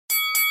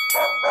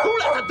Who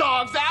let the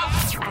dogs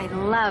out? I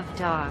love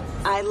dogs.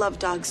 I love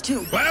dogs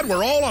too. Glad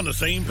we're all on the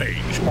same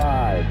page.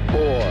 5,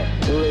 4,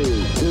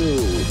 3, 2,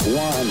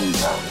 1.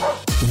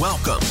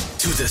 Welcome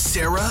to the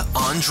Sarah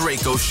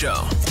Andreyko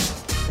Show.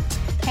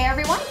 Hey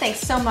everyone,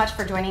 thanks so much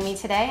for joining me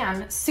today.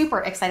 I'm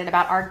super excited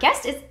about our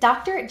guest is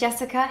Dr.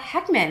 Jessica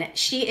Hekman.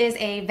 She is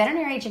a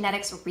veterinary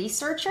genetics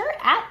researcher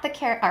at the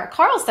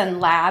Carlson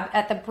Lab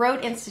at the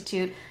Broad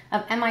Institute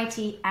of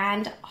MIT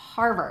and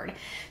Harvard.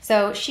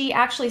 So she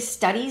actually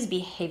studies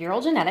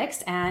behavioral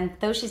genetics, and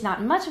though she's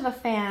not much of a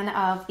fan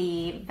of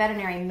the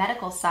veterinary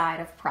medical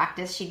side of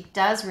practice, she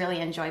does really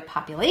enjoy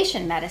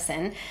population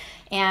medicine.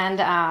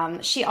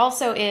 And she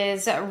also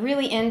is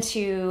really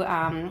into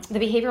the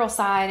behavioral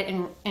side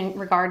in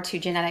regard to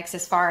genetics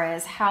as far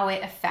as how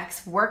it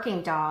affects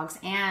working dogs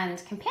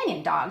and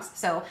companion dogs.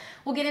 So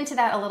we'll get into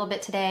that a little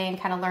bit today and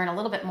kind of learn a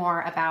little bit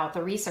more about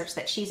the research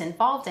that she's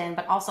involved in,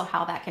 but also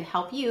how that can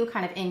help you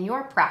kind of in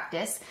your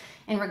practice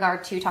in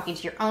regard to talking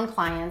to your own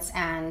clients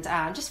and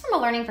just from a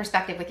learning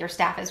perspective with your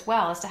staff as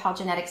well as to how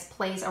genetics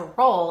plays a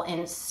role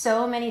in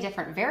so many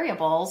different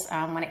variables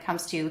when it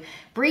comes to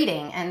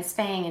breeding and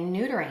spaying and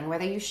neutering,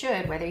 whether you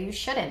should, whether you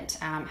shouldn't,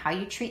 how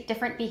you treat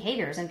different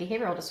behaviors and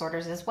behavioral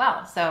disorders as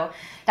well. So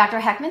Dr.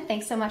 Hekman,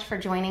 thanks so much for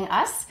joining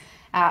us.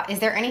 Is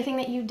there anything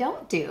that you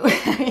don't do?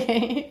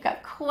 You've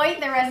got quite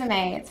the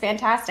resume. It's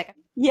fantastic.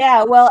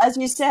 Yeah, well, as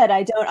you said,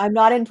 I'm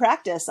not in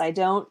practice. I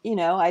don't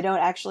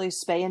actually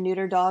spay and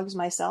neuter dogs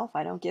myself.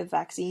 I don't give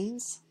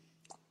vaccines.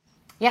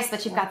 Yes,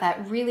 but you've got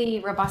that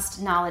really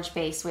robust knowledge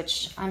base,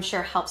 which I'm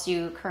sure helps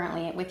you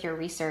currently with your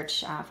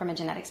research from a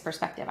genetics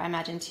perspective, I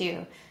imagine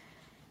too.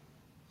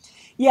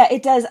 Yeah,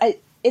 it does.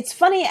 It's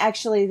funny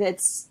actually that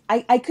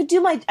I could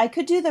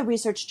do the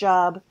research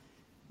job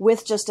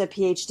with just a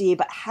PhD,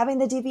 but having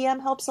the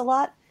DVM helps a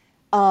lot.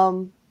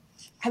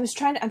 I'm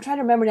trying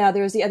to remember now.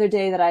 There was the other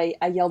day that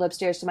I yelled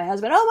upstairs to my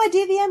husband, "Oh, my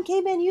DVM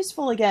came in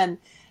useful again,"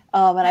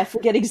 and I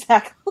forget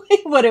exactly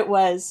what it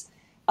was.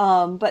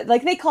 But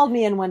like they called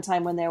me in one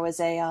time when there was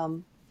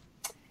a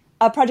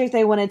project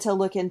they wanted to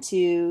look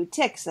into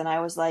ticks, and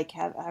I was like,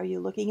 "Are you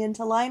looking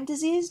into Lyme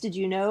disease? Did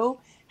you know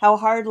how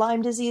hard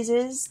Lyme disease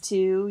is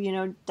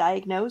to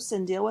diagnose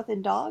and deal with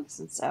in dogs?"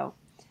 And so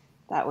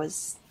that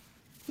was.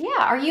 Yeah,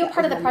 are you a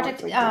part of the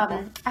project?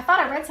 I thought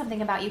I read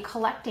something about you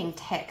collecting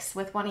ticks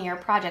with one of your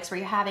projects. Were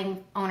you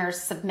having owners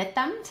submit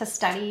them to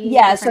study?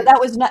 Yeah, so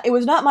it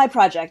was not my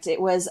project. It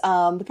was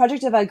the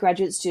project of a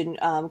graduate student,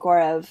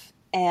 Gorev,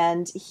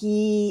 and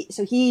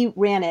he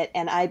ran it,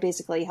 and I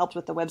basically helped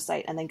with the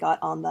website and then got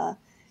on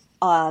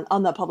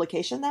the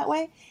publication that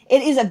way.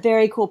 It is a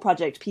very cool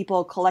project.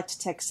 People collect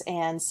ticks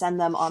and send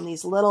them on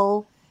these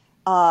little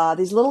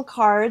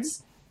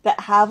cards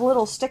that have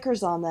little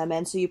stickers on them.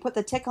 And so you put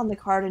the tick on the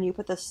card and you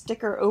put the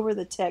sticker over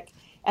the tick,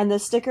 and the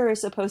sticker is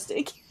supposed to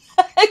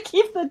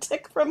keep the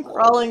tick from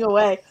crawling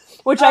away,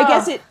 which I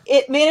guess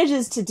it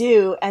manages to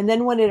do. And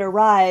then when it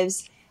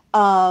arrives,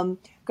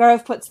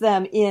 Gaurav puts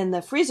them in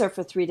the freezer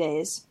for 3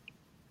 days,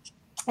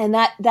 and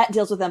that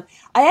deals with them.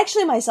 I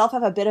actually myself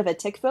have a bit of a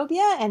tick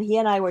phobia, and he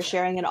and I were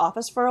sharing an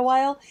office for a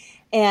while.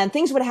 And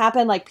things would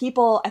happen, like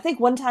people, I think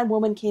one time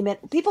woman came in,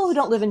 people who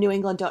don't live in New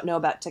England don't know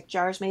about tick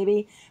jars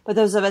maybe, but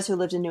those of us who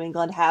lived in New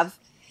England have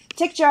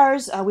tick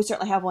jars. We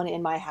certainly have one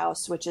in my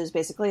house, which is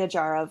basically a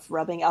jar of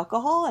rubbing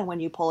alcohol. And when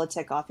you pull a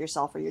tick off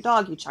yourself or your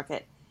dog, you chuck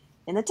it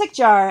in the tick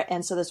jar.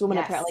 And so this woman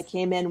apparently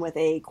came in with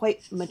a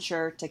quite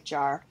mature tick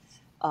jar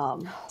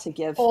to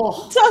give to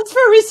us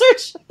for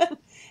research.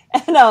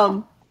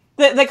 And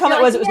the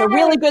comment was, it was a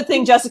really good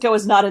thing Jessica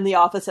was not in the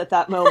office at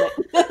that moment,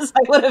 because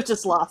I would have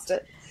just lost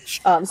it. So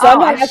I'm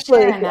not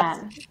actually.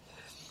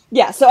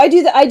 Yeah, so I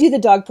do the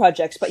dog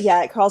projects, but yeah,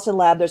 at Carlson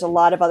Lab, there's a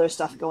lot of other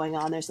stuff going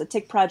on. There's the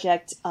tick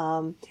project.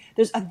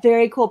 There's a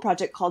very cool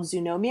project called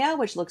Zoonomia,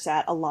 which looks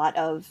at a lot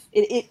of.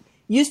 It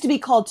used to be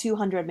called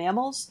 200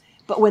 mammals,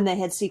 but when they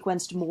had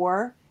sequenced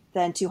more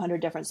than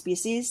 200 different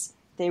species,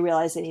 they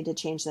realized they need to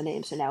change the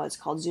name. So now it's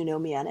called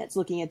Zoonomia, and it's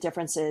looking at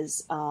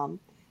differences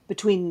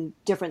between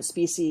different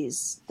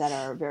species that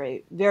are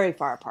very, very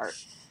far apart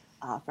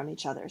from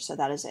each other. So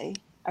that is a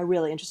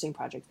really interesting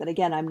project that,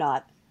 again, I'm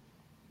not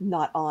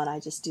on. I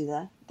just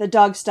do the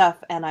dog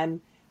stuff, and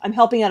I'm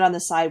helping out on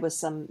the side with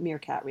some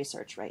meerkat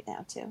research right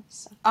now too.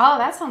 So. Oh,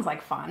 that sounds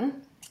like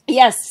fun.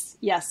 Yes,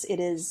 it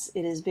is.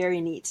 It is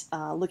very neat.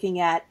 Looking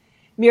at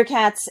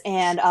meerkats,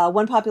 and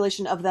one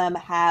population of them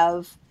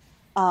have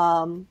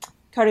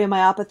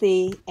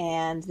cardiomyopathy,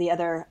 and the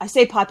other, I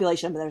say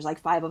population, but there's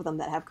like 5 of them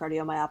that have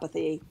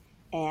cardiomyopathy,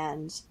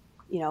 and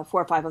 4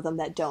 or 5 of them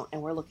that don't,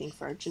 and we're looking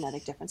for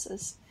genetic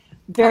differences.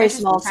 Very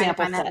small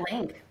sample set.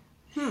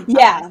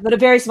 Yeah, but a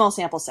very small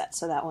sample set.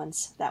 So that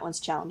one's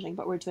challenging,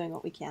 but we're doing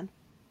what we can.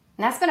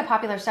 And that's been a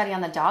popular study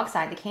on the dog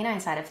side, the canine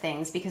side of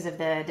things, because of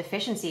the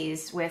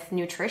deficiencies with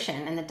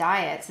nutrition and the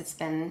diets. It's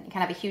been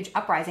kind of a huge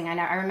uprising.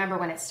 I remember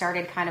when it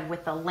started kind of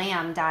with the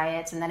lamb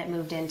diets, and then it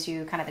moved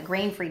into kind of the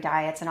grain-free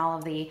diets and all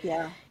of the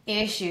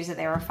issues that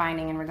they were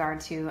finding in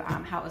regard to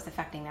how it was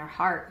affecting their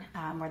heart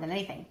more than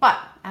anything. But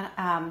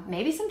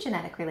maybe some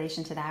genetic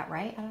relation to that,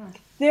 right? I don't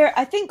know.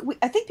 I think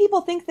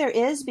people think there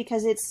is,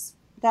 because it's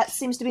that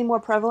seems to be more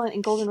prevalent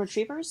in golden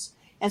retrievers.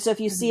 And so if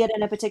you see it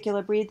in a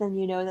particular breed, then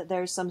you know that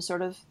there's some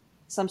sort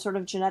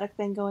of genetic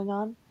thing going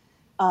on.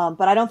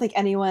 But I don't think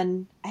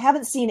I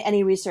haven't seen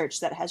any research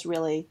that has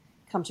really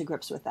come to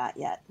grips with that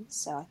yet.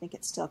 So I think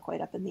it's still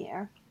quite up in the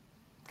air.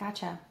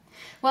 Gotcha.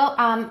 Well,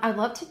 I'd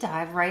love to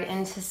dive right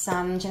into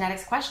some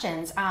genetics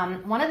questions.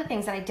 One of the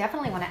things that I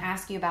definitely want to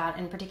ask you about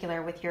in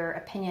particular with your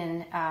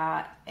opinion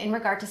in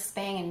regard to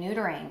spaying and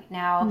neutering.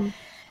 Now,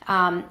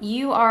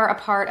 you are a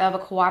part of a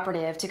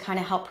cooperative to kind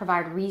of help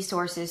provide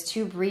resources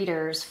to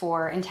breeders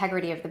for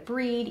integrity of the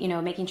breed, you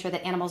know, making sure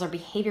that animals are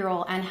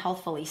behavioral and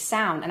healthfully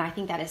sound. And I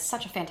think that is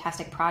such a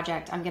fantastic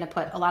project. I'm going to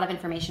put a lot of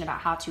information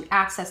about how to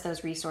access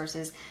those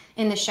resources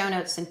in the show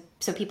notes, and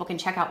so people can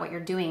check out what you're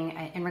doing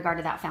in regard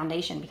to that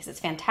foundation, because it's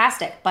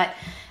fantastic. But,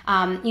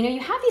 you know, you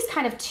have these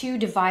kind of two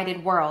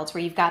divided worlds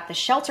where you've got the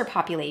shelter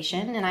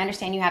population, and I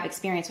understand you have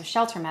experience with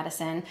shelter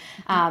medicine,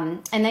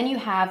 and then you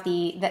have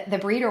the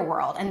breeder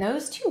world, and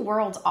those two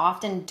worlds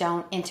often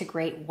don't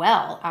integrate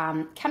well.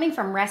 Coming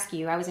from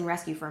rescue, I was in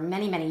rescue for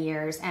many, many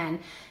years, and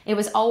it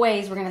was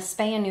always, we're going to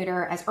spay and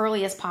neuter as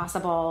early as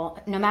possible,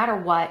 no matter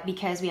what,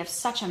 because we have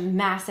such a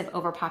massive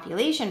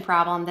overpopulation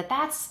problem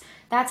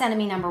that's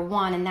enemy number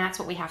one, and that's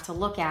what we have to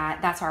look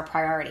at. That's our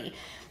priority.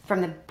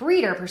 From the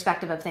breeder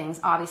perspective of things,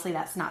 obviously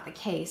that's not the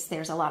case.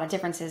 There's a lot of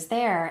differences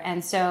there.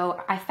 And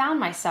so I found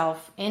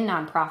myself in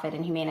nonprofit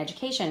and humane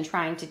education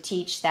trying to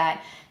teach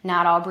that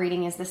not all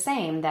breeding is the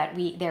same, that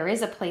there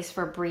is a place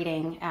for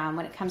breeding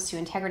when it comes to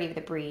integrity of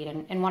the breed.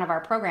 And in one of our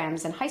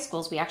programs in high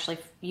schools, we actually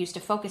used to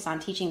focus on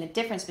teaching the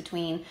difference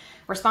between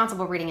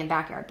responsible breeding and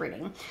backyard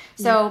breeding.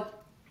 So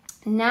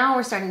now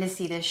we're starting to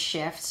see this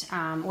shift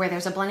where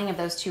there's a blending of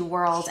those two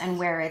worlds, and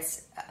where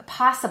it's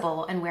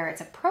possible and where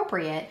it's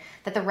appropriate,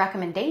 that the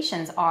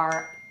recommendations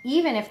are,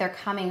 even if they're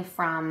coming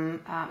from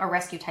a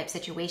rescue type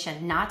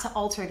situation, not to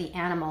alter the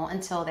animal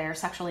until they're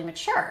sexually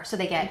mature. So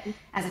they get,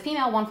 as a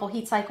female, one full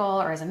heat cycle,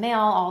 or as a male,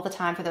 all the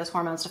time for those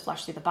hormones to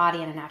flush through the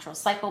body in a natural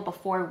cycle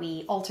before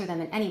we alter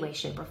them in any way,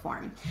 shape, or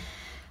form.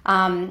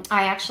 I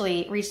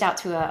actually reached out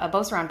to a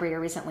Beauceron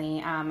breeder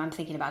recently. I'm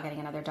thinking about getting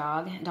another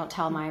dog. Don't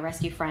tell my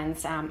rescue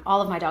friends.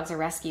 All of my dogs are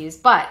rescues,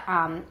 but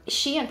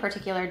she in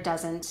particular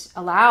doesn't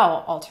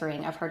allow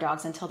altering of her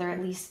dogs until they're at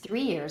least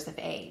 3 years of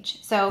age.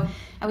 So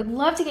I would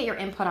love to get your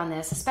input on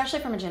this, especially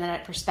from a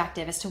genetic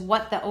perspective, as to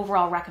what the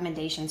overall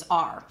recommendations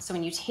are. So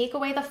when you take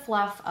away the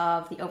fluff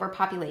of the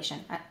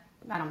overpopulation,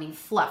 I don't mean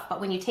fluff, but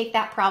when you take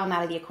that problem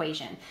out of the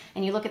equation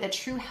and you look at the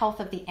true health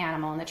of the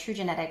animal and the true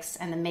genetics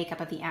and the makeup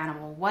of the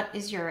animal, what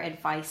is your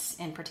advice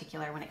in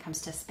particular when it comes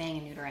to spaying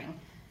and neutering?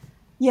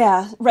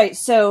 Yeah, right.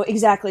 So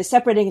exactly,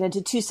 separating it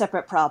into two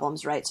separate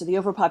problems, right? So the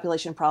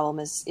overpopulation problem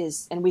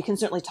is, and we can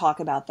certainly talk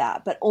about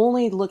that, but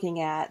only looking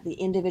at the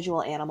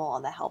individual animal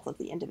and the health of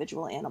the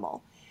individual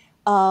animal.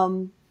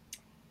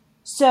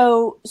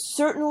 So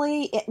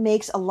certainly it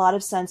makes a lot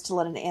of sense to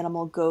let an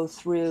animal go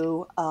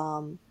through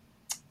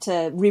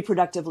to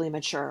reproductively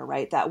mature,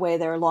 right? That way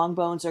their long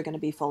bones are going to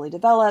be fully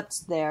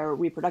developed. Their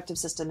reproductive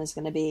system is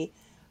going to be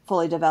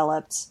fully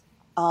developed.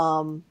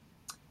 It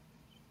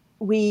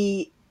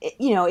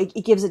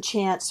gives a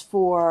chance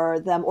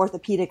for them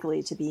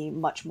orthopedically to be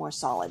much more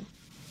solid.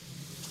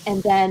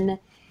 And then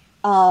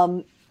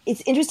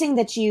it's interesting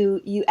that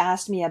you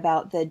asked me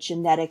about the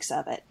genetics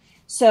of it.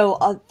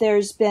 So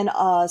there's been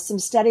some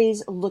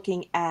studies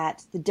looking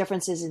at the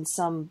differences in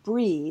some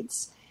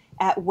breeds,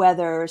 at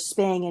whether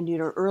spaying and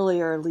neuter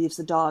earlier leaves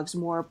the dogs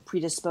more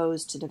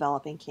predisposed to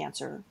developing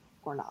cancer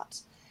or not.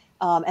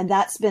 And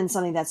that's been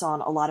something that's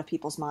on a lot of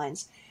people's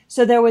minds.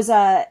 So there was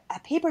a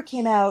paper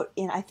came out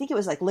in, I think it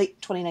was like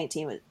late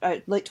 2019,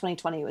 or late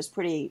 2020, it was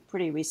pretty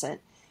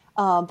recent,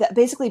 that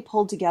basically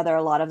pulled together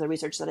a lot of the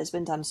research that has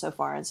been done so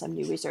far and some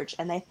new research.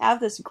 And they have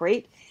this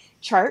great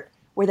chart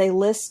where they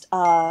list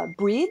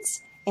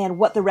breeds and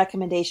what the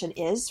recommendation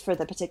is for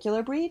the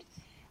particular breed.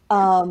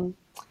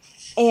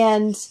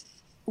 And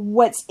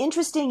what's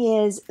interesting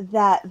is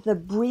that the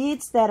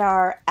breeds that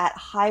are at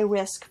high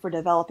risk for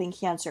developing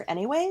cancer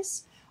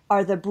anyways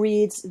are the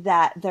breeds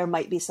that there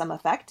might be some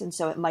effect, and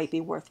so it might be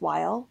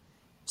worthwhile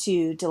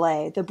to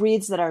delay. The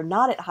breeds that are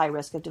not at high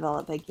risk of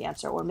developing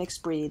cancer, or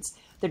mixed breeds,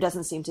 there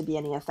doesn't seem to be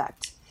any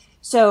effect.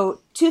 So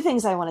two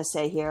things I want to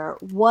say here.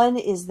 One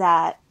is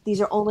that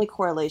these are only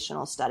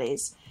correlational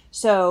studies.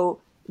 So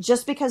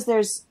just because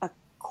there's a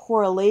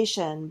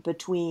correlation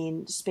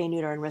between spay,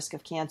 neuter, and risk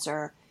of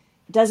cancer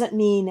doesn't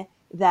mean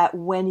that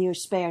when you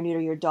spay or neuter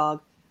your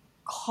dog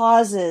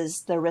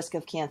causes the risk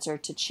of cancer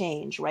to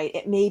change, right?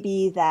 It may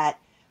be that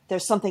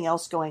there's something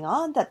else going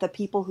on, that the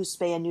people who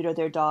spay and neuter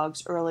their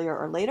dogs earlier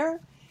or later,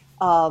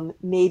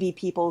 maybe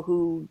people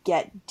who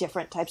get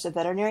different types of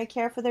veterinary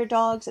care for their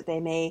dogs, that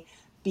they may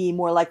be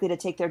more likely to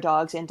take their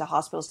dogs into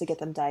hospitals to get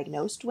them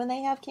diagnosed when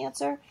they have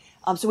cancer.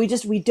 So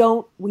we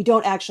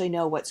don't actually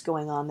know what's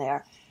going on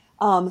there.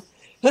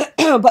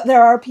 But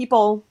there are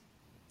people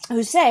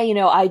who say,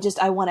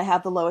 I want to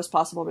have the lowest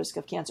possible risk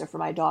of cancer for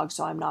my dog,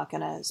 so I'm not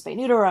going to spay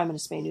neuter, or I'm going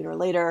to spay neuter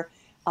later.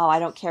 I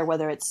don't care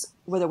whether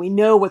we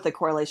know what the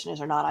correlation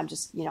is or not. I'm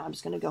just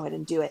going to go ahead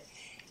and do it.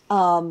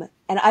 And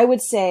And I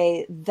would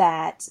say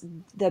that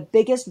the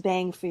biggest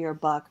bang for your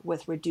buck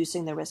with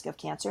reducing the risk of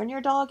cancer in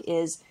your dog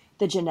is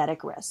the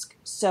genetic risk.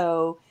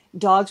 So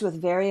dogs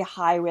with very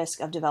high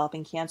risk of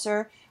developing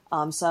cancer,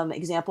 some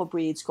example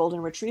breeds, Golden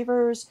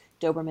Retrievers,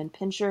 Doberman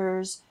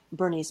Pinschers,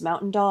 Bernese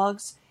Mountain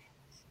Dogs.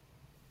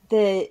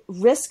 The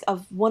risk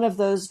of one of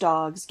those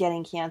dogs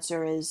getting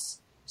cancer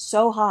is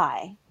so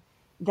high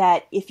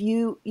that if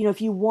you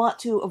want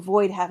to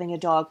avoid having a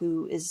dog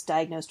who is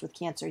diagnosed with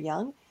cancer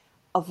young,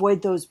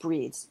 avoid those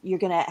breeds. You're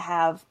going to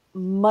have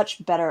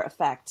much better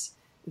effect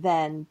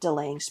than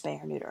delaying spay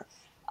or neuter.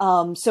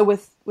 So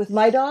with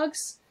my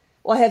dogs,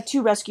 well, I have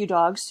 2 rescue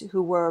dogs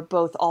who were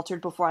both altered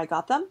before I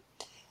got them.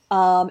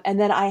 And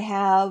then I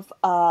have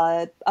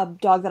a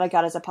dog that I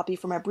got as a puppy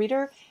from a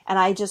breeder,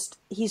 and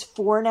he's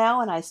 4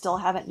 now, and I still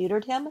haven't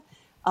neutered him.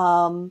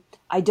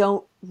 I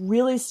don't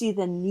really see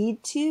the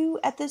need to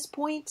at this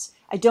point.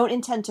 I don't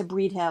intend to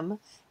breed him,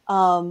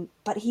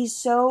 but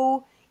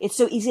it's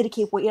so easy to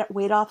keep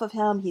weight off of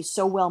him. He's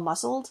so well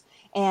muscled,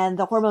 and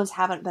the hormones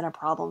haven't been a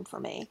problem for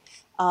me.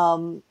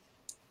 But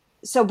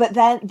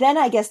then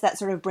I guess that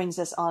sort of brings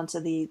us on to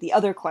the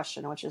other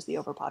question, which is the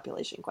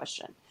overpopulation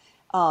question.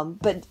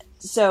 Did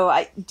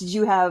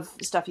you have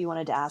stuff you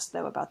wanted to ask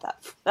though about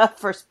that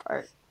first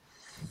part?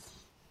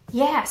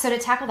 Yeah, so to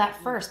tackle that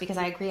first, because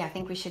I agree, I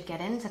think we should get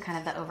into kind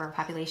of the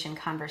overpopulation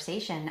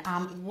conversation.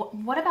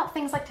 What about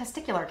things like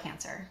testicular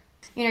cancer?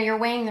 You're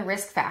weighing the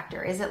risk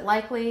factor. Is it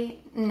likely?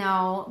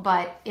 No,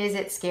 but is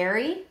it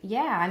scary?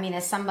 Yeah, I mean,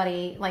 as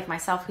somebody like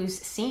myself who's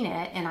seen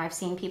it, and I've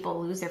seen people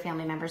lose their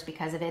family members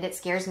because of it, it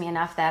scares me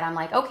enough that I'm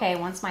like, okay,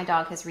 once my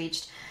dog has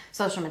reached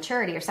social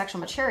maturity or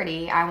sexual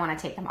maturity, I want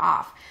to take them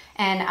off.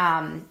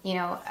 And,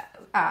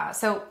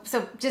 so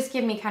just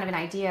give me kind of an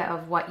idea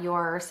of what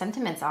your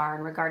sentiments are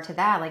in regard to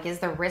that. Like, is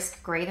the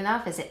risk great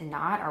enough? Is it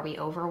not? Are we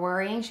over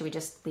worrying? Should we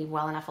just leave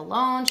well enough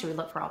alone? Should we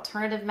look for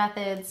alternative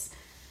methods?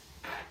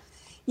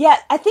 Yeah,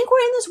 I think we're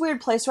in this weird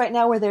place right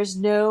now where there's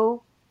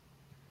no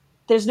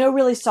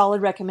really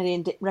solid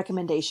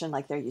recommendation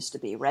like there used to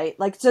be, right?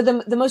 Like, so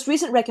the most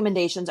recent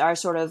recommendations are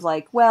sort of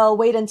like, well,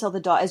 wait until the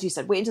dog, as you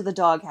said, wait until the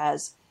dog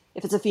has,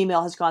 if it's a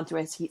female, has gone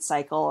through its heat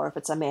cycle, or if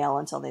it's a male,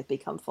 until they've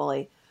become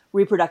fully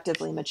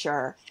reproductively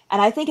mature.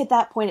 And I think at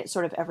that point, it's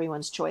sort of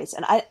everyone's choice.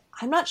 And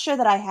I'm not sure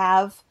that I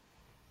have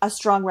a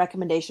strong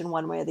recommendation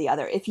one way or the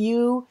other. If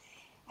you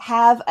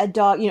have a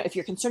dog, if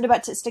you're concerned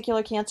about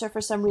testicular cancer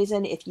for some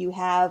reason, if you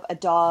have a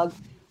dog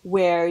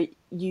where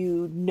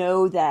you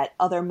know that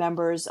other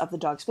members of the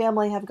dog's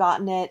family have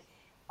gotten it,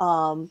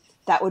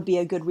 that would be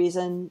a good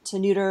reason to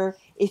neuter.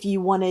 If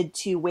you wanted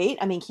to wait,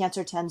 I mean,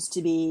 cancer tends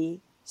to be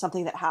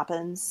something that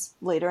happens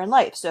later in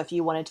life. So if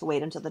you wanted to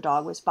wait until the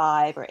dog was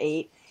 5 or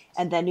 8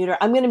 and then neuter,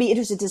 I'm going to be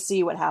interested to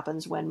see what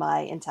happens when my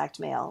intact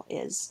male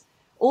is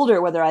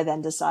older, whether I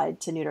then decide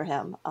to neuter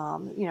him.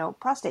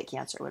 Prostate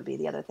cancer would be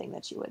the other thing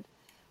that you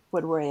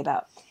would worry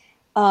about.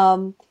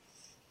 On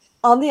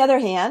the other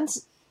hand,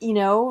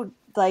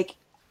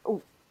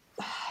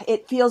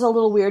 it feels a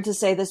little weird to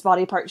say this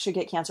body part should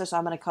get cancer, so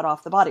I'm going to cut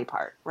off the body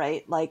part,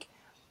 right? Like,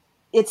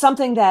 it's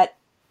something that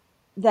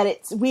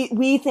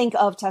we think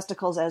of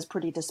testicles as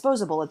pretty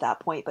disposable at that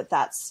point, but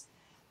that's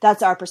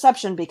our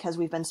perception because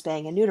we've been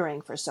spaying and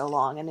neutering for so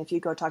long. And if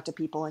you go talk to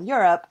people in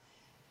Europe,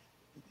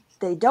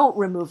 they don't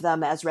remove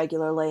them as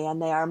regularly,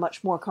 and they are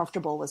much more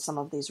comfortable with some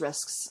of these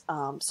risks.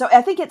 So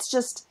I think it's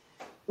just,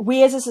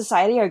 we as a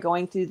society are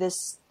going through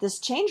this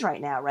change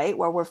right now, right?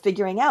 Where we're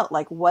figuring out,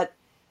 like, what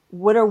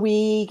are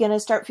we going to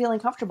start feeling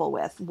comfortable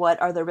with?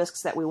 What are the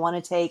risks that we want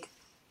to take?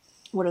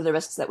 What are the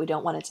risks that we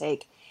don't want to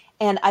take?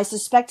 And I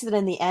suspect that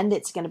in the end,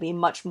 it's going to be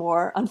much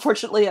more,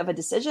 unfortunately, of a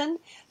decision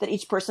that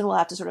each person will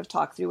have to sort of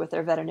talk through with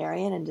their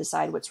veterinarian and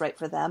decide what's right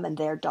for them and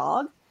their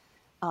dog,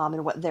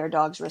 and what their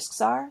dog's risks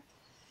are.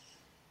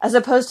 As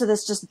opposed to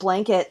this just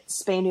blanket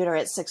spay neuter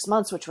at 6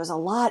 months, which was a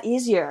lot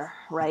easier,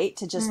 right?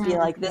 To just be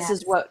like, this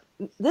is what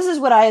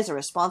I as a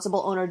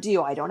responsible owner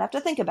do. I don't have to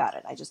think about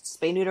it. I just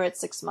spay neuter at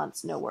 6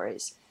 months, no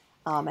worries.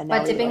 And now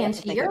but dipping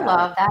into your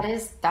love,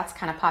 that's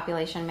kind of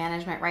population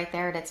management right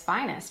there at its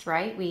finest,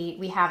 right?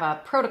 We have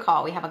a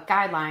protocol, we have a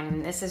guideline,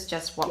 and this is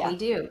just what we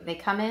do. They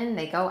come in,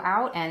 they go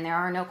out, and there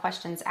are no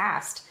questions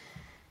asked.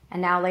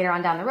 And now later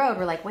on down the road,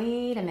 we're like,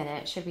 wait a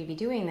minute, should we be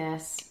doing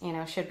this?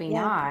 Should we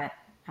not?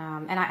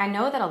 And I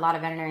know that a lot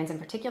of veterinarians in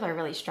particular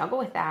really struggle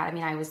with that. I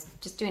mean, I was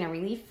just doing a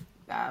relief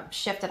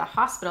shift at a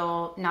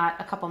hospital not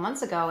a couple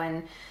months ago,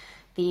 and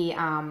the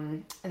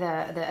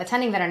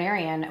attending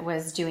veterinarian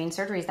was doing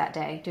surgeries that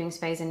day, doing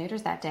spays and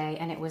neuters that day,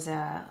 and it was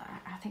I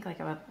think like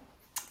a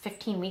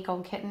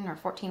 15-week-old kitten or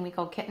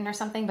 14-week-old kitten or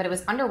something, but it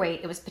was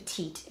underweight, it was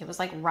petite, it was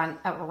like run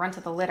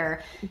to the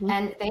litter,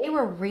 and they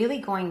were really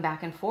going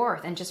back and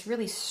forth and just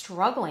really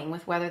struggling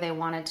with whether they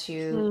wanted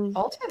to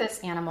alter this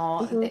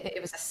animal.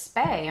 It was a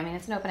spay. I mean,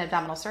 it's an open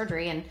abdominal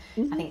surgery, and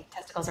I think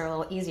testicles are a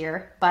little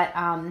easier, but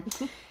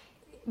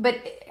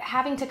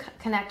having to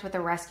connect with a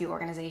rescue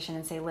organization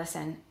and say,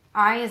 listen,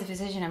 I, as a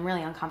physician, am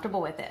really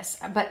uncomfortable with this.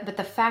 But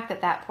the fact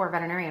that poor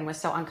veterinarian was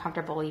so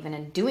uncomfortable even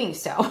in doing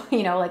so,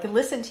 like,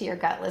 listen to your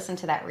gut, listen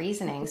to that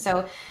reasoning.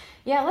 So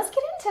Yeah, let's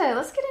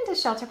get into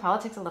shelter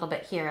politics a little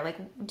bit here. Like,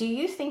 do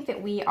you think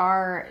that we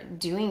are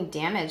doing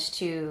damage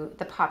to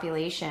the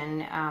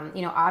population?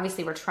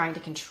 Obviously we're trying to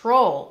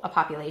control a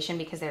population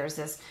because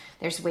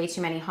there's way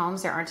too many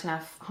homes. There aren't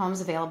enough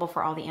homes available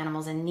for all the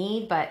animals in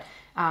need. But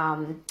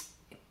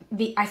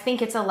I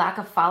think it's a lack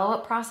of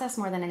follow-up process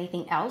more than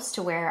anything else,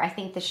 to where I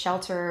think the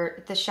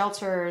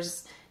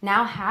shelters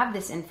now have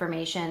this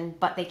information,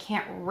 but they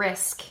can't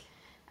risk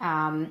the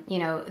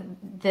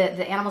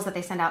animals that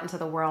they send out into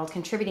the world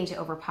contributing to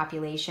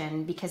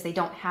overpopulation, because they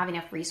don't have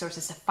enough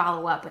resources to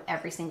follow up with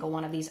every single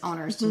one of these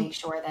owners to make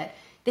sure that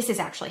this is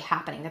actually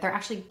happening, that they're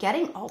actually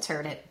getting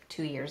altered at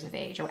 2 years of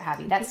age or what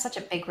have you. That's such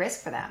a big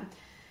risk for them.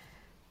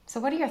 So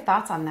what are your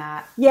thoughts on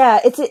that? Yeah,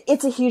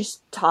 it's a huge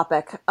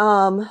topic.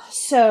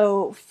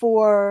 So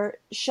for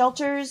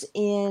shelters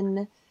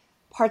in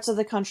parts of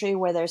the country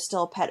where there's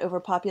still pet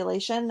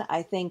overpopulation,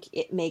 I think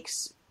it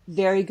makes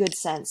very good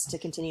sense to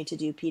continue to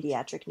do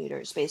pediatric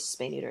neuters,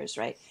 spay neuters,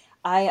 right?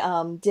 I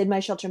did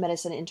my shelter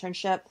medicine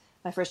internship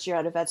my first year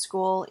out of vet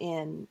school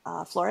in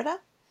Florida,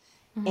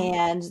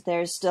 and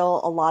there's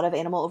still a lot of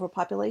animal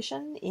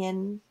overpopulation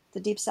in the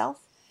deep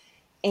south.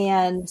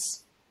 And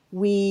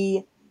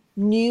we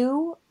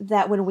knew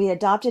that when we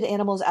adopted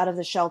animals out of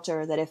the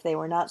shelter, that if they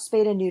were not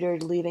spayed and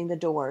neutered leaving the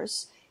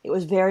doors, it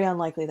was very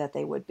unlikely that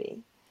they would be.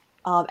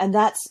 And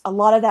a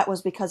lot of that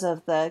was because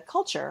of the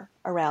culture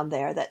around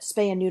there, that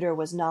spay and neuter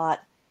was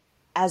not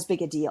as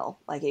big a deal.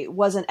 Like, it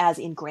wasn't as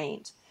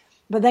ingrained.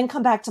 But then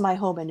come back to my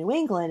home in New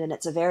England, and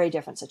it's a very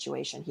different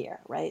situation here,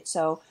 right?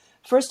 So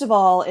first of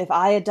all, if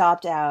I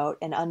adopt out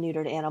an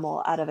unneutered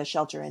animal out of a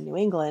shelter in New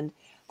England,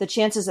 the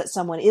chances that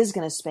someone is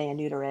going to spay and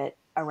neuter it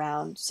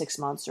around 6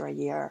 months or a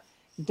year,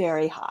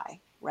 very high,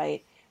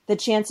 right? The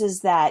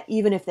chances that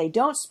even if they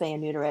don't spay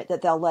and neuter it,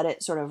 that they'll let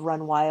it sort of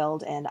run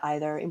wild and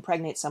either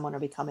impregnate someone or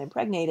become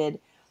impregnated,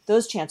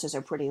 those chances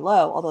are pretty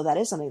low. Although that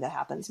is something that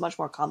happens much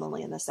more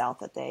commonly in the South,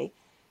 that that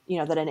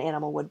an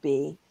animal would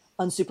be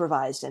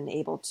unsupervised and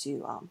able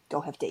to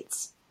go have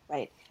dates,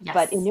 right? Yes.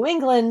 But in New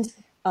England,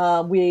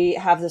 we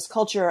have this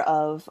culture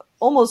of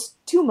almost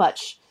too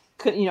much,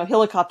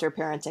 helicopter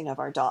parenting of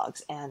our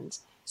dogs. And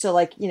so,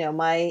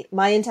 my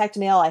intact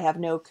male, I have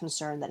no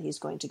concern that he's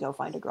going to go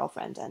find a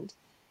girlfriend and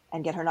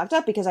get her knocked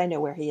up, because I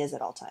know where he is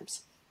at all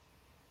times.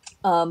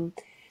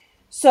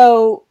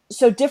 So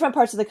different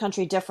parts of the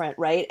country, different,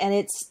 right? And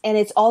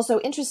it's also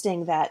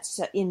interesting that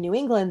in New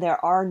England,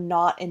 there are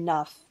not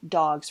enough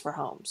dogs for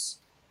homes,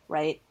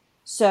 right?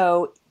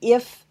 So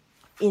if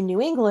in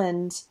New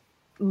England,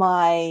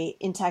 my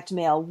intact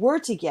male were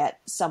to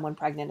get someone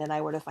pregnant and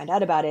I were to find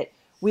out about it,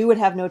 we would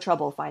have no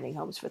trouble finding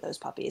homes for those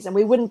puppies. And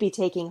we wouldn't be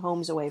taking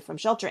homes away from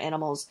shelter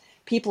animals.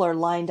 People are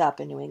lined up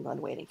in New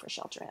England waiting for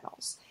shelter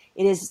animals.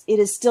 It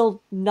is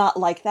still not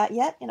like that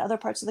yet in other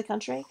parts of the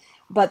country,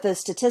 but the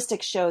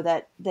statistics show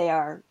that they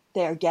are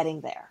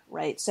getting there,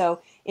 right? So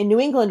in New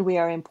England, we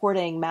are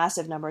importing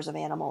massive numbers of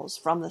animals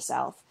from the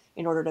South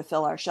in order to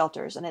fill our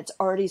shelters. And it's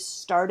already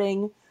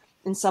starting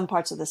in some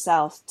parts of the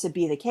South to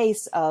be the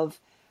case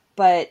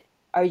but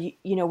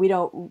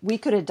we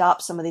could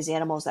adopt some of these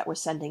animals that we're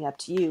sending up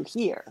to you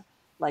here.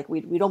 Like,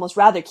 we'd almost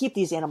rather keep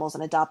these animals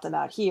and adopt them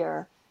out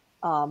here.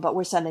 But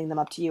we're sending them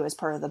up to you as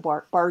part of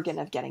the bargain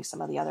of getting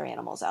some of the other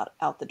animals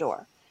out the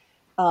door.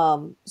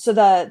 So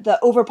the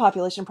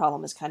overpopulation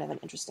problem is kind of an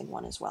interesting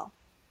one as well.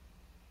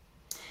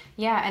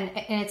 Yeah, and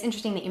it's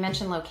interesting that you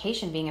mentioned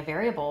location being a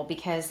variable,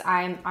 because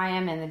I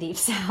am in the deep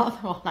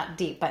south. Well, not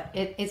deep, but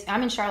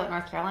I'm in Charlotte,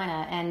 North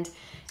Carolina, and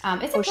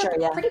it's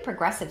a pretty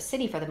progressive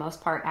city for the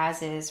most part,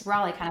 as is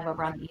Raleigh, kind of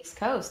over on the East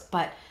Coast.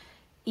 But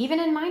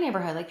even in my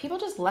neighborhood, like, people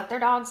just let their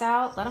dogs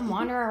out, let them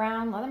wander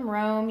around, let them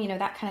roam,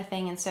 that kind of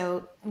thing. And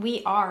so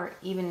we are,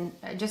 even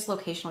just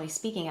locationally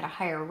speaking, at a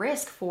higher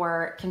risk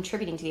for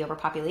contributing to the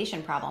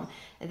overpopulation problem.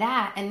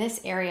 That, and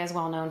this area is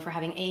well known for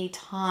having a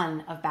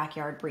ton of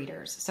backyard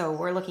breeders. So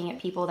we're looking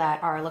at people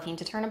that are looking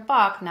to turn a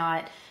buck,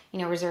 not,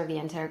 reserve the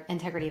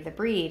integrity of the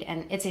breed.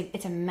 And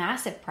it's a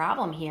massive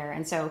problem here.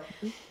 And so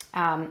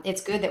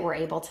it's good that we're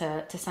able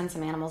to send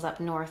some animals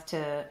up north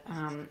to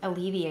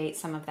alleviate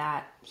some of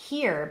that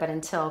here, but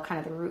until kind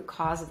of the root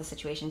cause of the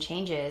situation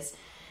changes.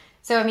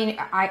 So,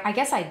 I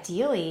guess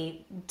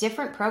ideally,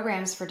 different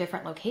programs for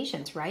different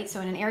locations, right? So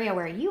in an area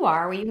where you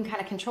can kind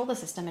of control the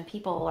system, and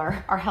people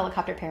are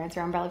helicopter parents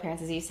or umbrella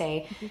parents, as you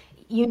say,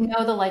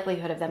 the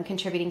likelihood of them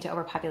contributing to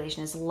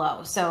overpopulation is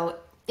low. So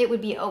it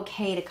would be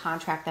okay to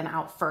contract them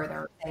out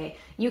further. Say,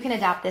 you can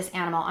adopt this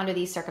animal under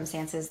these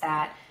circumstances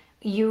that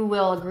you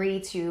will agree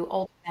to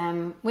alter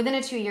them within a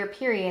 2-year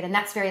period, and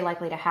that's very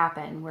likely to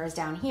happen. Whereas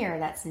down here,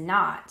 that's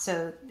not.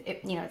 So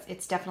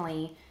it's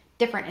definitely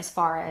different as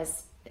far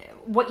as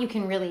what you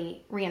can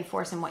really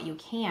reinforce and what you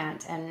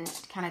can't, and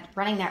kind of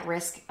running that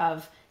risk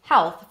of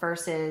health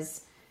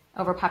versus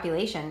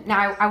overpopulation.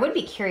 Now, I would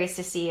be curious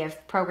to see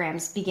if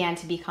programs began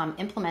to become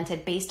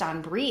implemented based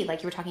on breed,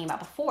 like you were talking about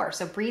before.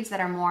 So breeds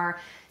that are more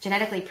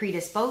genetically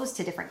predisposed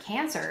to different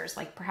cancers,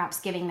 like perhaps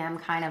giving them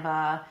kind of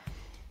a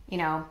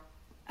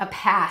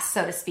pass,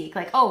 so to speak,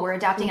 like, oh, we're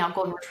adopting out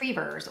golden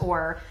retrievers,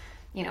 or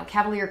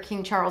Cavalier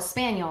King Charles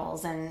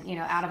Spaniels and,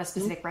 out of a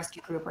specific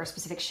rescue group or a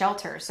specific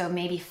shelter. So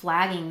maybe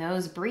flagging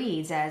those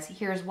breeds as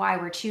here's why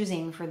we're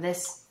choosing for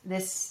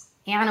this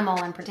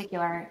animal in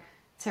particular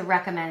to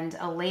recommend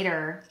a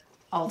later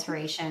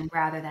alteration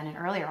rather than an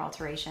earlier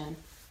alteration.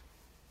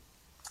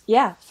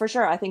 Yeah, for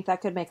sure. I think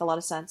that could make a lot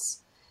of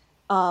sense.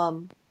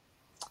 So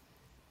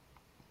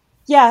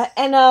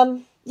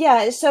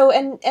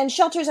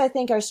shelters, I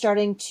think, are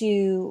starting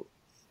to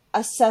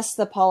assess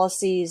the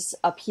policies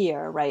up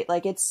here, right?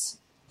 Like it's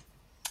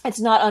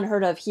not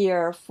unheard of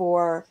here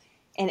for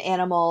an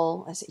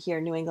animal, I say here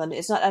in New England,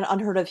 it's not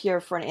unheard of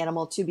here for an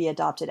animal to be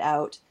adopted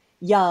out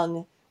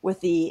young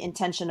with the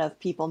intention of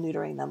people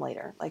neutering them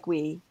later. Like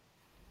we're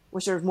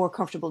sort of more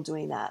comfortable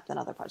doing that than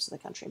other parts of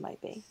the country might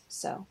be.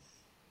 So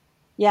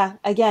yeah,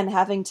 again,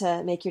 having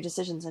to make your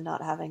decisions and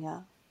not having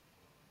a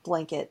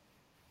blanket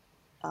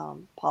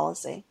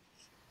policy.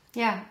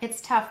 Yeah,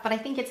 it's tough, but I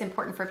think it's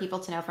important for people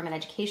to know from an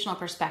educational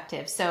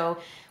perspective. So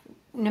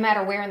no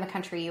matter where in the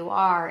country you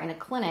are in a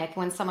clinic,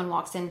 when someone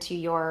walks into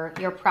your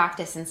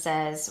practice and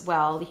says,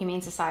 well, the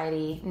Humane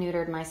Society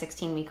neutered my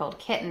 16-week-old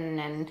kitten,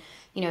 and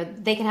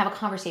they can have a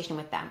conversation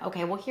with them.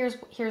 Okay, well, here's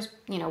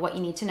what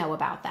you need to know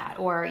about that.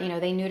 Or,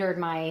 they neutered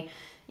my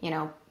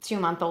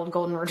 2-month-old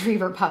golden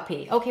retriever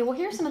puppy. Okay, well,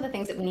 here's some of the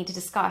things that we need to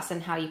discuss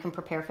and how you can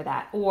prepare for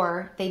that.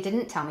 Or they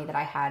didn't tell me that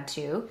I had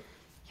to.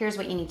 Here's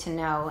what you need to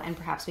know, and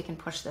perhaps we can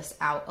push this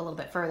out a little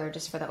bit further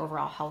just for the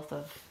overall health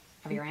of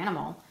your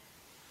animal.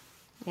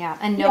 Yeah,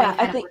 and knowing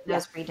what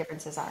those breed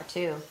differences are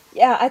too.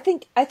 Yeah, I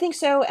think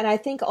so, and I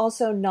think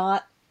also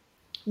not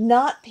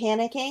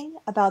panicking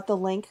about the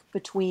link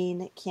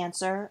between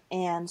cancer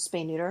and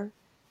spay neuter.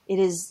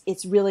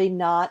 It's really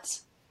not,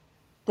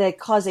 the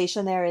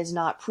causation there is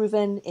not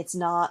proven. It's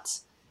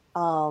not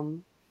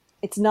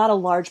a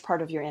large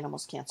part of your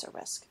animal's cancer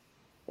risk,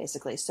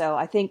 basically. So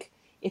I think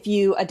if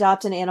you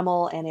adopt an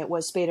animal and it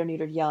was spayed or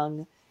neutered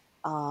young,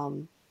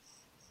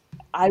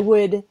 I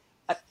would,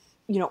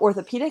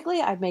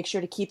 orthopedically, I'd make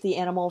sure to keep the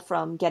animal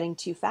from getting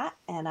too fat,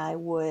 and I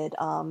would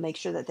make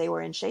sure that they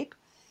were in shape.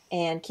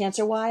 And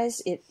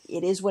cancer-wise, it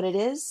is what it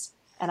is,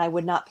 and I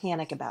would not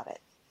panic about it.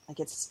 Like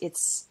it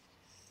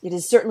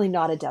is certainly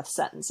not a death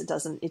sentence. It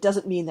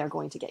doesn't mean they're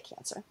going to get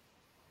cancer.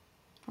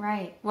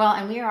 Right. Well,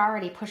 and we are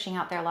already pushing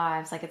out their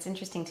lives. Like, it's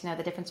interesting to know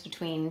the difference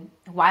between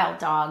wild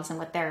dogs and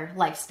what their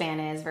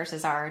lifespan is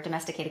versus our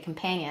domesticated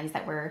companions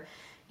that we're,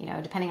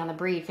 depending on the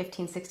breed,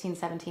 15, 16,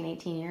 17,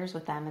 18 years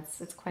with them.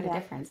 It's quite a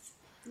difference.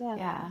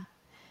 Yeah.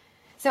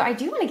 So I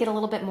do want to get a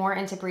little bit more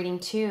into breeding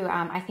too.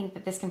 I think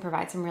that this can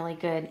provide some really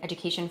good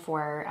education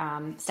for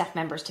staff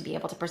members to be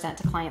able to present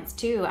to clients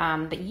too.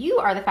 But you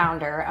are the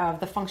founder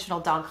of the Functional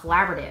Dog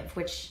Collaborative,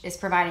 which is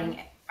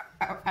providing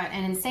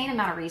an insane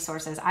amount of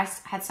resources. I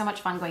had so much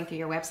fun going through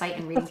your website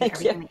and reading through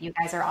everything that you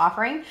guys are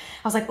offering. I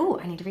was like, ooh,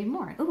 I need to read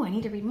more. Ooh, I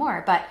need to read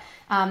more. But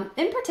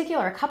in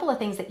particular, a couple of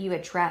things that you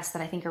address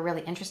that I think are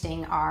really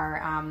interesting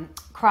are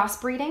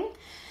crossbreeding.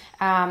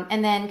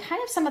 And then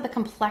kind of some of the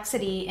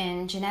complexity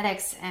in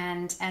genetics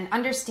and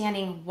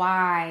understanding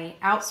why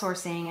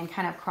outsourcing and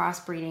kind of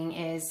crossbreeding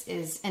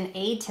is an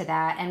aid to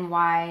that, and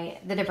why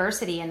the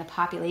diversity in the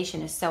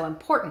population is so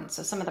important.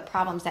 So some of the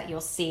problems that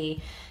you'll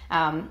see,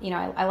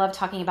 I love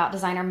talking about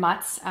designer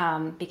mutts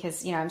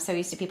because, I'm so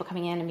used to people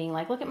coming in and being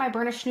like, look at my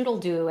Berner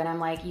Schnoodle-Doo, and I'm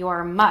like,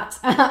 you're a mutt.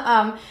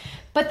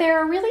 But there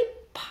are really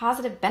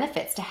positive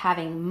benefits to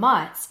having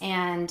mutts,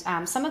 and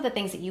some of the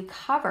things that you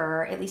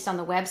cover, at least on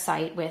the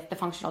website with the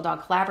Functional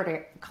Dog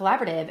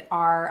Collaborative,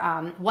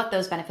 are what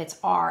those benefits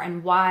are,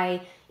 and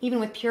why even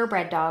with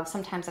purebred dogs,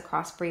 sometimes a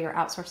crossbreed or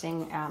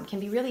outsourcing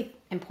can be really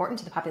important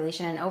to the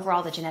population and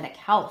overall the genetic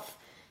health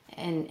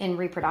in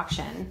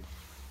reproduction.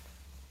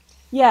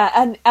 Yeah,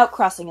 and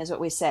outcrossing is what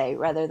we say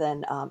rather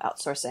than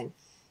outsourcing.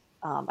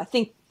 I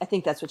think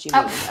that's what you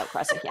mean with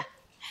outcrossing. Yeah.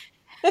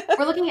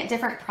 We're looking at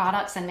different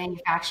products and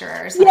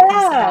manufacturers.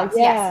 Yeah.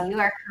 Yes, you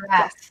are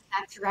correct. Yes.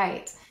 That's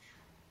right.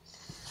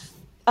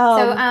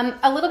 So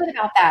a little bit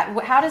about that.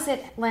 How does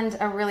it lend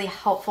a really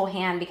helpful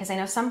hand? Because I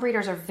know some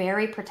breeders are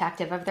very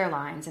protective of their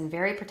lines and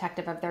very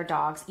protective of their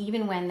dogs,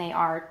 even when they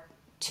are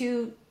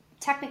two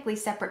technically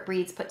separate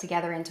breeds put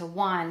together into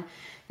one.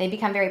 They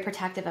become very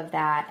protective of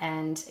that.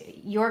 And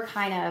your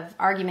kind of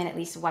argument, at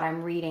least what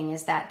I'm reading,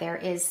 is that there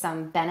is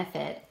some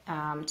benefit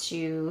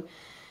to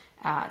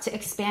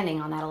expanding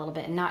on that a little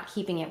bit and not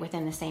keeping it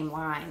within the same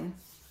line.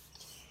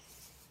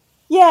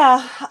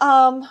 Yeah.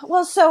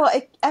 Well, so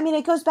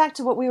it goes back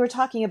to what we were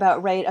talking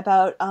about, right?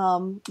 About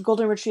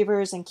golden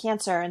retrievers and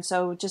cancer. And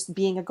so just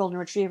being a golden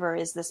retriever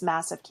is this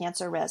massive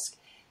cancer risk.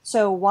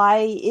 So why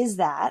is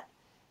that?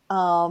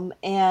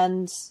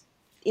 And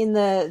in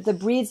the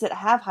breeds that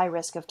have high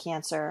risk of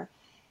cancer,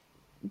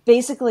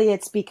 basically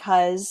it's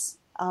because,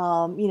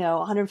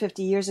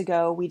 150 years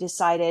ago, we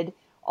decided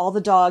all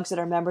the dogs that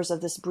are members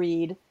of this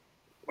breed,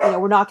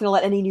 we're not going to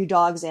let any new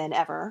dogs in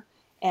ever.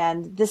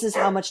 And this is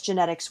how much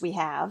genetics we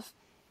have.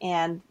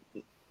 And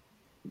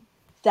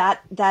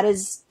that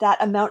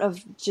amount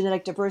of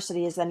genetic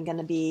diversity is then going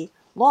to be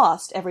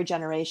lost every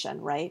generation,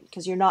 right?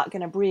 Because you're not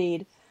going to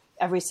breed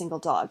every single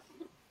dog.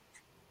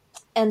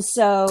 And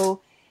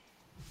so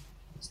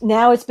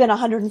now it's been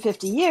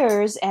 150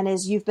 years, and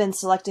as you've been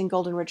selecting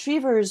golden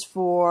retrievers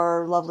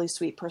for lovely,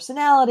 sweet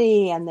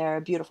personality and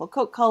their beautiful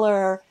coat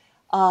color,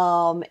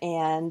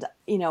 and,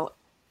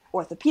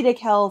 orthopedic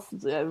health,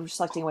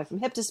 selecting away from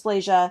hip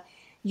dysplasia,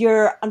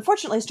 you're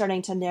unfortunately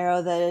starting to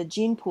narrow the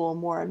gene pool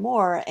more and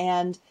more,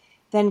 and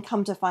then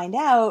come to find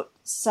out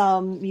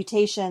some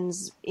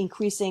mutations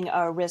increasing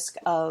a risk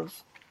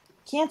of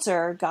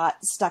cancer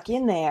got stuck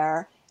in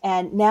there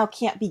and now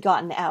can't be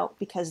gotten out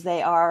because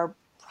they are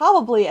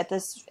probably at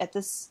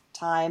this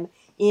time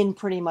in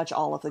pretty much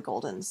all of the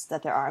Goldens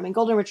that there are. I mean,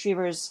 Golden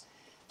Retrievers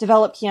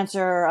develop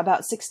cancer,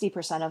 about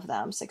 60% of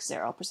them,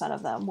 60%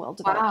 of them will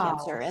develop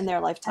cancer in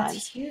their lifetimes.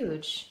 That's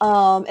huge.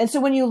 And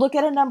so when you look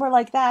at a number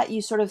like that,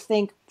 you sort of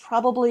think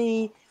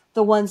probably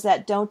the ones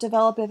that don't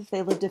develop it, if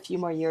they lived a few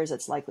more years,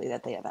 it's likely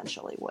that they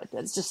eventually would.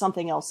 It's just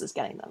something else is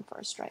getting them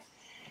first, right?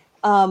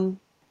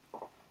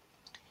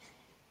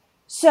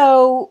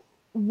 So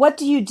what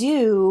do you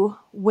do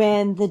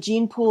when the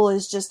gene pool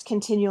is just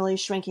continually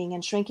shrinking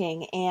and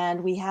shrinking,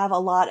 and we have a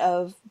lot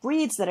of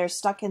breeds that are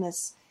stuck in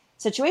this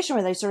situation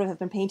where they sort of have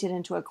been painted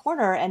into a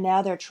corner, and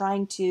now they're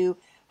trying to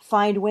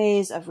find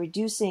ways of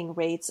reducing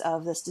rates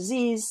of this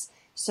disease?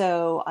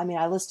 So, I mean,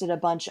 I listed a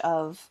bunch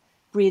of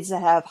breeds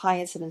that have high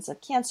incidence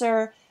of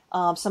cancer.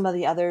 Some of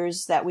the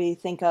others that we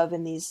think of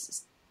in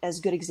these as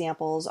good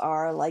examples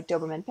are like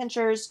Doberman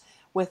Pinschers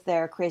with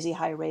their crazy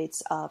high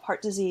rates of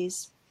heart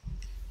disease.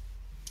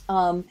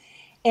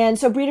 And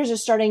so breeders are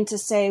starting to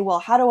say, well,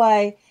 how do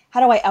I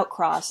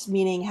outcross?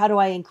 Meaning, how do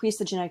I increase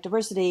the genetic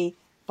diversity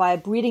by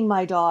breeding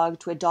my dog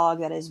to a dog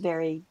that is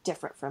very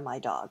different from my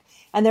dog?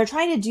 And they're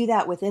trying to do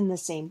that within the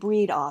same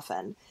breed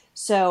often.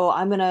 So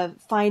I'm going to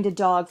find a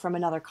dog from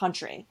another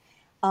country.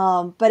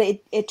 But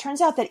it turns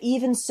out that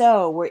even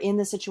so, we're in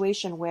the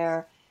situation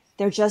where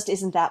there just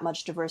isn't that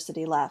much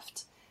diversity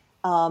left.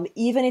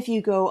 Even if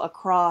you go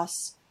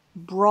across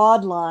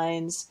broad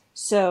lines,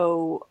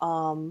 so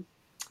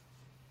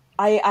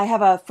I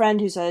have a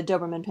friend who's a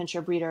Doberman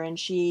Pinscher breeder, and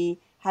she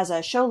has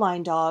a show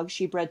line dog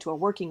she bred to a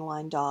working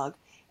line dog,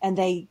 and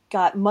they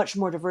got much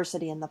more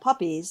diversity in the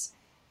puppies.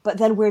 But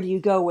then where do you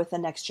go with the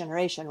next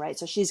generation, right?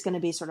 So she's going to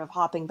be sort of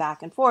hopping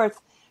back and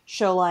forth,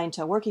 show line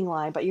to working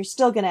line, but you're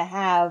still going to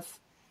have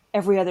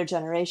every other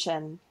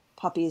generation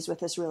puppies with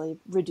this really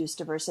reduced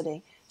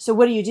diversity. So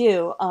what do you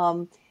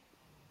do?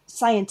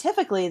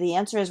 Scientifically, the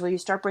answer is, well, you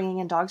start bringing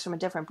in dogs from a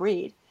different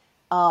breed.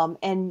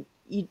 And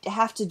you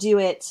have to do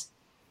it.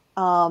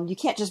 You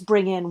can't just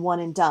bring in one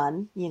and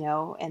done,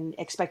 and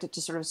expect it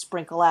to sort of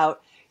sprinkle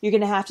out. You're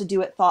going to have to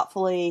do it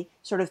thoughtfully,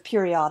 sort of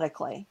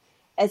periodically.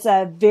 It's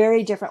a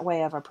very different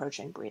way of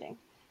approaching breeding.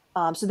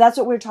 So that's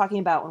what we're talking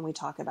about when we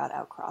talk about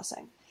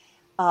outcrossing.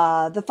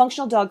 The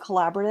Functional Dog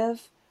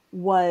Collaborative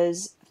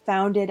was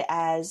founded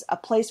as a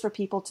place for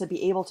people to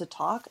be able to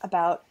talk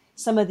about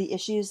some of the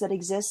issues that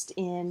exist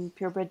in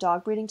purebred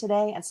dog breeding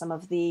today and some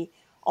of the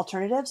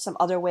alternatives, some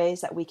other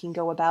ways that we can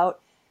go about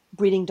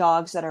breeding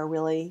dogs that are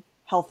really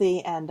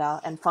healthy and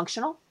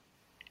functional,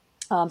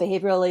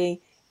 behaviorally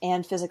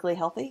and physically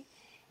healthy.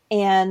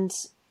 And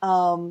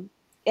so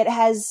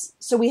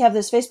we have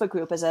this Facebook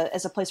group as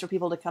a place for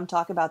people to come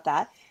talk about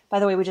that. By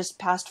the way, we just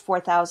passed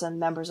 4,000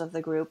 members of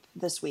the group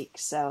this week,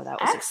 so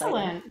that was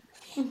excellent.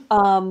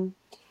 Exciting.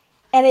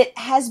 And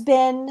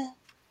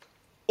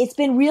it's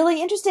been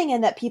really interesting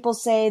in that people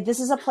say, this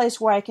is a place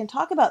where I can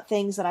talk about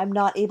things that I'm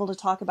not able to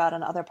talk about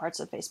on other parts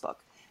of Facebook.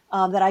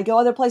 That I go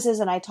other places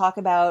and I talk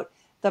about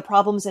the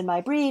problems in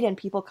my breed, and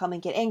people come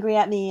and get angry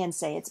at me and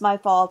say it's my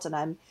fault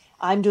and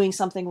I'm doing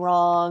something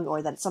wrong,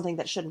 or that it's something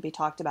that shouldn't be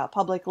talked about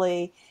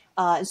publicly.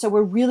 And so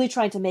we're really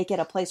trying to make it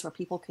a place where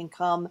people can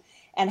come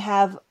and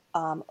have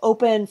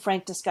open,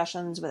 frank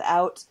discussions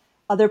without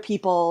other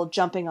people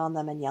jumping on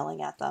them and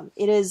yelling at them.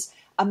 It is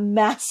a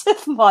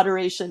massive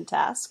moderation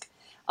task,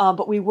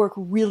 but we work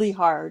really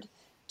hard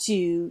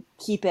to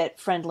keep it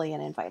friendly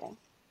and inviting.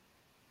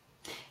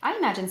 I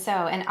imagine so.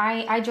 And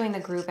I joined the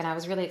group and I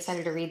was really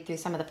excited to read through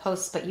some of the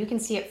posts, but you can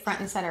see it front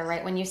and center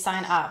right when you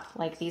sign up.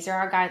 Like, these are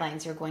our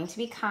guidelines. You're going to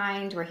be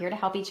kind. We're here to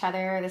help each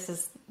other. This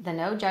is the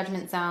no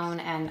judgment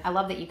zone. And I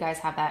love that you guys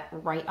have that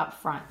right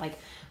up front. Like,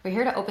 we're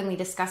here to openly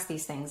discuss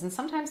these things. And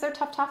sometimes they're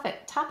tough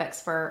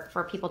topics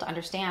for people to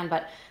understand,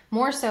 but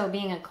more so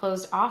being a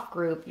closed off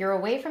group, you're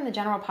away from the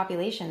general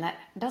population that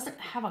doesn't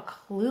have a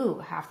clue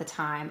half the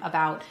time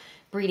about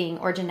breeding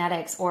or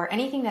genetics or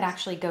anything that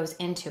actually goes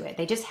into it.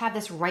 They just have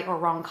this right or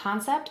wrong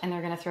concept and they're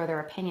going to throw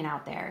their opinion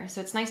out there.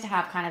 So it's nice to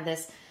have kind of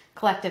this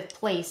collective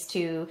place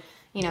to,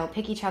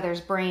 pick each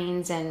other's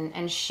brains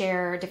and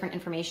share different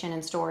information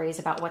and stories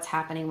about what's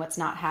happening, what's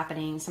not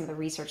happening, some of the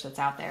research that's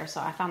out there.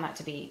 So I found that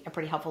to be a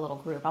pretty helpful little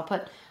group. I'll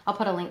put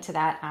a link to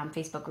that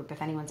Facebook group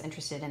if anyone's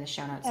interested in the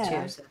show notes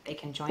too, so that they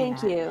can join.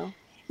 Thank you.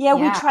 Yeah,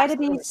 we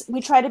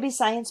try to be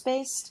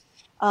science-based.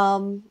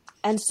 And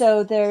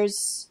so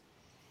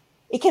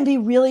it can be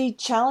really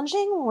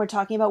challenging when we're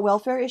talking about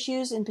welfare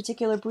issues in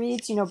particular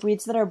breeds,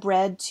 breeds that are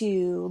bred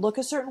to look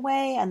a certain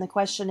way. And the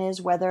question is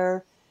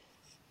whether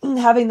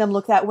having them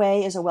look that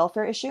way is a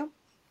welfare issue.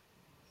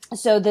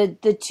 So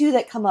the two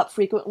that come up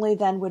frequently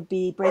then would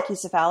be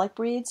brachycephalic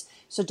breeds.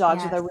 So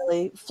dogs with a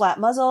really flat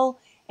muzzle,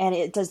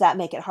 and does that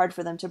make it hard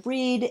for them to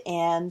breed?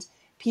 And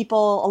a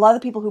lot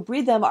of the people who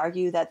breed them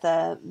argue that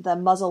the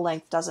muzzle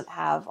length doesn't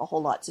have a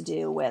whole lot to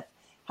do with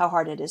how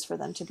hard it is for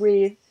them to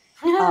breathe.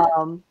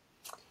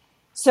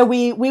 So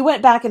we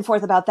went back and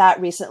forth about that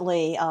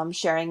recently,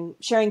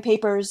 sharing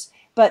papers.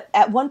 But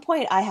at one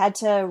point, I had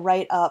to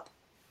write up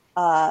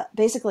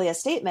basically a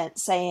statement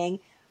saying,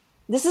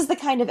 this is the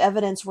kind of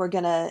evidence we're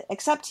going to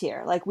accept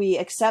here. Like, we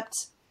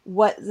accept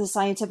what the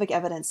scientific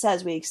evidence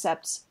says. We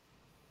accept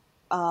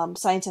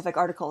scientific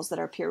articles that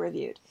are peer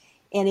reviewed.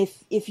 And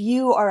if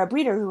you are a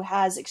breeder who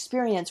has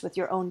experience with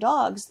your own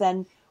dogs,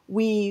 then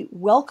we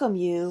welcome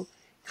you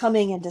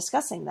coming and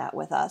discussing that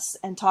with us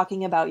and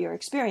talking about your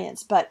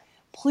experience. But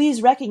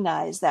please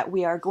recognize that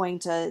we are going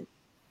to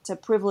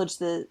privilege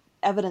the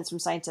evidence from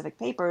scientific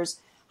papers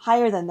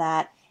higher than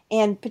that.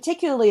 And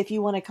particularly if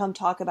you want to come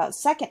talk about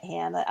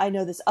secondhand, I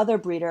know this other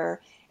breeder,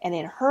 and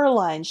in her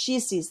line, she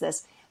sees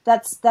this.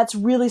 That's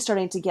really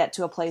starting to get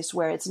to a place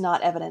where it's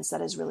not evidence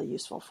that is really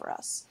useful for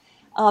us.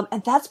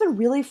 And that's been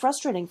really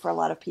frustrating for a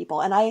lot of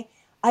people. And I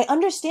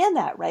understand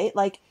that, right?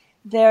 Like,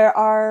 there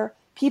are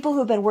people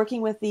who've been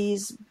working with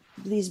these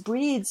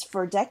breeds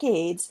for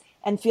decades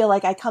and feel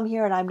like, I come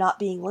here and I'm not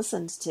being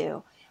listened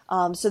to.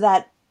 So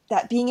that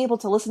being able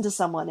to listen to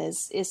someone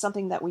is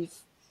something that we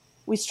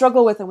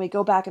struggle with and we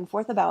go back and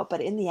forth about. But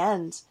in the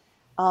end,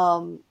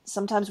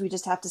 sometimes we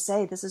just have to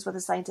say, this is what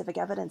the scientific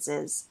evidence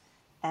is.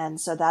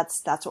 And so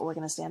that's what we're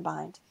going to stand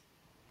behind.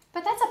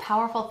 But that's a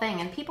powerful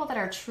thing. And people that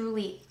are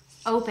truly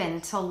open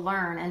to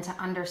learn and to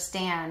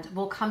understand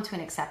will come to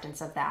an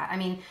acceptance of that. I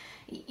mean,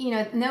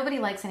 nobody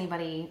likes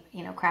anybody,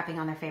 crapping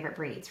on their favorite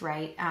breeds,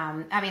 right?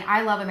 I mean,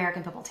 I love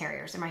American Pit Bull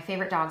Terriers. They're my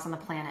favorite dogs on the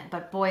planet,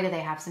 but boy, do they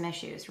have some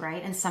issues,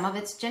 right? And some of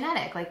it's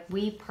genetic. Like,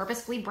 we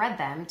purposefully bred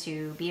them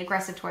to be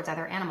aggressive towards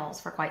other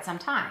animals for quite some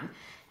time.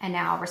 And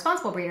now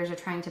responsible breeders are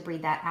trying to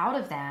breed that out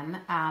of them.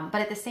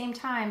 But at the same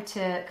time,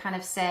 to kind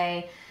of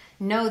say,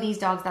 no, these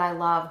dogs that I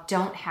love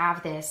don't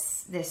have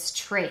this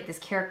trait, this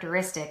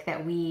characteristic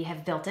that we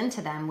have built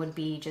into them, would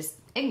be just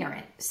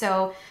ignorant.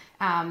 So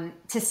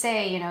to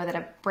say, that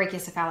a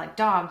brachycephalic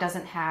dog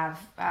doesn't have,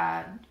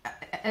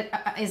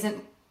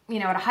 isn't,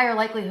 at a higher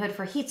likelihood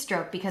for heat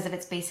stroke because of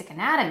its basic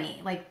anatomy.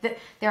 Like,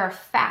 there are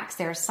facts,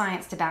 there's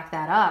science to back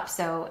that up.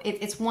 So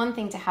it's one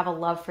thing to have a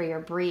love for your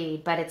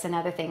breed, but it's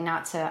another thing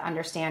not to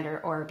understand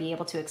or be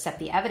able to accept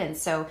the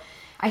evidence. So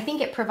I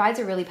think it provides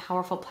a really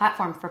powerful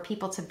platform for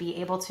people to be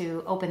able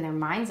to open their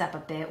minds up a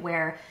bit,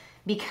 where,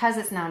 because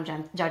it's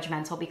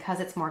non-judgmental, because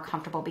it's more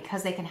comfortable,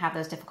 because they can have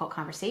those difficult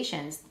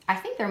conversations, I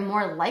think they're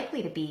more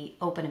likely to be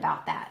open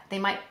about that. They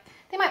might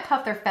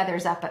puff their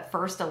feathers up at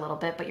first a little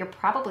bit, but you're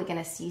probably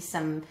going to see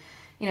some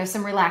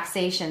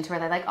relaxation, to where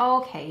they're like,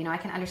 oh, okay, I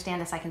can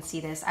understand this. I can see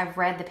this. I've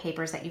read the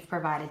papers that you've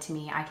provided to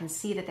me. I can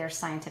see that there's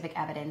scientific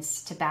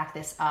evidence to back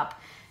this up.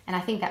 And I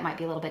think that might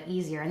be a little bit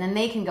easier. And then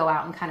they can go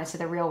out and kind of to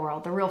the real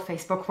world, the real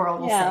Facebook world,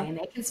 we'll say, and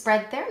they can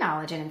spread their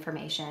knowledge and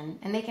information,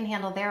 and they can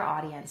handle their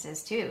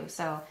audiences too.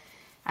 So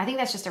I think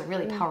that's just a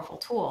really powerful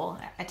tool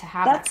to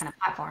have that kind of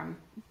platform.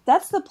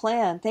 That's the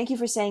plan. Thank you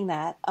for saying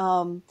that.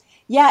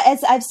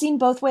 As I've seen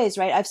both ways,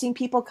 right? I've seen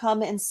people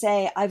come and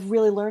say, I've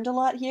really learned a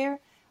lot here.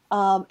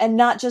 And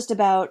not just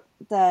about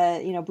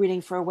the,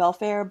 breeding for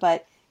welfare,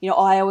 but,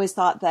 I always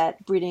thought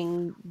that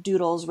breeding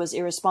doodles was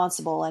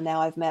irresponsible, and now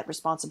I've met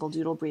responsible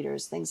doodle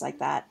breeders, things like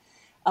that.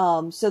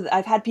 So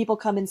I've had people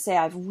come and say,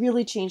 I've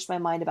really changed my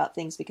mind about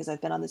things because I've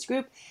been on this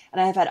group.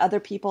 And I've had other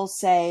people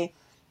say,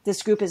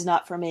 this group is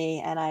not for me,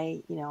 and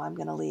I'm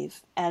going to leave.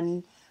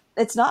 And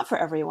it's not for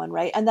everyone,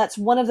 right? And that's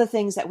one of the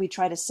things that we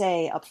try to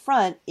say up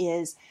front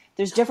is,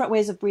 there's different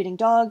ways of breeding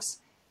dogs.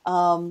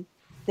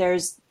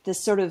 There's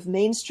this sort of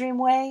mainstream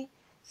way,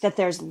 that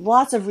there's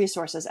lots of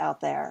resources out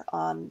there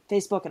on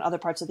Facebook and other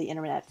parts of the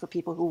internet for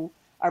people who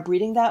are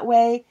breeding that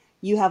way.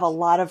 You have a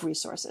lot of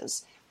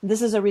resources.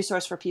 This is a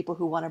resource for people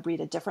who want to breed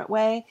a different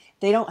way.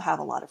 They don't have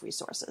a lot of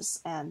resources.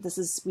 And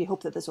we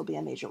hope that this will be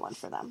a major one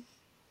for them.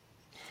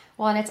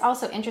 Well, and it's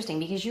also interesting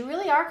because you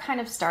really are kind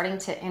of starting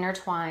to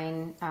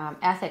intertwine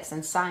ethics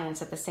and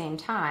science at the same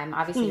time.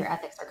 Obviously, your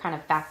ethics are kind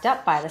of backed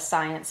up by the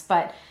science,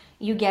 but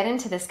you get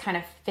into this kind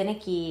of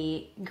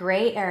finicky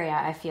gray area,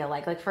 I feel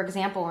like. Like, for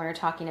example, when we're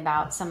talking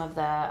about some of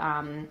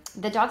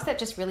the dogs that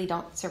just really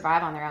don't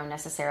survive on their own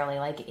necessarily,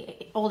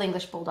 like Old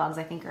English Bulldogs,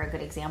 I think, are a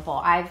good example.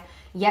 I've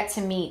yet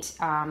to meet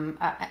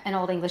an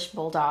Old English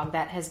Bulldog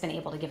that has been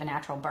able to give a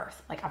natural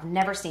birth. Like, I've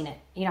never seen it.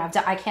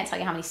 I can't tell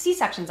you how many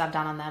C-sections I've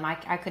done on them.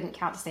 I couldn't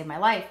count to save my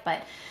life,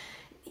 but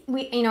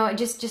we,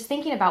 just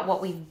thinking about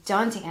what we've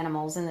done to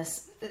animals in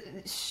this,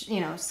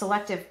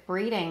 selective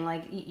breeding,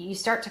 like, you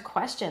start to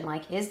question,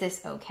 like, is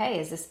this okay?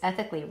 Is this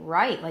ethically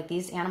right? Like,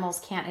 these animals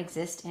can't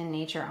exist in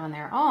nature on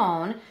their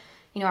own.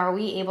 Are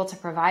we able to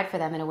provide for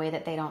them in a way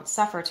that they don't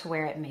suffer to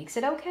where it makes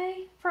it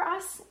okay for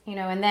us?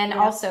 And then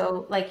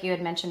also, like you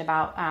had mentioned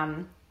about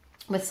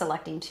with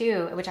selecting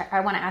too, which I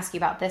want to ask you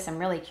about this. I'm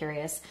really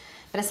curious.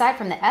 But aside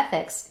from the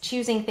ethics,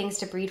 choosing things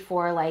to breed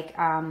for, like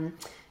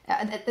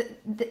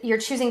you're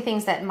choosing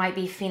things that might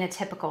be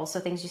phenotypical, so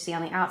things you see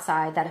on the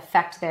outside that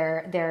affect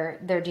their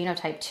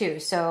genotype too.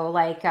 So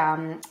like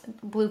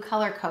blue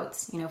color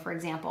coats, for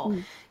example,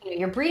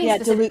 you're breeding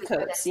specifically dilute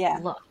for coats,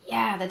 this look.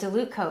 Yeah, the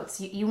dilute coats.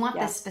 You want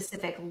this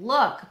specific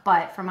look,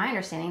 but from my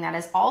understanding, that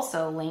is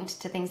also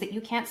linked to things that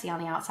you can't see on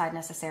the outside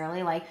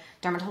necessarily, like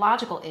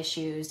dermatological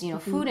issues,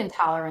 food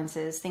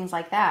intolerances, things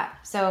like that.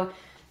 So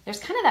there's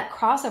kind of that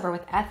crossover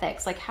with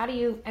ethics. Like, how do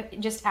you,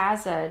 just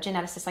as a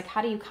geneticist, like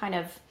how do you kind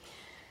of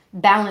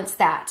balance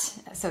that,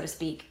 so to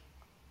speak?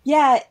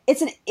 Yeah,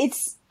 it's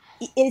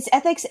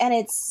ethics and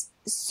it's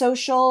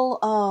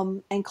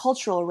social and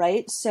cultural,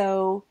 right?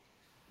 So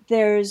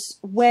there's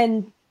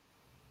a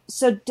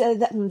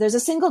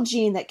single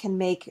gene that can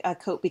make a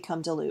coat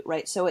become dilute,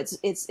 right? So it's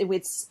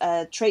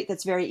a trait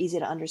that's very easy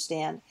to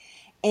understand,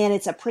 and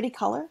it's a pretty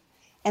color.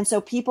 And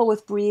so people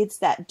with breeds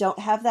that don't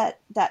have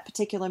that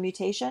particular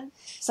mutation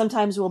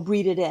sometimes will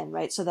breed it in,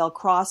 right? So they'll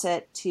cross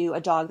it to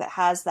a dog that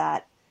has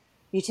that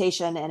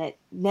mutation, and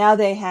now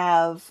they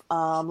have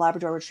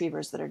Labrador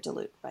retrievers that are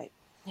dilute, right?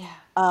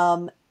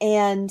 Yeah.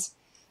 And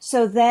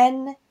so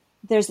then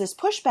there's this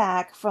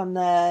pushback from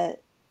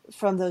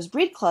those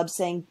breed clubs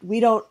saying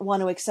we don't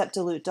want to accept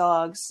dilute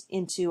dogs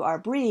into our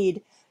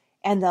breed,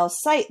 and they'll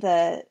cite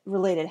the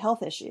related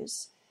health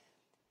issues.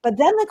 But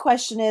then the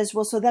question is,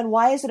 well, so then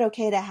why is it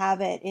okay to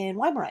have it in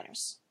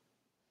Weimaraners?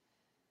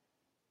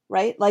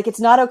 Right? Like, it's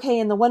not okay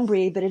in the one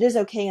breed, but it is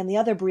okay in the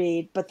other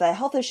breed, but the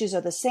health issues are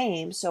the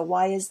same. So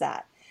why is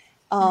that?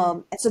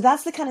 And so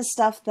that's the kind of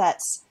stuff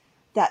that's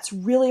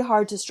really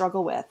hard to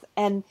struggle with.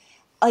 And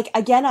like,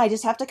 again, I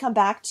just have to come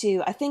back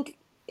to, I think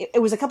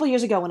it was a couple of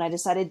years ago when I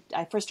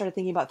first started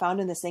thinking about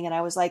founding this thing. And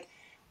I was like,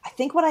 I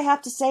think what I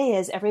have to say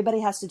is everybody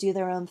has to do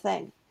their own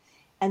thing.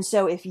 And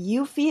so if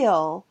you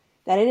feel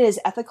that it is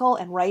ethical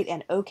and right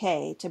and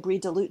okay to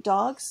breed dilute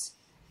dogs,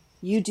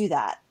 you do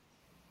that.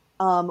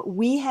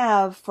 We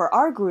have, for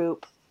our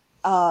group,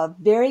 a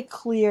very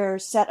clear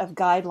set of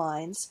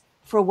guidelines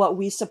for what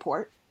we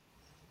support,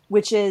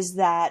 which is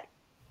that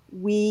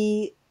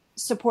we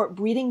support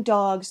breeding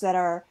dogs that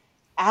are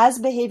as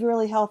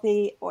behaviorally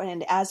healthy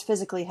and as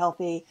physically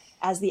healthy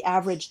as the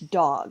average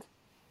dog.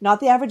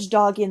 Not the average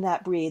dog in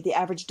that breed, the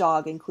average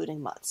dog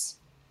including mutts.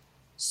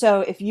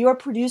 So if you are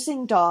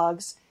producing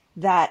dogs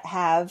that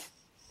have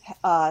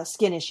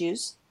skin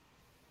issues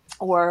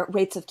or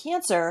rates of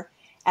cancer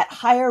at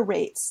higher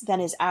rates than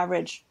is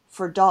average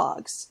for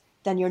dogs,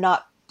 then you're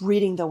not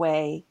breeding the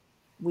way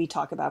we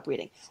talk about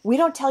breeding. We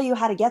don't tell you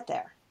how to get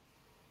there,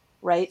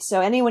 right? So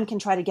anyone can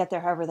try to get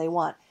there however they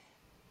want.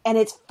 And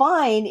it's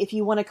fine if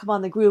you want to come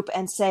on the group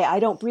and say, I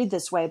don't breed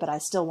this way, but I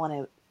still want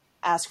to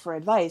ask for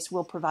advice.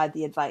 We'll provide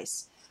the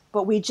advice.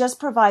 But we just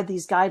provide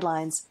these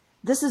guidelines.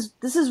 This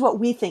is what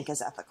we think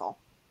is ethical.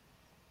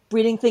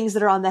 Breeding things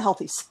that are on the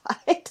healthy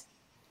side.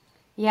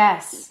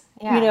 Yes.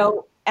 Yeah.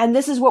 And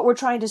this is what we're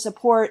trying to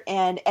support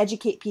and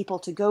educate people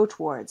to go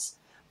towards.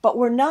 But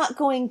we're not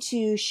going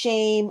to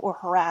shame or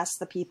harass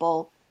the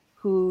people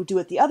who do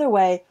it the other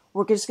way.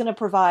 We're just going to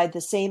provide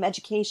the same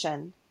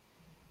education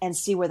and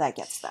see where that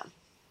gets them.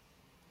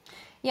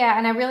 Yeah,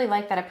 and I really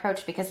like that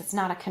approach because it's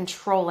not a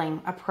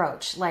controlling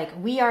approach. Like,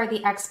 we are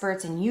the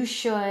experts and you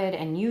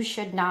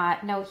should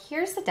not. No,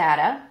 here's the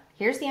data,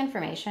 here's the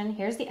information,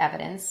 here's the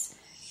evidence,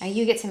 and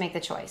you get to make the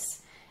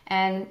choice.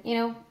 And,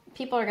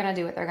 people are going to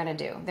do what they're going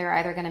to do. They're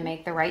either going to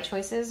make the right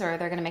choices or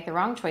they're going to make the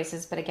wrong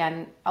choices. But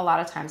again, a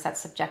lot of times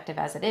that's subjective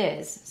as it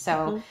is.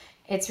 So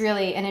it's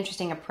really an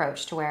interesting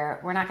approach to where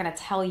we're not going to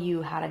tell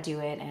you how to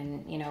do it.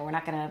 And, we're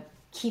not going to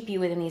keep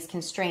you within these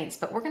constraints,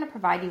 but we're going to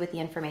provide you with the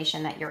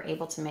information that you're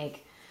able to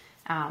make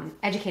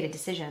educated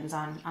decisions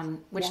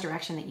on which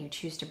direction that you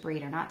choose to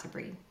breed or not to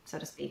breed, so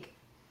to speak.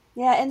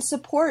 Yeah, and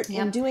support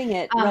in doing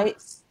it, right?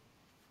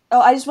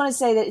 I just want to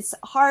say that it's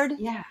hard.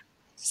 Yeah.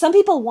 Some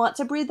people want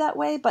to breed that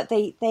way, but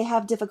they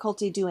have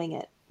difficulty doing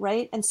it,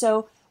 right? And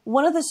so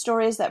one of the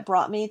stories that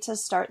brought me to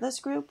start this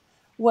group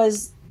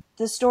was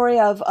the story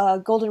of a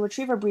golden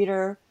retriever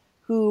breeder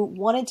who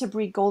wanted to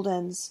breed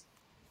Goldens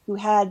who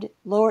had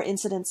lower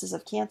incidences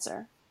of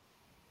cancer.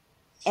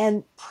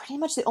 And pretty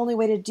much the only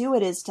way to do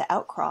it is to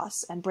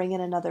outcross and bring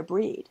in another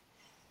breed.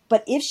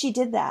 But if she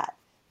did that,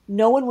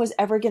 no one was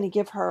ever going to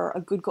give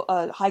her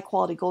a high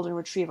quality golden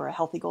retriever, a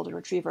healthy golden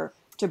retriever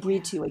to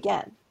breed to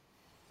again.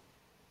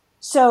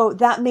 So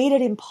that made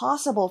it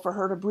impossible for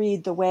her to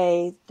breed the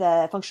way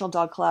the Functional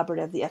Dog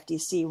Collaborative, the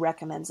FDC,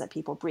 recommends that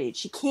people breed.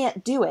 She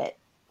can't do it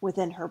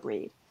within her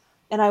breed.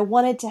 And I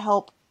wanted to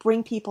help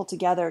bring people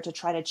together to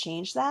try to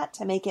change that,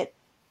 to make it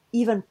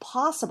even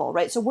possible,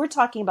 right? So we're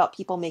talking about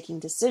people making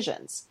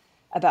decisions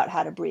about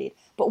how to breed.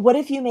 But what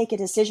if you make a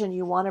decision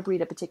you want to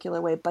breed a particular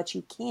way, but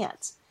you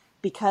can't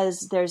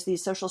because there's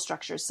these social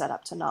structures set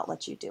up to not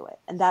let you do it?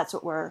 And that's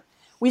what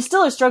we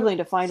still are struggling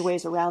to find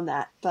ways around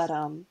that, but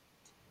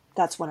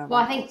that's one of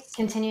our I think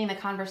continuing the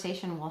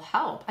conversation will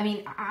help. I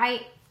mean,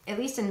 at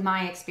least in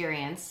my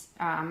experience,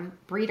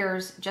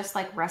 breeders, just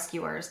like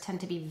rescuers, tend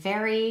to be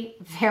very,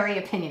 very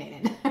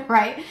opinionated,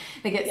 right?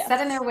 They get set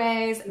in their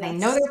ways. They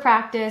know their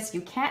practice.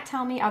 You can't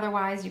tell me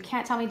otherwise. You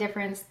can't tell me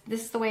different.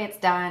 This is the way it's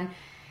done.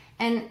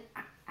 And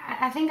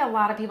I think a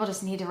lot of people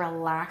just need to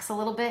relax a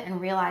little bit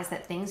and realize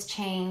that things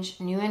change,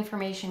 new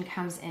information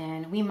comes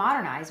in, we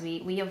modernize,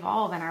 we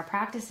evolve in our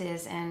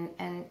practices, and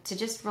to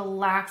just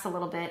relax a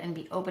little bit and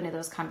be open to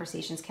those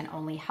conversations can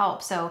only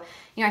help. So,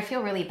 I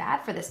feel really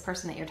bad for this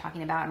person that you're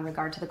talking about in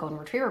regard to the Golden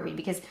Retriever breed,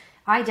 because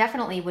I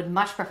definitely would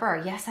much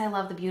prefer, yes, I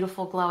love the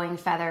beautiful glowing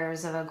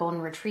feathers of a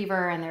Golden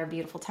Retriever and their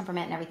beautiful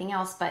temperament and everything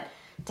else, but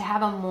to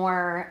have a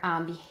more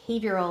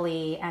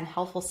behaviorally and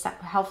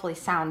healthfully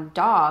sound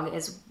dog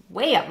is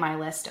way up my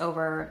list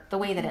over the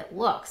way that it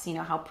looks,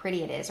 how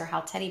pretty it is or how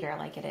teddy bear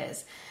like it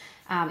is.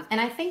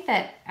 And I think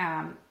that,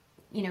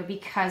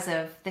 because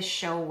of the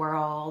show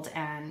world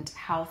and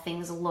how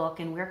things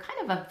look, and we're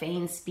kind of a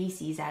vain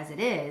species as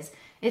it is,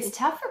 it's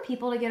tough for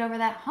people to get over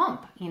that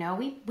hump.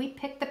 We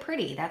pick the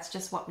pretty, that's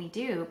just what we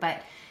do.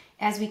 But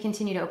as we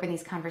continue to open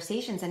these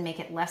conversations and make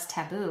it less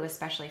taboo,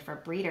 especially for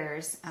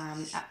breeders,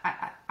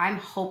 I'm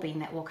hoping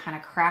that we'll kind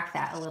of crack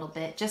that a little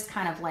bit, just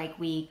kind of like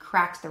we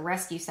cracked the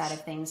rescue side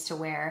of things, to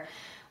where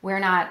we're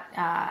not,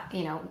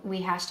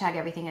 we hashtag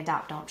everything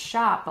adopt, don't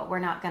shop, but we're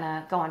not going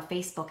to go on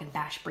Facebook and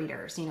bash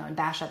breeders, and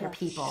bash other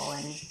people.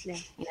 And,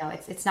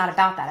 it's not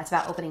about that. It's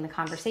about opening the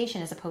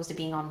conversation as opposed to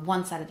being on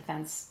one side of the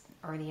fence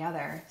or the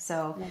other.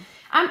 So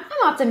I'm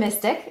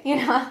optimistic,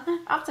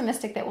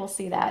 optimistic that we'll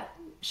see that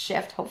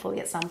shift hopefully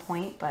at some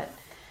point. But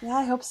yeah,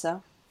 I hope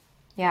so.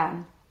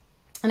 Yeah.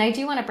 And I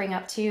do want to bring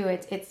up too,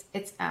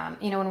 it's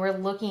when we're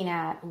looking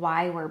at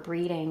why we're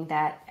breeding,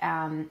 that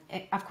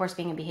of course,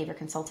 being a behavior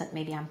consultant,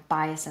 maybe I'm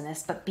biased in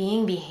this, but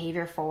being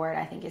behavior forward,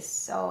 I think, is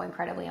so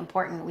incredibly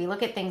important. We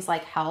look at things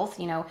like health,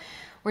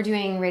 we're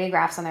doing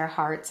radiographs on their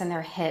hearts and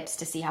their hips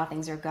to see how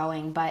things are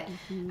going. But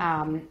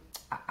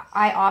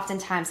I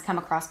oftentimes come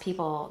across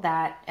people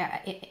that,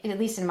 at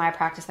least in my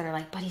practice, that are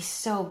like, but he's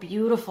so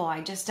beautiful,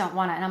 I just don't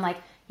want to. And I'm like,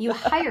 you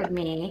hired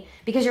me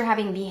because you're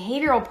having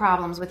behavioral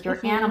problems with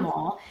your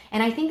animal.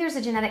 And I think there's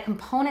a genetic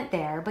component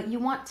there, but you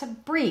want to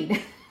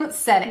breed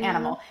said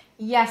animal.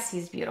 Yes,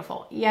 he's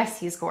beautiful. Yes,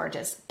 he's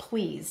gorgeous.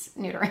 Please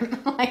neuter him.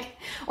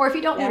 Or if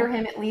you don't neuter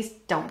him, at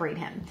least don't breed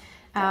him.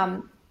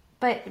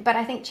 But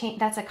I think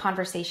that's a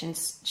conversation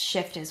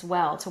shift as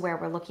well, to where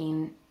we're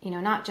looking,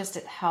 not just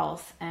at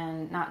health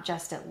and not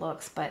just at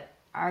looks, but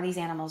are these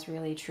animals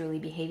really truly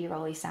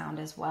behaviorally sound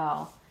as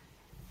well?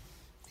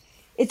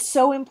 It's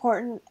so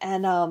important.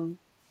 And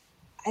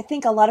I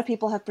think a lot of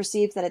people have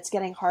perceived that it's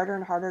getting harder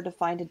and harder to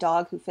find a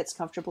dog who fits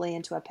comfortably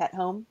into a pet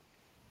home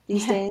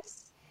these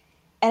days.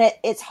 And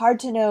it's hard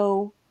to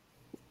know.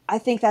 I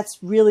think that's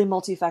really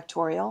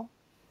multifactorial.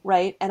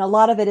 Right. And a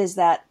lot of it is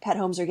that pet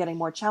homes are getting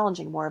more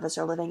challenging. More of us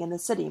are living in the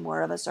city.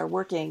 More of us are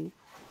working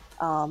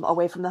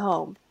away from the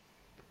home.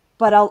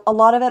 But a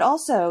lot of it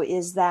also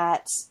is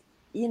that,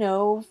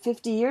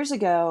 50 years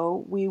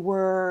ago,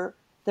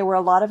 there were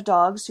a lot of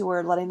dogs who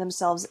were letting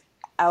themselves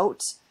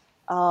out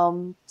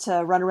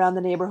to run around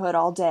the neighborhood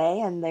all day,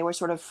 and they were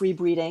sort of free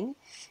breeding.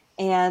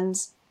 And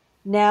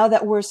now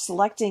that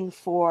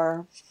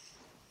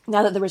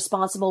now that the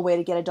responsible way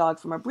to get a dog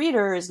from a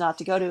breeder is not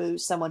to go to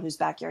someone whose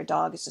backyard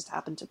dog has just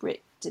happened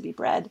to be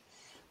bred,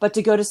 but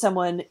to go to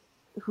someone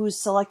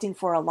who's selecting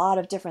for a lot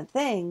of different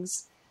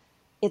things,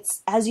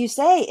 it's, as you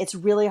say, it's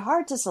really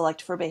hard to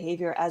select for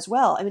behavior as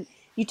well. I mean,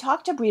 you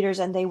talk to breeders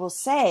and they will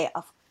say,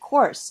 of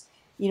course,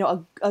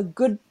 a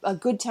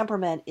good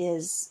temperament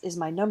is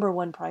my number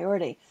one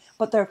priority,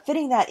 but they're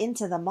fitting that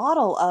into the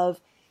model of,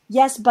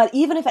 yes, but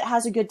even if it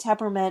has a good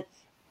temperament,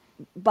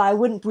 but I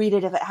wouldn't breed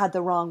it if it had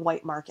the wrong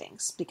white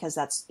markings, because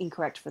that's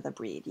incorrect for the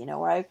breed,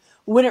 or I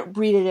wouldn't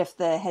breed it if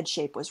the head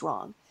shape was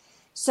wrong.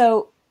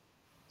 So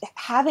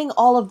having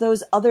all of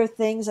those other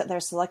things that they're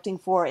selecting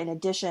for in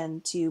addition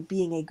to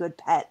being a good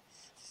pet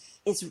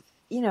is,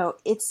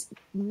 it's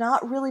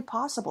not really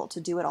possible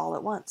to do it all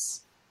at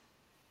once.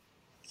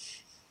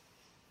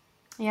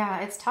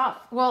 Yeah, it's tough.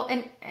 Well,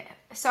 and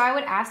so I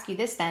would ask you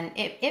this then,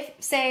 if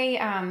say,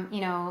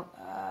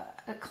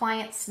 a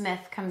client Smith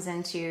comes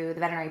into the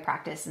veterinary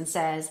practice and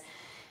says,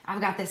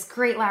 I've got this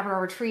great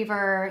Labrador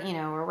Retriever,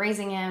 we're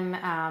raising him,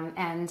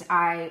 and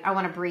I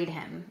want to breed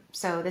him.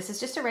 So this is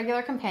just a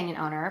regular companion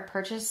owner,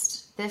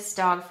 purchased this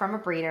dog from a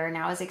breeder,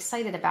 now is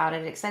excited about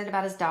it, excited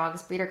about his dog.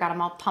 His breeder got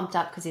him all pumped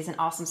up because he's an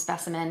awesome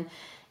specimen,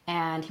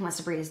 and he wants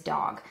to breed his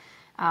dog.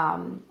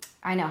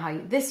 I know how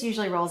this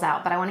usually rolls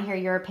out, but I want to hear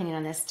your opinion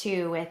on this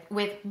too.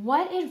 With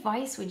what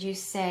advice would you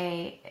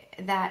say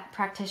that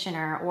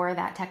practitioner or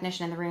that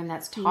technician in the room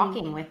that's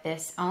talking with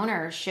this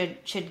owner should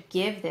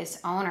give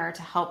this owner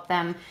to help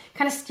them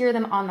kind of steer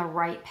them on the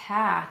right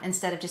path,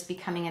 instead of just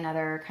becoming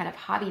another kind of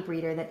hobby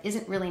breeder that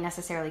isn't really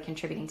necessarily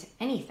contributing to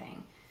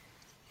anything?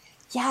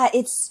 Yeah,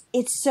 it's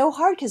so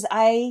hard, because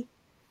I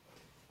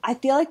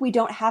feel like we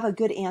don't have a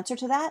good answer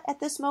to that at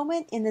this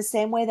moment, in the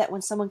same way that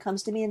when someone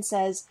comes to me and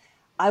says,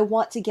 I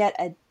want to get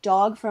a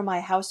dog for my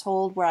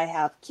household where I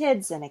have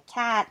kids and a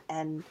cat,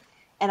 and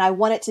I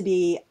want it to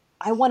be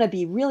I want to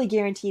be really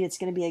guaranteed it's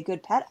going to be a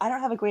good pet. I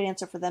don't have a great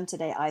answer for them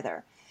today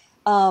either.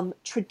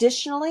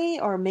 Traditionally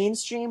or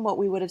mainstream, what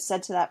we would have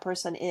said to that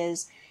person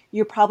is,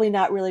 you're probably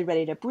not really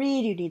ready to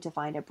breed. You need to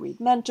find a breed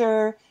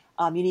mentor.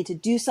 You need to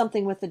do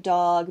something with the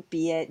dog,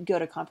 be it go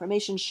to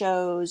conformation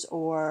shows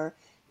or,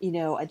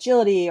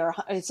 agility, or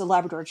it's a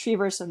Labrador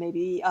Retriever, so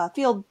maybe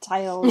field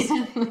trials.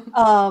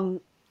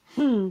 And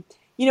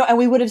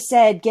we would have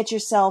said, get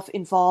yourself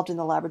involved in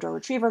the Labrador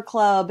Retriever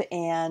Club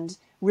and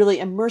really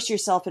immerse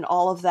yourself in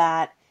all of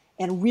that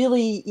and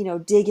really,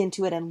 dig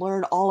into it and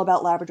learn all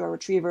about Labrador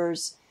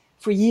Retrievers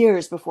for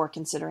years before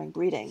considering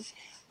breeding.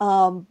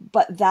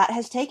 But that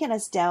has taken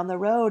us down the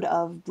road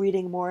of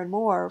breeding more and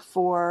more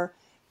for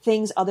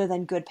things other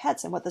than good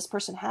pets. And what this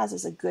person has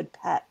is a good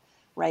pet,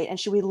 right? And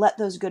should we let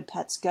those good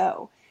pets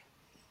go?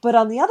 But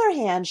on the other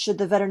hand, should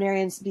the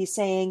veterinarians be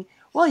saying,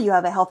 well, you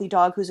have a healthy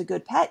dog who's a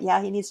good pet.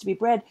 Yeah, he needs to be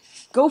bred.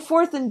 Go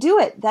forth and do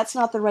it. That's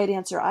not the right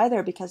answer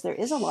either, because there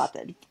is a lot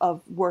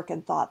of work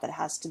and thought that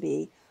has to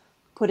be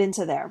put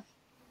into there.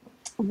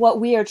 What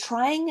we are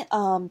trying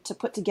to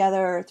put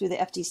together through the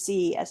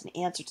FTC as an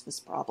answer to this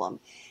problem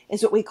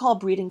is what we call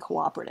breeding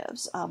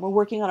cooperatives. We're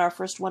working on our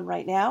first one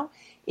right now.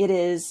 It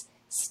is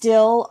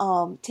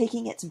still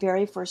taking its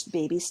very first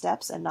baby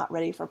steps and not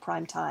ready for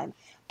prime time.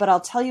 But I'll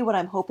tell you what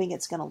I'm hoping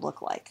it's going to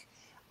look like.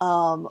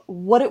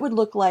 What it would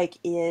look like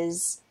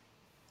is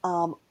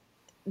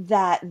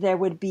that there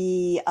would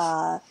be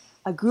a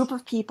group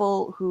of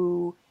people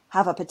who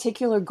have a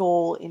particular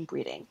goal in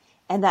breeding.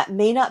 And that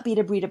may not be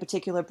to breed a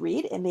particular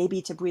breed. It may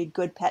be to breed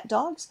good pet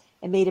dogs.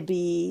 It may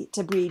be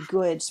to breed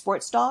good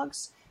sports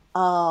dogs.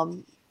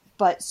 And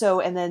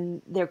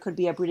then there could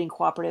be a breeding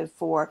cooperative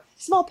for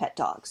small pet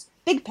dogs,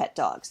 big pet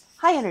dogs,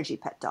 high energy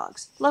pet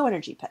dogs, low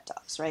energy pet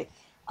dogs, right?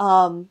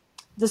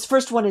 This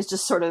first one is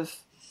just sort of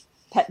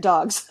pet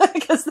dogs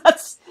because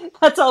that's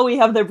all we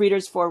have the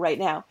breeders for right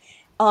now.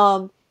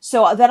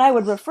 So then I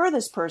would refer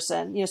this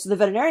person, so the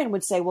veterinarian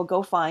would say, well,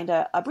 go find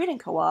a breeding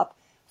co-op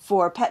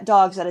for pet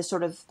dogs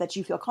that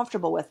you feel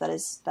comfortable with, that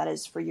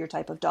is for your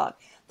type of dog.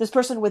 This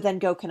person would then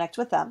go connect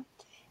with them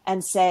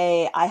and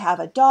say, I have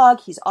a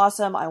dog, he's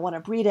awesome, I want to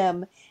breed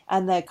him.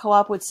 And the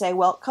co-op would say,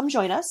 well, come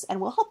join us and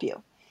we'll help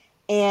you.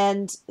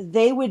 And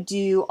they would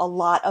do a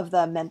lot of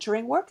the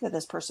mentoring work that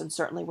this person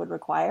certainly would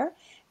require.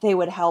 They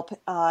would help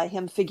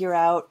him figure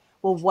out,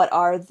 well, what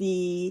are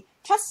the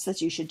tests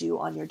that you should do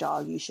on your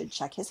dog? You should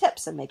check his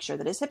hips and make sure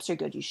that his hips are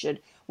good. You should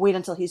wait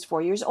until he's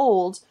 4 years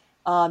old.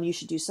 You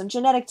should do some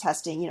genetic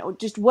testing,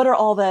 just what are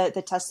all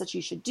the tests that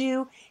you should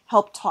do,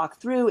 help talk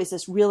through, is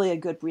this really a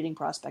good breeding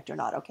prospect or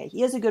not? Okay,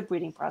 he is a good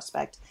breeding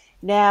prospect.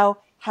 Now,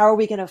 how are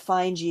we going to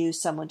find you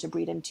someone to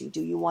breed him to?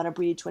 Do you want to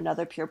breed to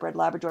another purebred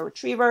Labrador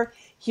Retriever?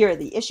 Here are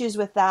the issues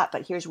with that,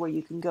 but here's where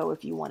you can go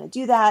if you want to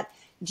do that.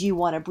 Do you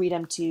want to breed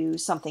him to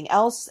something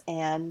else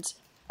and,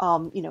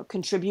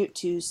 contribute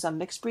to some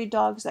mixed breed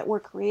dogs that we're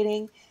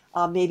creating?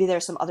 Maybe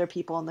there's some other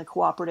people in the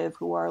cooperative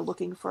who are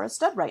looking for a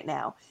stud right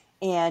now.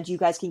 And you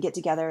guys can get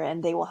together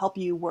and they will help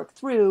you work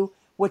through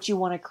what you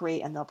want to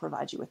create and they'll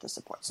provide you with the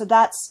support. So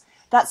that's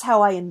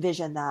how I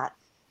envision that,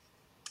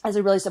 as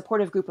a really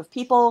supportive group of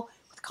people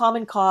with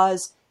common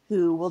cause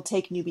who will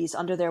take newbies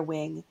under their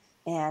wing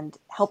and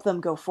help them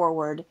go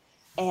forward,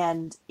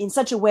 and in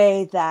such a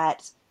way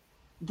that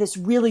this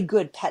really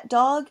good pet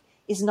dog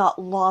is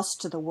not lost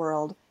to the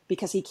world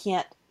because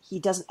he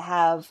doesn't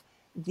have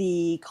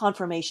the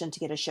conformation to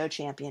get a show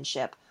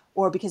championship,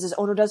 or because his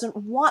owner doesn't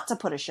want to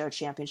put a show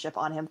championship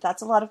on him.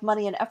 That's a lot of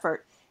money and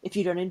effort if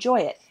you don't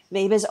enjoy it.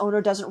 Maybe his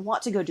owner doesn't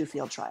want to go do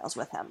field trials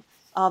with him.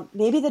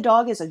 Maybe the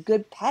dog is a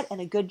good pet and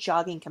a good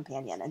jogging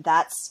companion, and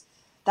that's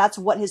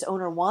what his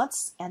owner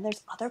wants, and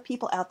there's other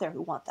people out there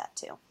who want that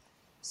too.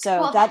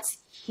 So that's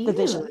the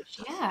vision.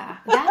 Yeah,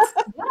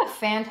 what a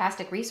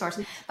fantastic resource.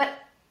 But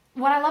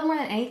what I love more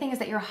than anything is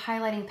that you're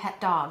highlighting pet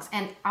dogs.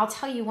 And I'll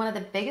tell you, one of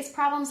the biggest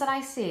problems that I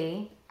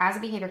see as a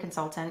behavior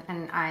consultant,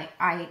 and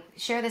I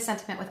share this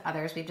sentiment with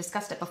others, we've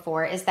discussed it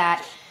before, is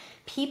that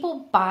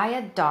people buy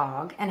a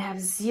dog and have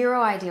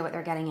zero idea what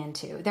they're getting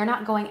into. They're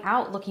not going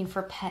out looking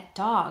for pet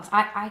dogs.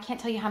 I can't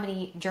tell you how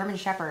many German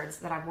Shepherds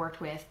that I've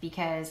worked with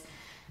because,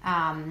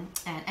 and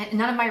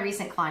none of my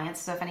recent clients,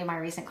 so if any of my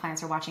recent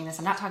clients are watching this,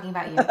 I'm not talking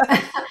about you,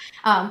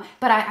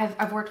 but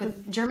I've worked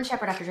with German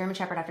Shepherd after German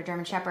Shepherd after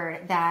German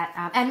Shepherd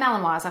that, and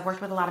Malinois. I've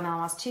worked with a lot of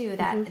Malinois too,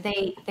 that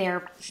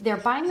they're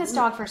buying this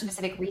dog for a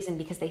specific reason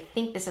because they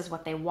think this is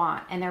what they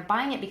want. And they're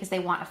buying it because they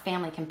want a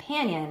family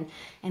companion.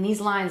 And these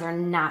lines are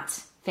not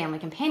family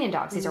companion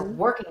dogs. These are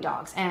working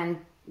dogs. And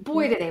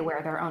boy, do they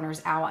wear their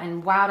owners out,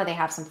 and wow, do they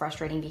have some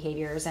frustrating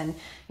behaviors. And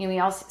we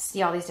all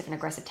see all these different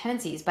aggressive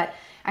tendencies. But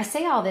I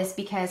say all this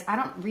because I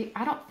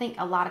don't think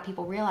a lot of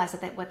people realize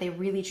that what they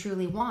really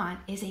truly want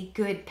is a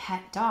good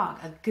pet dog,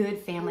 a good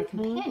family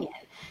companion.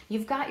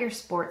 You've got your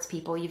sports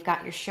people, you've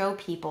got your show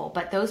people,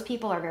 but those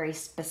people are very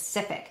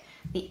specific.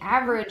 The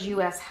average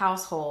U.S.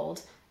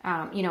 household,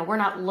 we're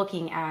not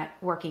looking at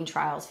working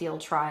trials,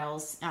 field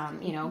trials,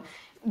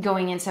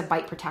 going into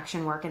bite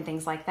protection work and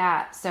things like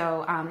that.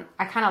 So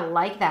I kind of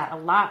like that a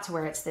lot, to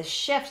where it's this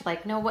shift.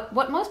 Like, no,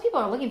 what most people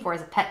are looking for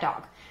is a pet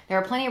dog. There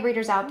are plenty of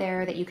breeders out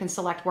there that you can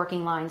select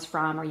working lines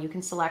from, or you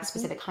can select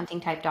specific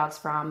hunting type dogs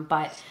from.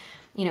 But,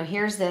 you know,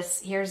 here's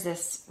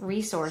this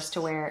resource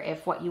to where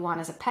if what you want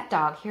is a pet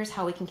dog, here's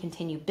how we can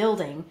continue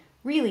building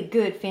really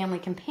good family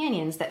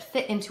companions that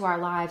fit into our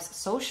lives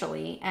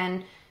socially,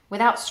 and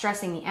without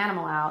stressing the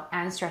animal out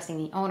and stressing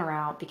the owner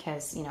out,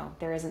 because, you know,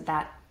 there isn't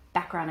that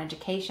background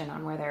education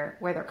on where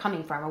they're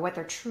coming from or what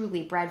they're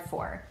truly bred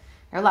for.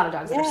 There are a lot of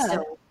dogs that are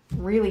still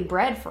really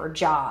bred for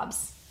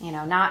jobs, you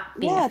know, not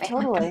being a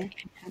family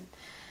companion.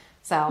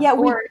 So yeah,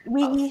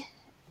 we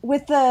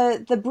with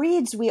the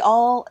breeds, we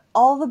all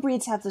the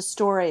breeds have the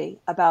story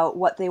about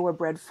what they were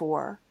bred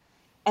for,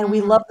 and we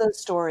love those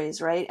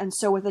stories, right? And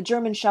so with a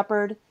German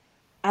Shepherd,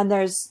 and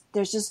there's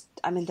just,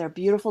 I mean, they're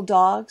beautiful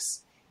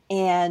dogs,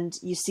 and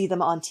you see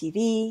them on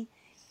TV,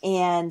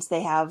 and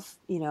they have,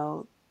 you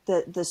know,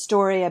 the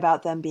story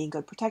about them being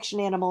good protection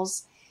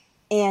animals,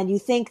 and you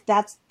think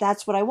that's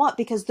what I want,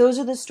 because those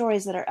are the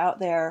stories that are out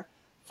there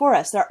for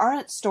us. There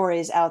aren't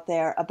stories out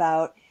there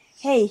about,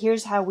 hey,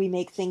 here's how we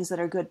make things that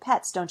are good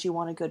pets. Don't you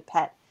want a good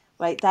pet?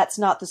 Right? That's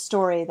not the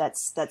story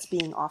that's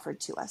being offered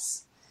to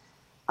us.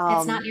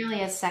 It's not nearly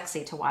as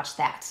sexy to watch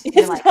that.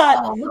 You're like,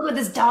 oh, look what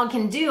this dog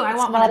can do. I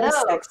want one of those.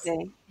 It's not as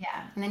sexy.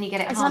 Yeah, and then you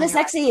get it. It's not as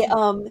sexy.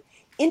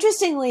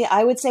 Interestingly,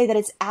 I would say that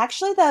it's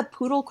actually the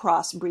poodle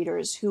cross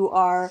breeders who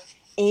are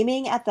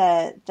aiming at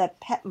the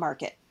pet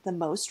market the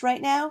most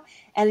right now.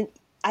 And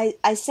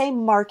I say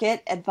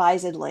market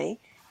advisedly,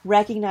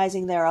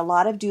 recognizing there are a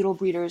lot of doodle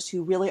breeders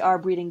who really are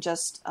breeding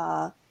just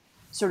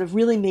sort of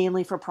really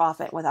mainly for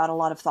profit without a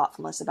lot of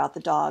thoughtfulness about the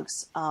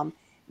dogs.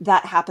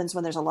 That happens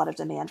when there's a lot of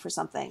demand for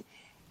something.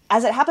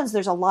 As it happens,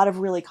 there's a lot of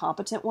really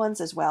competent ones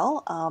as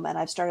well. And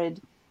I've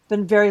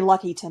been very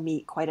lucky to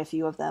meet quite a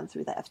few of them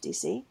through the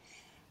FDC,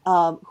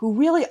 who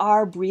really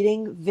are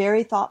breeding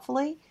very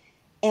thoughtfully.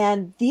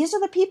 And these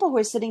are the people who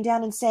are sitting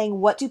down and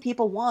saying, what do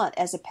people want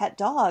as a pet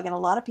dog? And a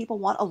lot of people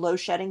want a low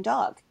shedding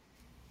dog.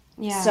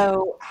 Yeah.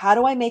 So how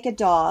do I make a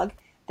dog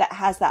that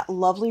has that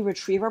lovely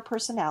retriever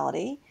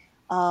personality,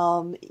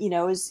 you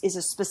know, is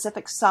a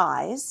specific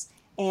size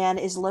and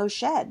is low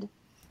shed?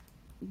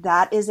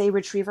 That is a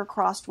retriever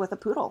crossed with a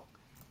poodle.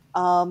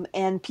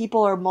 And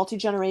people are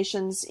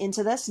multi-generations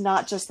into this,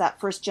 not just that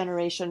first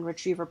generation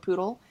retriever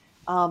poodle,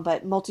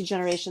 but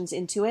multi-generations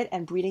into it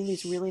and breeding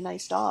these really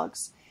nice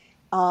dogs.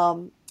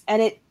 And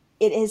it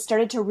has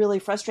started to really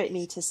frustrate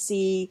me to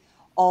see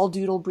all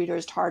doodle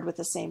breeders tarred with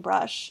the same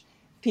brush.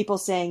 People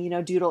saying, you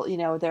know, doodle, you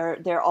know,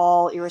 they're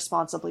all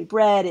irresponsibly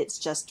bred. It's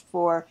just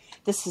for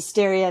this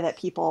hysteria that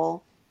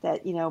people,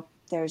 that, you know,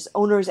 there's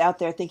owners out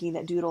there thinking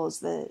that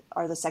doodles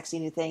are the sexy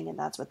new thing, and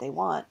that's what they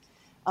want.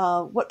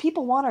 What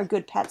people want are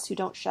good pets who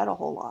don't shed a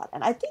whole lot.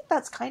 And I think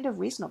that's kind of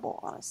reasonable,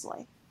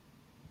 honestly.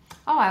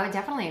 Oh, I would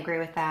definitely agree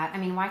with that. I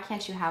mean, why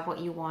can't you have what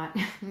you want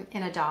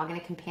in a dog and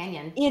a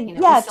companion?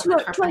 Yeah,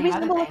 to a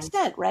reasonable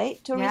extent,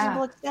 right? To a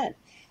reasonable extent.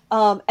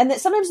 And that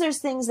sometimes there's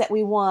things that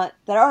we want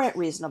that aren't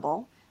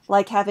reasonable,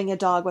 like having a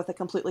dog with a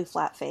completely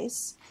flat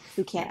face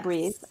who can't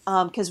breathe,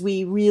 because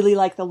we really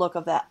like the look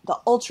of the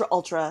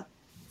ultra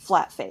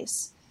flat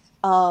face.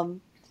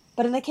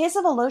 But in the case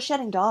of a low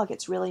shedding dog,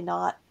 it's really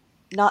not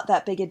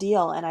that big a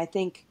deal. And I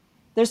think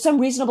there's some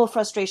reasonable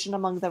frustration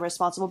among the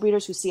responsible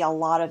breeders who see a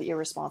lot of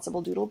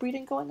irresponsible doodle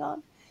breeding going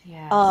on.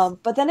 Yes.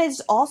 But then it's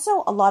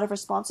also a lot of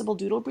responsible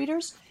doodle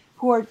breeders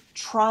who are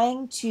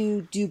trying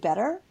to do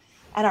better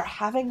and are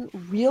having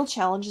real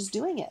challenges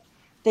doing it.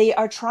 They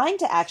are trying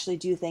to actually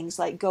do things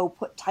like go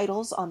put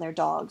titles on their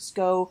dogs,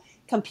 go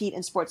compete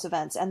in sports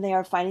events, and they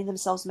are finding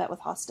themselves met with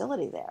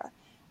hostility there.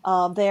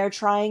 They are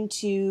trying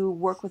to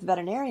work with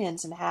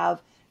veterinarians and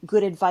have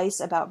good advice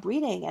about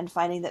breeding, and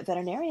finding that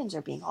veterinarians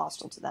are being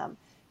hostile to them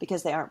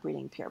because they aren't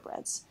breeding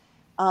purebreds.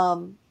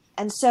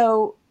 And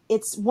so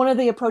it's one of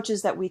the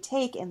approaches that we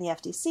take in the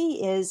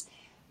FDC is,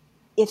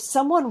 if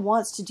someone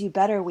wants to do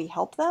better, we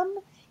help them.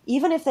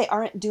 Even if they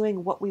aren't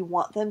doing what we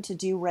want them to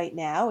do right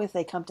now, if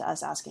they come to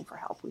us asking for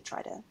help, we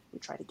try to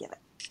give it.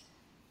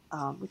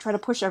 We try to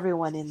push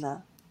everyone in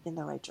the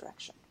right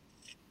direction.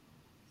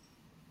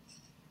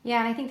 Yeah,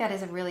 and I think that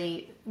is a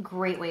really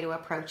great way to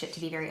approach it,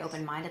 to be very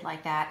open-minded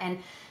like that. And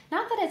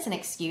not that it's an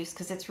excuse,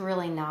 because it's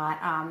really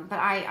not, but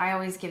I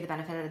always give the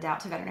benefit of the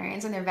doubt to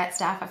veterinarians and their vet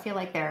staff. I feel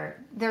like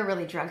they're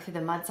really dragged through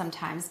the mud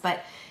sometimes.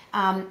 But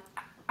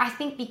I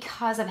think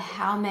because of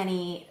how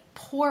many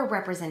poor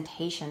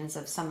representations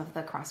of some of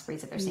the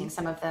crossbreeds that they're seeing,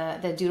 some of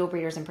the doodle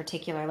breeders in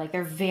particular, like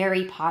they're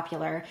very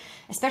popular,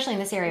 especially in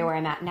this area where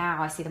I'm at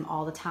now. I see them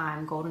all the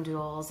time, golden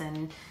doodles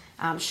and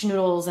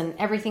schnoodles and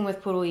everything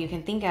with poodle you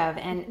can think of.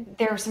 And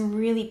there are some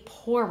really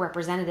poor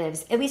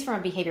representatives, at least from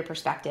a behavior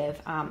perspective.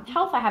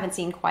 Health I haven't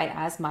seen quite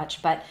as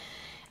much, but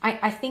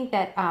I think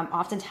that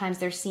oftentimes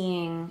they're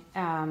seeing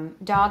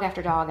dog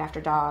after dog after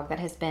dog that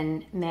has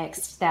been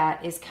mixed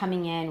that is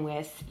coming in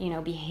with,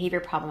 behavior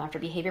problem after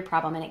behavior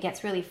problem. And it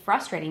gets really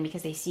frustrating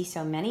because they see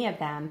so many of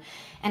them.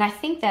 And I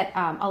think that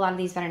a lot of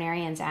these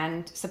veterinarians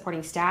and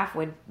supporting staff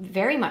would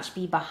very much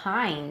be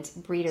behind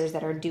breeders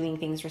that are doing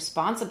things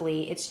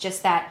responsibly. It's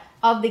just that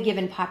of the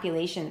given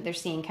population that they're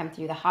seeing come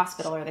through the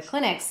hospital or the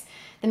clinics,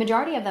 the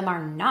majority of them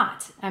are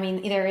not. I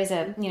mean, there is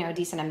a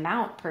decent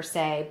amount per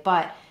se,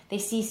 but they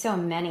see so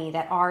many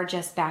that are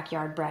just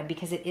backyard bred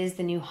because it is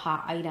the new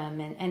hot item.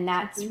 And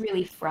that's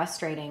really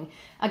frustrating.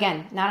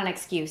 Again, not an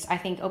excuse. I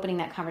think opening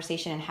that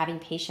conversation and having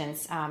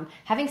patience,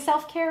 having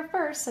self-care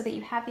first so that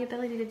you have the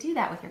ability to do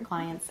that with your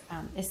clients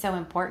is so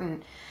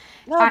important.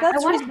 No,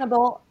 that's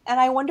reasonable. And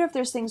I wonder if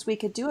there's things we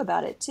could do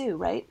about it too,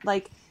 right?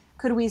 Like,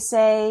 could we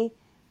say,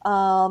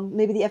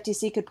 maybe the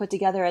FTC could put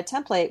together a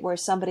template where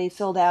somebody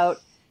filled out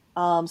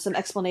some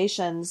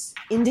explanations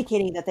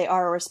indicating that they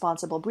are a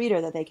responsible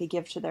breeder that they could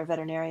give to their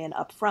veterinarian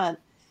up front,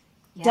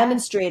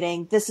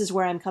 demonstrating this is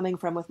where I'm coming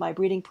from with my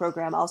breeding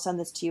program. I'll send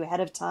this to you ahead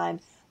of time,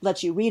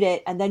 let you read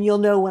it, and then you'll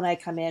know when I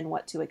come in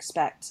what to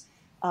expect.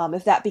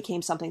 If that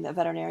became something that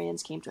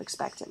veterinarians came to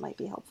expect, it might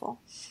be helpful.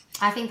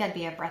 I think that'd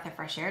be a breath of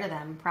fresh air to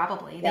them,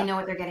 probably. They know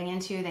what they're getting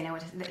into. They know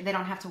they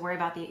don't have to worry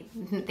about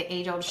the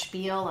age-old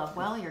spiel of,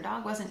 well, your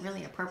dog wasn't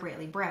really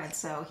appropriately bred,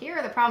 so here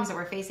are the problems that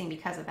we're facing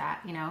because of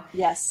that,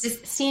 Yes.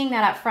 Just seeing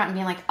that up front and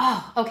being like,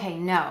 oh, okay,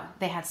 no.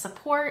 They had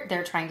support.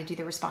 They're trying to do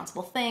the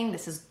responsible thing.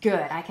 This is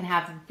good. I can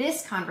have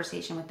this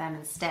conversation with them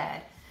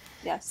instead.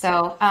 Yes.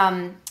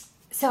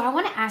 So I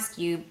want to ask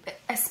you,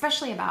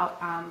 especially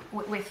about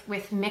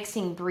with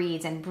mixing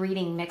breeds and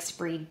breeding mixed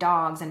breed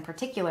dogs in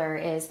particular,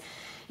 is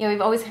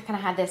we've always kind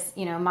of had this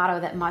motto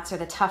that mutts are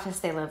the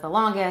toughest, they live the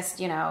longest.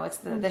 It's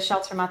the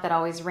shelter mutt that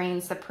always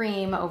reigns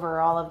supreme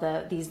over all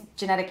of these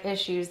genetic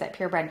issues that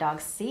purebred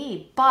dogs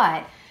see.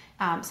 But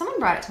someone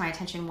brought it to my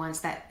attention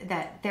once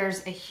that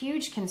there's a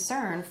huge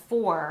concern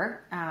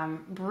for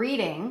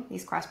breeding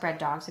these crossbred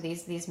dogs or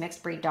these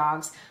mixed breed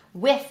dogs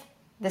with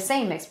the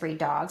same mixed breed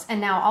dogs, and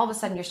now all of a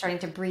sudden you're starting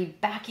to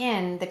breed back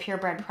in the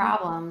purebred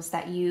problems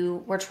that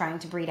you were trying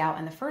to breed out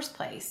in the first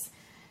place.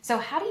 So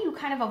how do you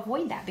kind of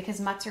avoid that? Because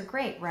mutts are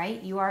great,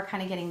 right? You are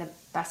kind of getting the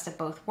best of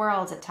both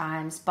worlds at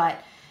times,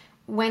 but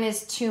when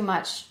is it too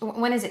much?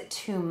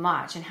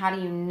 And how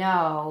do you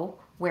know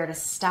where to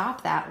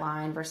stop that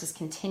line versus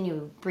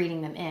continue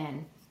breeding them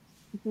in?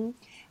 Mm-hmm.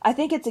 I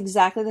think it's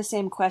exactly the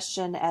same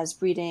question as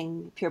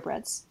breeding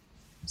purebreds.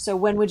 So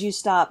when would you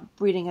stop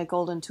breeding a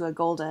golden to a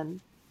golden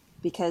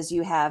because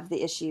you have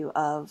the issue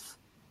of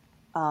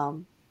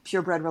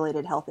purebred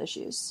related health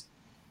issues?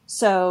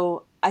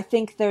 So I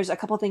think there's a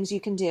couple things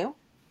you can do.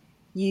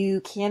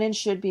 You can and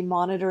should be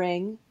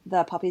monitoring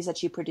the puppies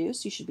that you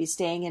produce. You should be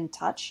staying in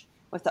touch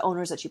with the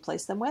owners that you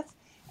place them with.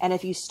 And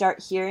if you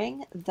start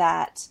hearing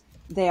that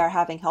they are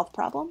having health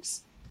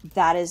problems,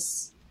 that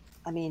is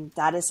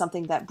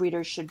something that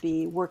breeders should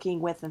be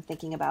working with and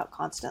thinking about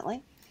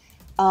constantly.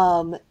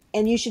 And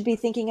you should be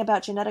thinking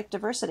about genetic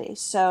diversity.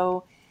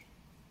 So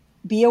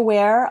be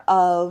aware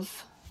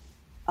of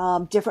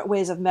different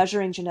ways of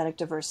measuring genetic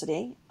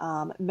diversity.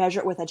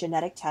 Measure it with a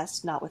genetic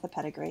test, not with a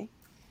pedigree.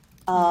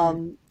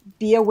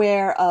 Be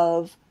aware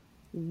of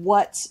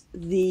what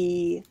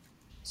the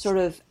sort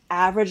of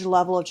average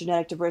level of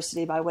genetic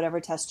diversity by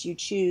whatever test you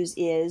choose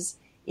is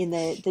in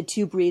the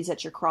two breeds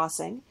that you're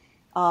crossing.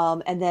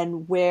 And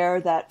then where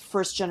that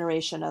first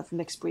generation of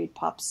mixed breed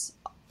pups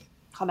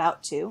come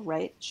out to,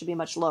 right, should be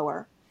much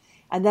lower.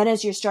 And then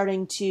as you're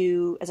starting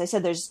to, as I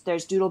said,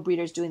 there's doodle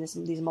breeders doing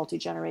these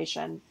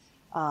multi-generation,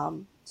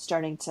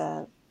 starting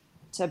to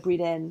breed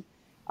in,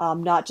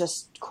 not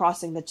just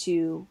crossing the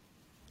two,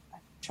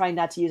 trying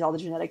not to use all the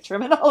genetic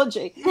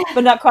terminology,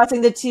 but not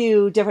crossing the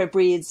two different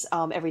breeds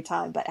every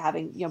time, but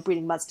having,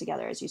 breeding mutts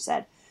together, as you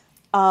said.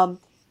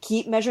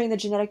 Keep measuring the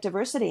genetic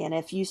diversity. And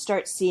if you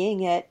start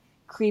seeing it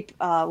creep,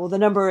 the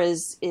number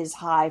is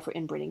high for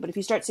inbreeding, but if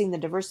you start seeing the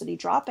diversity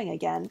dropping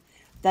again,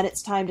 then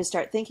it's time to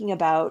start thinking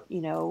about,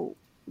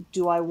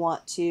 do I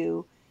want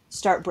to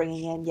start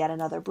bringing in yet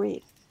another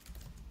breed?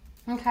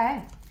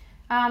 Okay.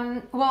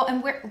 Well,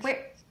 and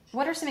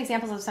what are some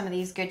examples of some of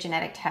these good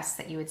genetic tests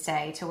that you would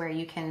say to where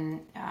you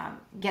can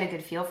get a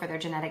good feel for their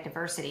genetic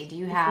diversity? Do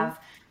you have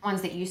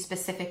ones that you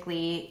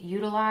specifically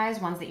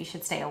utilize, ones that you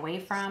should stay away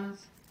from?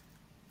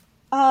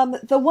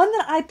 The one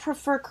that I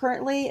prefer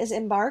currently is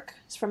Embark.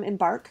 It's from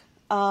Embark.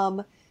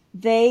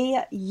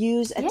 They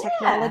use a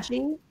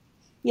technology.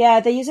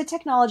 Yeah, they use a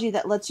technology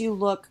that lets you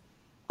look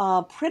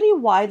pretty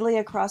widely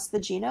across the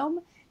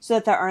genome so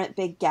that there aren't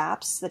big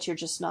gaps that you're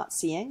just not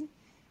seeing.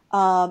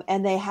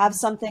 And they have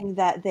something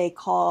that they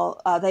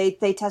call,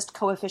 they test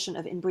coefficient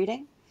of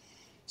inbreeding.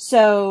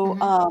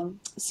 So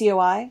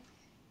COI.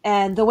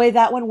 And the way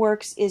that one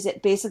works is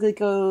it basically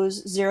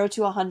goes 0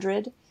 to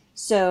 100.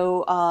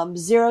 So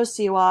 0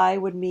 COI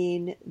would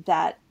mean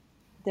that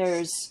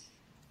there's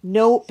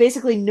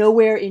basically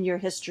nowhere in your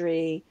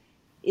history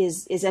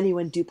is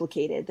anyone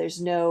duplicated.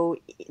 There's no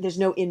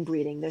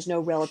inbreeding. There's no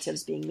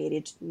relatives being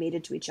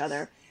mated to each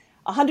other.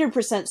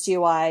 100%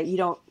 COI you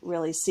don't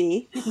really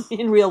see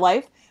in real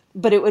life,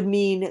 but it would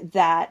mean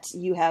that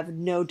you have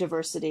no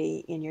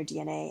diversity in your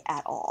DNA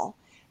at all.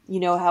 You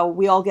know how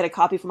we all get a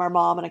copy from our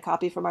mom and a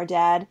copy from our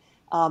dad?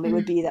 It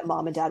would be that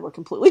mom and dad were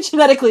completely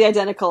genetically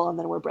identical and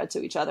then we're bred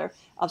to each other.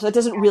 So it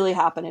doesn't really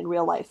happen in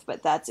real life,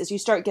 but that's as you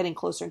start getting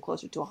closer and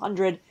closer to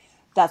 100,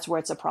 that's where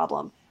it's a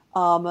problem.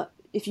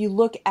 If you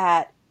look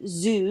at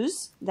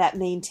zoos that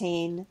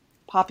maintain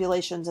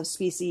populations of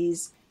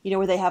species,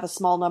 where they have a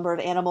small number of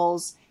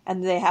animals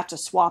and they have to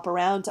swap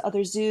around to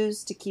other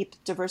zoos to keep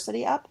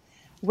diversity up,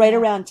 right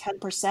around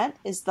 10%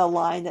 is the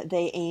line that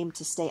they aim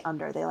to stay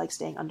under. They like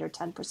staying under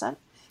 10%.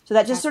 So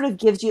that just sort of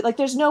gives you, like,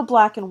 there's no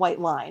black and white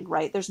line,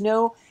 right? There's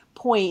no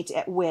point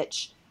at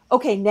which,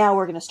 okay, now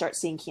we're going to start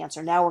seeing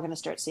cancer. Now we're going to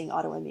start seeing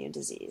autoimmune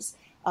disease.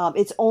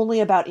 It's only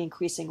about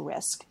increasing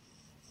risk.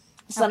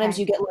 Sometimes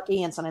you get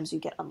lucky and sometimes you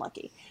get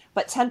unlucky.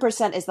 But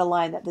 10% is the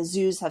line that the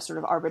zoos have sort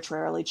of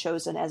arbitrarily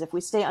chosen as if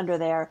we stay under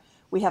there,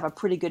 we have a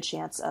pretty good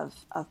chance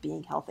of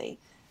being healthy.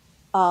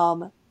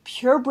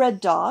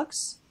 Purebred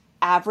dogs,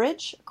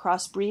 average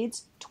across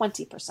breeds,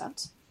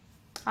 20%.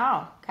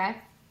 Oh, okay.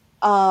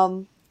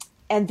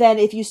 And then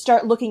if you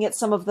start looking at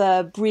some of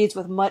the breeds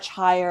with much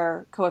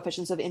higher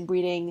coefficients of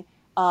inbreeding,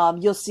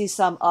 you'll see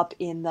some up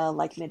in the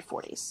mid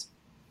 40s.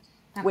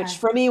 Okay. Which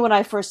for me, when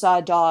I first saw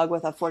a dog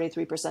with a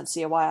 43%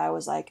 COI, I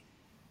was like,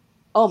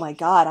 oh my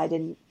God, I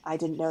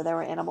didn't know there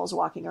were animals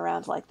walking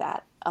around like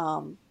that.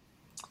 And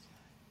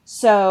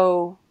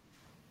so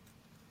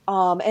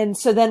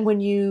then when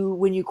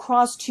you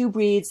cross two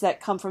breeds that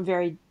come from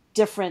very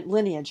different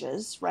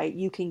lineages, right,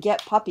 you can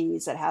get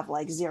puppies that have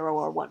 0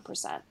 or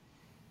 1%.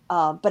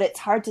 But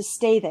it's hard to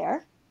stay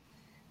there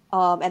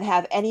and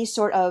have any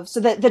sort of... So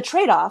the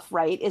trade-off,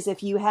 right, is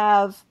if you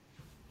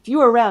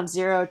were around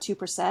 0,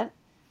 2%,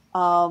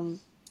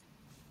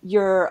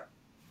 you're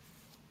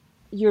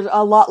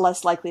a lot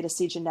less likely to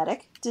see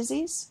genetic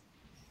disease.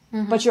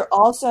 Mm-hmm. But you're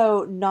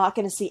also not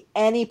going to see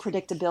any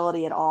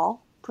predictability at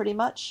all, pretty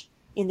much,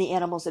 in the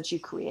animals that you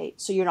create.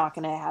 So you're not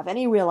going to have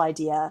any real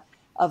idea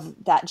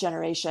of that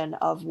generation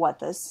of what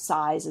the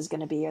size is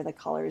going to be or the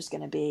color is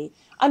going to be.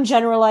 I'm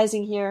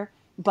generalizing here,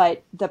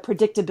 but the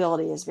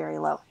predictability is very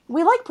low.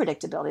 We like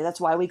predictability. That's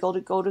why we go to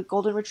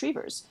golden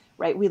retrievers,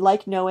 right? We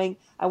like knowing,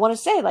 I want to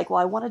say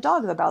I want a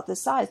dog of about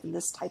this size and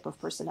this type of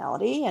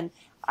personality, and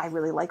I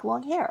really like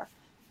long hair.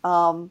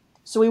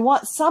 So we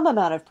want some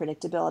amount of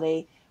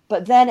predictability,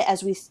 but then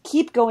as we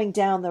keep going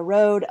down the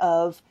road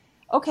of,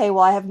 okay,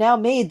 well, I have now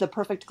made the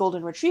perfect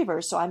golden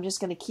retriever, so I'm just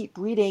going to keep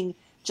breeding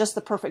just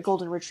the perfect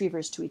golden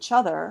retrievers to each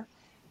other,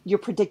 your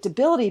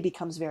predictability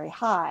becomes very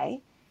high.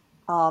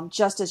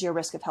 Just as your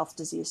risk of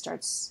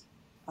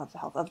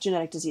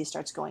genetic disease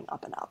starts going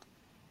up and up.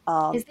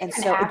 Is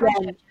there an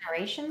average of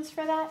generations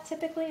for that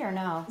typically, or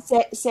no?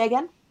 Say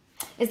again?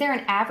 Is there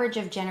an average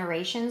of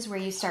generations where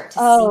you start to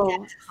see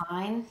that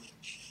decline?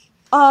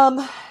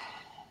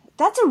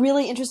 That's a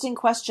really interesting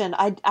question.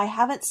 I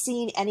haven't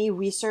seen any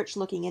research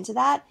looking into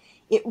that.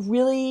 It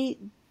really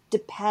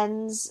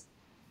depends.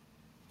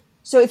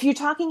 So if you're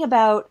talking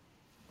about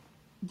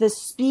the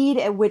speed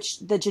at which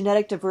the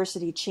genetic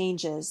diversity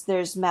changes,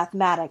 there's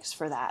mathematics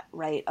for that,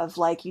 right? Of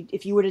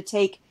if you were to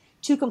take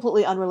two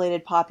completely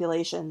unrelated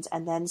populations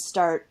and then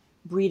start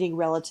breeding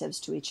relatives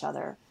to each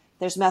other,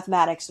 there's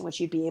mathematics in which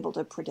you'd be able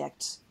to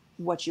predict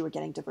what you were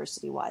getting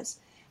diversity-wise.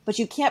 But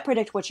you can't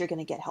predict what you're going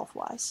to get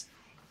health-wise.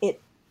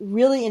 It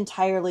really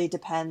entirely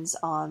depends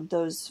on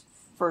those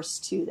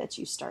first two that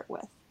you start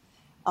with.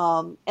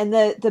 And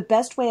the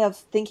best way of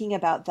thinking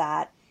about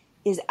that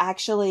is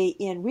actually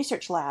in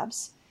research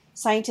labs.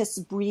 Scientists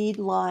breed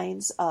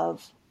lines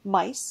of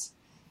mice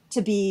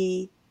to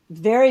be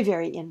very,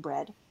 very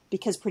inbred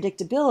because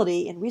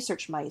predictability in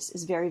research mice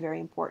is very, very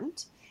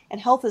important.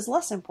 And health is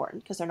less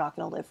important because they're not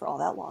going to live for all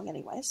that long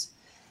anyways.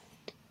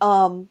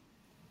 And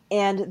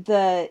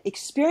the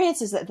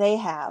experiences that they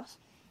have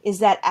is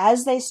that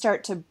as they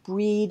start to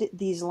breed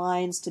these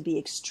lines to be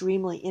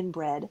extremely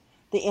inbred,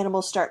 the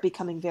animals start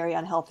becoming very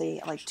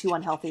unhealthy, too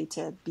unhealthy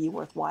to be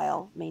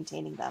worthwhile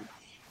maintaining them.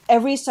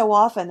 Every so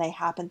often they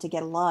happen to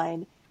get a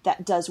line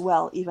that does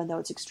well, even though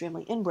it's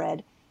extremely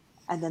inbred,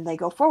 and then they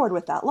go forward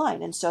with that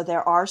line. And so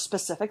there are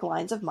specific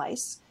lines of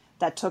mice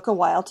that took a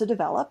while to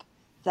develop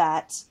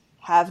that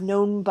have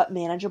known but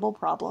manageable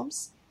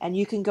problems. And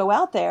you can go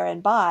out there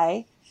and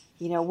buy,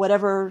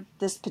 whatever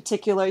this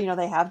particular,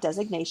 they have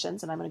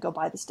designations, and I'm going to go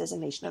buy this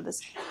designation of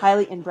this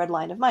highly inbred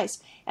line of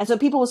mice. And so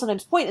people will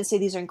sometimes point and say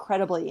these are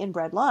incredibly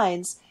inbred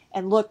lines,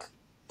 and look,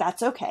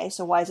 that's okay.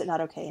 So why is it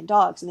not okay in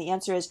dogs? And the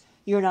answer is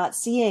you're not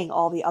seeing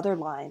all the other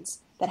lines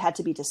that had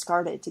to be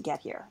discarded to get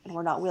here. And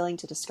we're not willing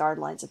to discard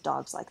lines of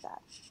dogs like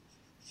that.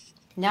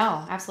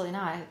 No, absolutely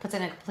not. It puts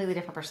it in a completely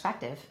different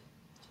perspective.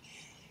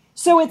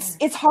 So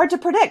it's hard to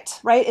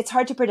predict, right? It's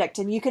hard to predict.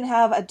 And you can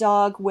have a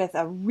dog with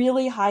a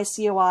really high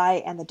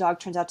COI and the dog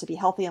turns out to be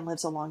healthy and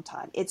lives a long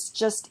time.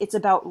 It's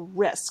about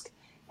risk.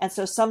 And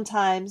so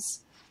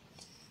sometimes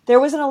there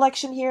was an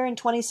election here in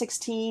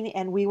 2016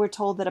 and we were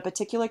told that a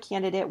particular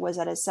candidate was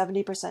at a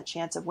 70%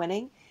 chance of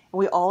winning. And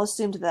we all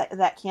assumed that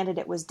that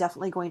candidate was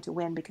definitely going to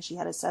win because she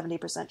had a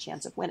 70%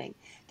 chance of winning.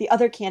 The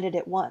other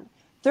candidate won.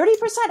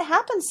 30%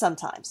 happens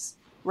sometimes,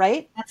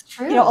 right? That's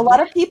true. You know, a lot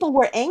of people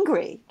were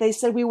angry. They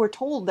said we were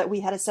told that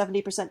we had a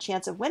 70%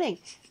 chance of winning.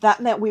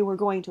 That meant we were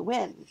going to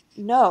win.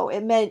 No,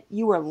 it meant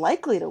you were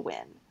likely to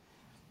win.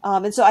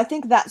 And so I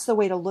think that's the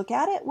way to look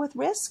at it with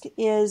risk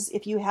is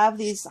if you have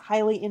these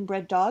highly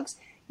inbred dogs,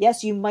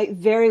 yes, you might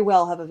very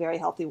well have a very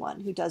healthy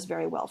one who does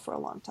very well for a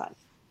long time.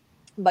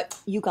 But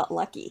you got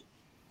lucky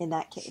in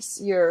that case.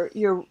 Your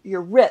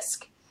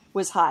risk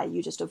was high.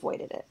 You just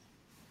avoided it.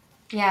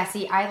 Yeah,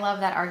 see, I love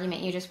that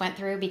argument you just went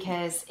through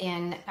because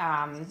in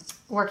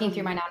working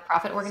through my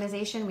nonprofit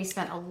organization, we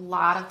spent a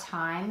lot of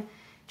time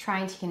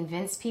trying to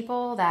convince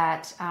people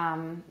that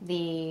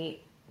the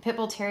pit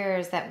bull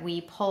terriers that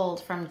we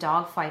pulled from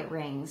dogfight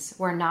rings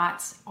were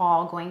not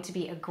all going to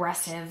be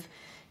aggressive,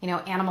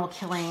 animal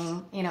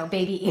killing,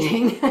 baby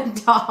eating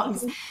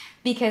dogs,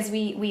 because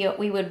we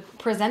would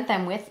present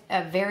them with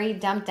a very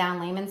dumbed down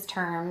layman's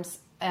terms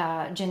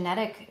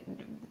genetic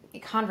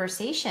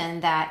conversation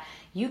that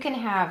you can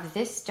have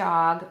this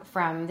dog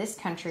from this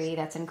country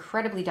that's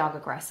incredibly dog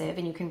aggressive,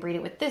 and you can breed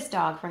it with this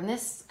dog from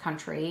this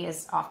country,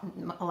 as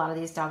often a lot of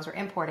these dogs are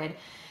imported,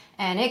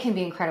 and it can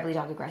be incredibly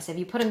dog aggressive.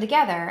 You put them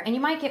together, and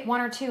you might get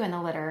one or two in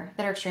the litter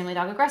that are extremely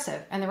dog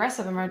aggressive, and the rest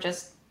of them are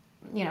just,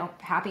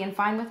 happy and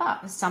fine with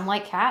us. Some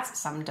like cats,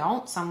 some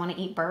don't. Some want to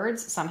eat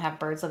birds. Some have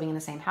birds living in the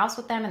same house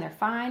with them, and they're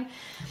fine.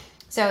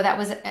 So that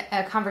was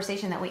a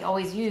conversation that we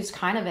always used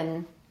kind of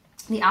in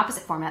the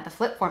opposite format, the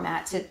flip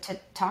format, to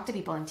talk to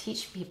people and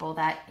teach people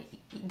that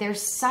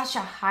there's such a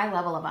high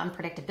level of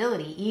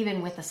unpredictability,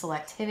 even with the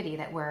selectivity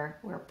that we're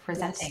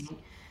presenting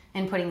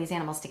and putting these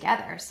animals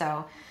together.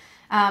 So,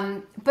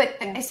 but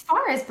as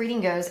far as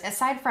breeding goes,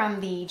 aside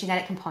from the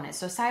genetic components,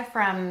 so aside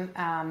from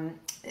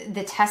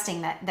the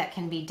testing that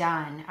can be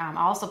done,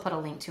 I'll also put a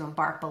link to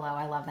Embark below.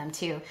 I love them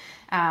too.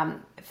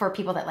 For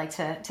people that like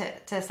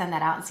to send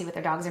that out and see what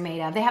their dogs are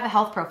made of. They have a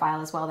health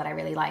profile as well that I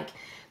really like.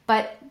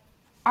 But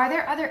are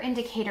there other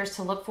indicators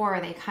to look for? Or are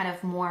they kind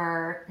of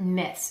more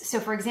myths? So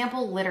for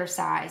example, litter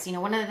size.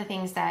 One of the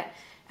things that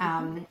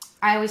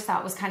I always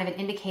thought was kind of an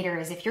indicator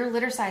is if your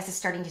litter size is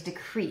starting to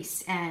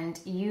decrease and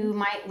you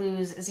might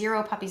lose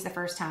 0 puppies the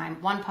first time,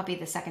 1 puppy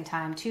the second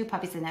time, 2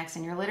 puppies the next,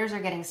 and your litters are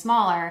getting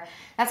smaller,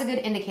 that's a good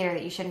indicator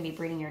that you shouldn't be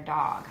breeding your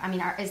dog. I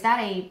mean, is that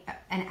an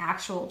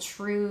actual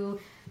true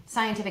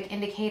scientific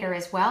indicator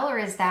as well, or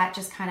is that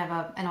just kind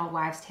of an old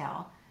wives'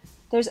 tale?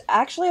 There's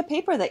actually a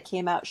paper that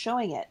came out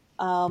showing it.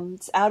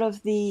 It's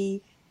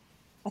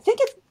I think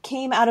it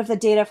came out of the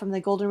data from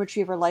the Golden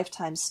Retriever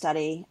Lifetime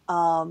Study.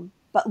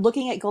 But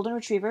looking at Golden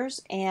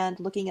Retrievers and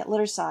looking at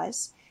litter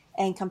size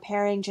and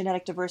comparing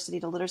genetic diversity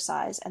to litter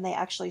size, and they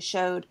actually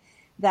showed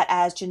that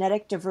as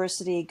genetic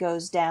diversity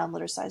goes down,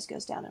 litter size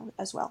goes down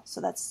as well. So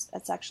that's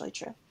actually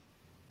true.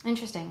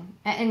 Interesting.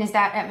 And is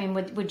that,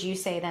 would you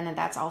say then that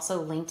that's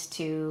also linked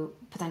to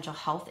potential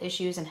health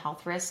issues and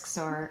health risks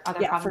or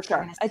other problems? Yeah, for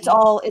sure.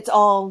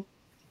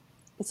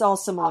 It's all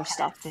similar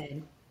stuff.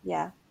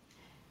 Yeah.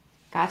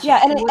 Gotcha.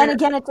 Yeah, and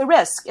again, it's a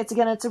risk. It's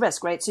a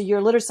risk, right? So your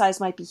litter size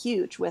might be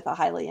huge with a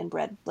highly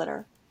inbred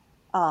litter.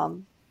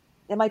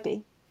 It might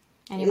be.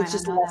 And it's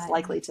just less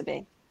likely to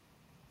be.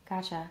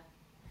 Gotcha.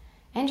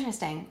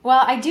 Interesting.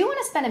 Well, I do want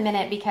to spend a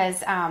minute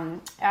because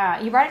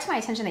you brought it to my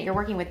attention that you're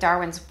working with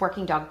Darwin's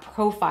working dog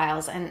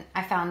profiles, and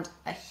I found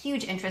a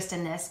huge interest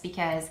in this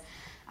because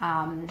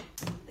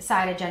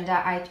side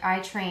agenda, I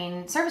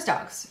train service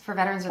dogs for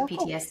veterans with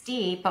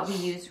PTSD, but we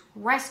use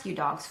rescue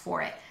dogs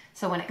for it.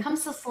 So when it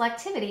comes to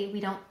selectivity,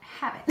 we don't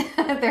have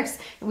it.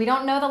 We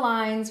don't know the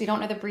lines. We don't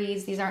know the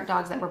breeds. These aren't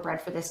dogs that were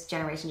bred for this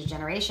generation to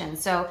generation.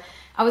 So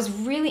I was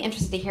really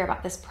interested to hear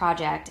about this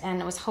project, and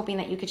I was hoping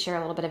that you could share a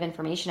little bit of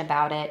information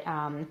about it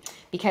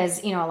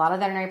because, a lot of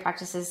veterinary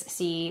practices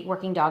see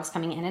working dogs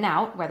coming in and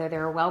out, whether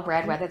they're well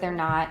bred, whether they're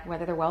not,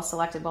 whether they're well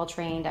selected, well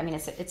trained. I mean,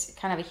 it's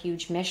kind of a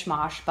huge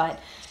mishmash, but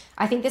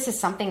I think this is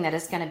something that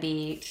is going to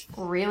be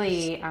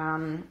really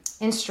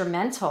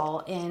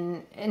instrumental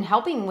in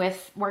helping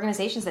with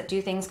organizations that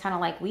do things kind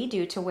of like we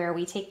do, to where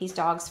we take these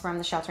dogs from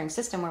the sheltering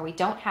system where we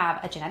don't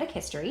have a genetic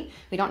history.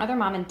 We don't know their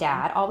mom and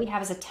dad. All we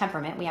have is a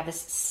temperament. We have this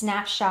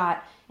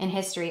snapshot in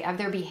history of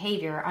their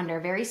behavior under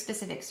very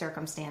specific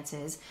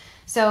circumstances.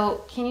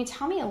 So can you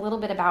tell me a little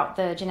bit about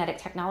the genetic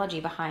technology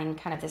behind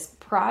kind of this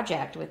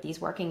project with these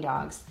working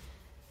dogs?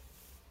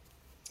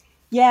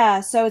 Yeah,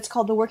 so it's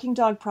called the Working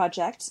Dog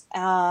Project.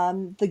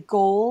 The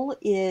goal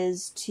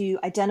is to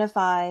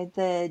identify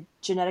the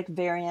genetic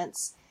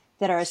variants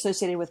that are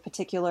associated with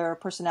particular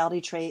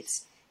personality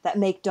traits that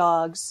make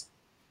dogs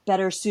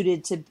better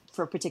suited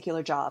for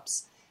particular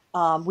jobs.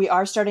 We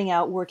are starting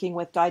out working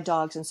with guide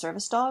dogs and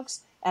service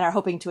dogs, and are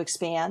hoping to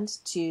expand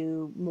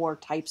to more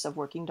types of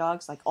working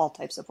dogs, like all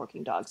types of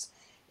working dogs,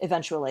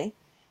 eventually.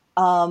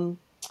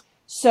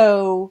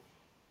 So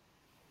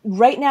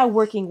right now,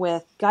 working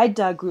with guide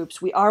dog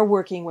groups, we are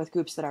working with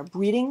groups that are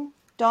breeding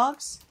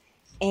dogs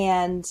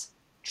and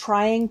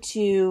trying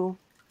to,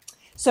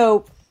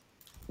 so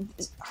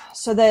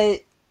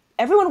that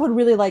everyone would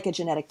really like a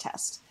genetic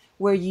test.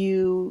 where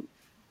you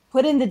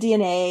put in the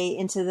DNA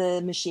into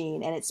the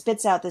machine and it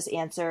spits out this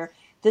answer.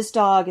 This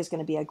dog is going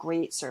to be a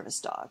great service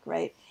dog,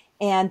 right?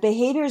 And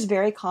behavior is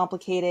very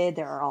complicated.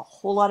 There are a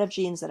whole lot of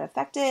genes that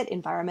affect it.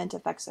 Environment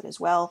affects it as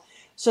well.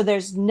 So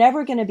there's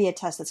never going to be a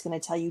test that's going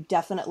to tell you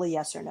definitely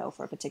yes or no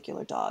for a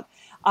particular dog,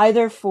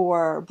 either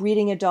for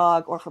breeding a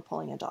dog or for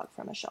pulling a dog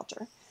from a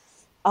shelter.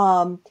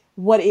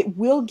 What it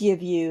will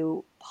give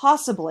you,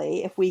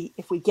 possibly, if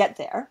we get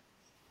there,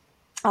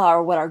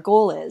 or what our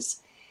goal is,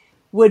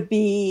 would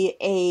be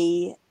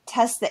a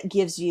test that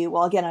gives you,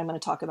 well, again, I'm going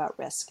to talk about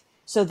risk.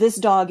 So this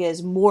dog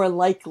is more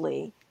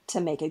likely to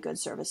make a good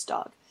service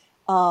dog.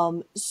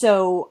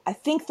 So I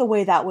think the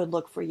way that would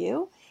look for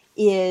you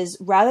is,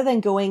 rather than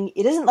going,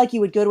 it isn't like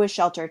you would go to a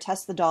shelter,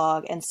 test the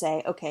dog and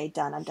say, okay,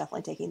 done, I'm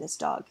definitely taking this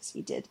dog because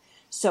he did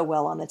so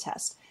well on the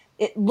test.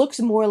 It looks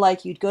more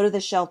like you'd go to the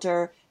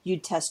shelter,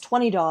 you'd test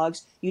 20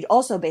 dogs, you'd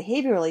also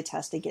behaviorally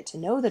test to get to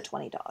know the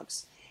 20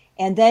 dogs.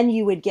 And then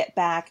you would get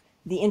back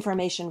the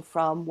information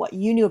from what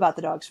you knew about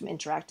the dogs from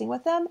interacting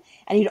with them.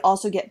 And you'd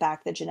also get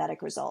back the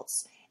genetic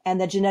results.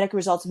 And the genetic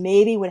results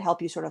maybe would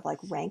help you sort of like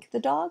rank the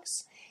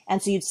dogs.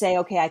 And so you'd say,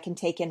 okay, I can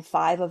take in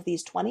 5 of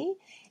these 20,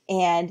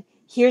 and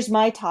here's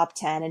my top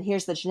 10, and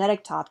here's the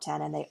genetic top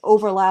 10, and they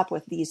overlap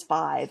with these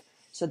 5.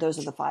 So those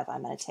are the 5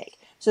 I'm going to take.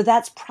 So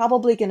that's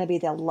probably going to be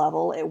the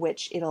level at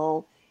which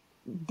it'll,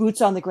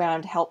 boots on the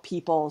ground, help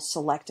people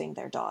selecting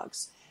their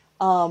dogs.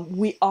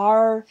 We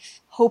are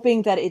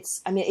hoping that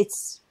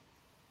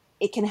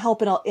it can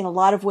help in a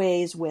lot of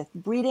ways with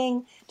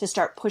breeding, to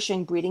start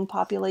pushing breeding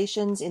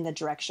populations in the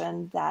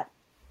direction that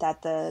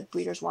the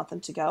breeders want them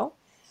to go.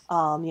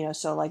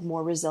 So like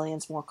more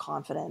resilience, more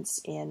confidence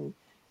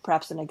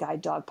perhaps in a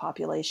guide dog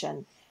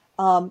population.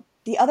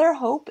 The other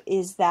hope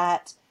is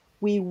that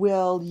we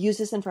will use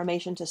this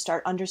information to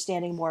start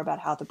understanding more about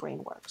how the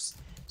brain works.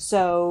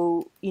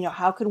 So,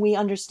 how can we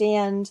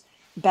understand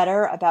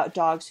better about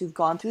dogs who've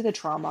gone through the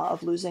trauma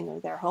of losing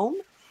their home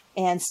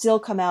and still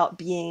come out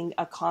being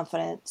a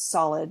confident,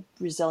 solid,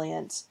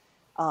 resilient,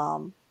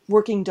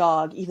 working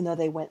dog, even though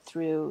they went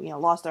through,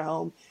 lost their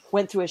home,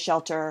 went through a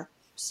shelter,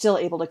 still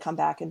able to come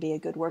back and be a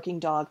good working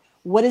dog.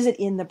 What is it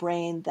in the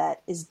brain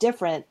that is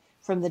different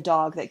from the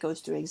dog that goes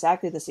through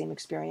exactly the same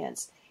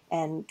experience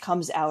and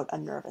comes out a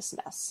nervous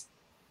mess?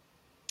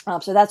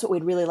 So that's what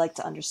we'd really like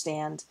to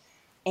understand.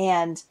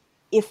 And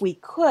if we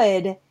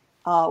could, then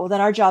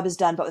our job is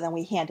done, but then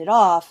we hand it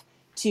off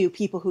to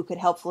people who could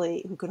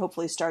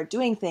hopefully start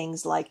doing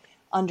things like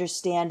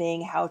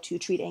understanding how to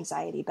treat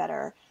anxiety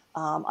better,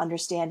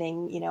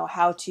 understanding,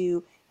 how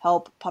to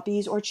help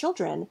puppies or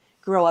children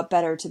grow up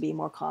better to be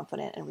more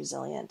confident and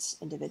resilient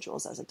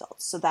individuals as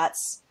adults. So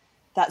that's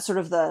sort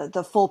of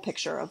the full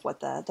picture of what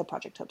the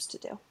project hopes to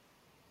do.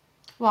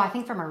 Well, I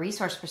think from a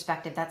resource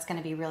perspective, that's going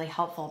to be really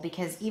helpful,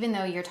 because even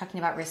though you're talking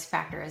about risk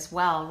factor as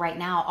well, right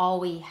now, all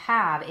we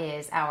have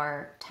is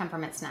our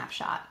temperament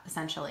snapshot,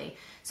 essentially.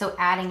 So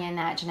adding in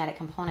that genetic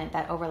component,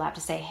 that overlap,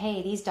 to say,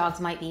 hey, these dogs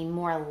might be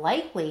more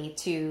likely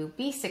to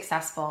be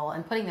successful,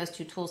 and putting those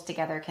two tools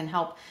together can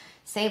help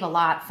save a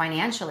lot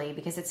financially,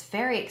 because it's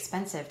very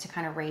expensive to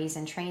kind of raise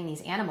and train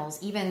these animals,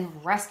 even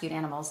rescued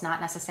animals, not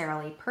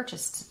necessarily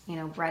purchased,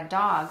 bred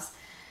dogs.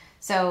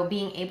 So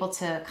being able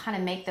to kind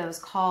of make those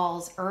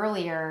calls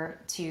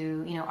earlier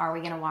to, are we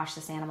going to wash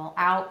this animal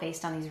out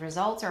based on these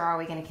results, or are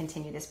we going to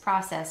continue this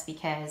process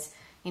because,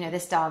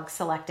 this dog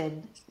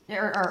selected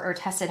or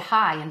tested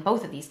high in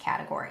both of these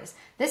categories.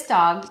 This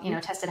dog,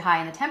 tested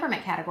high in the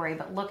temperament category,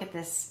 but look at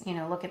this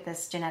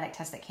genetic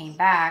test that came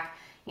back,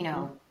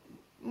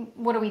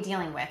 what are we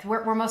dealing with?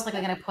 We're most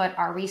likely going to put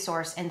our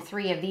resource in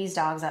 3 of these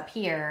dogs up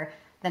here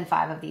than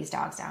 5 of these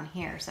dogs down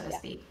here, so to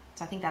speak.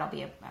 So I think that'll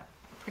be a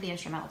pretty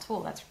instrumental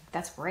tool.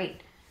 That's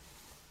great.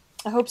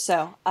 I hope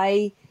so.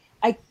 I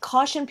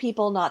caution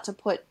people not to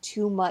put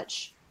too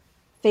much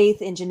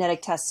faith in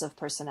genetic tests of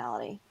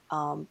personality.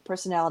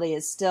 Personality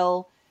is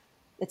still,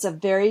 it's a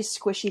very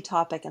squishy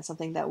topic and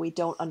something that we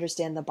don't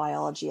understand the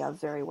biology of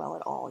very well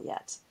at all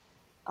yet.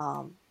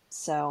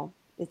 So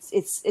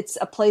it's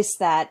a place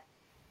that,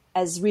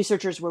 as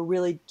researchers, we're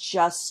really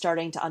just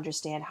starting to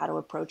understand how to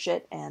approach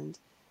it and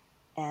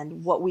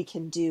what we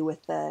can do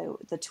with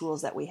the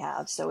tools that we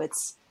have. So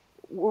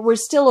we're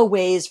still a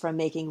ways from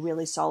making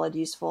really solid,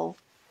 useful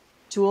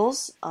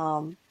tools.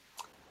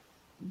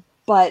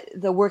 But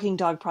the Working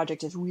Dog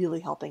Project is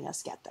really helping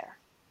us get there.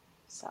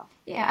 So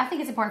yeah, I think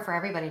it's important for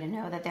everybody to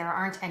know that there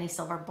aren't any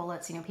silver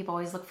bullets. People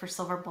always look for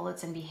silver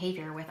bullets in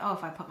behavior with,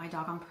 if I put my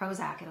dog on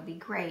Prozac, it'll be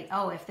great.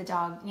 Oh, if the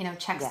dog,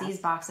 checks these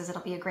boxes,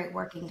 it'll be a great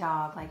working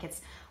dog. Like,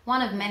 it's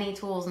one of many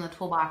tools in the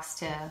toolbox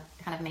to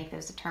kind of make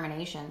those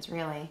determinations,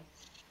 really.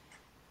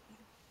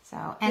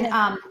 So, and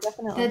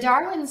the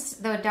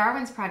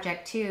Darwin's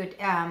project too.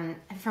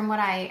 From what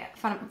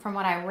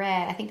I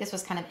read, I think this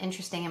was kind of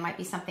interesting. It might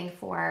be something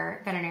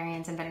for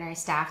veterinarians and veterinary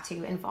staff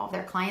to involve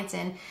their clients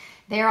in.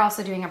 They're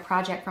also doing a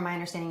project, from my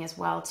understanding as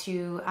well,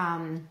 to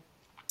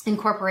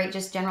incorporate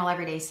just general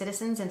everyday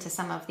citizens into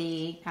some of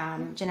the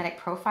genetic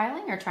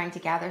profiling, or trying to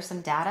gather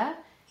some data.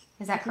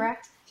 Is that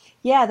correct?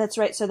 Yeah, that's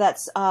right. So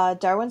that's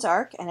Darwin's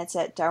Ark, and it's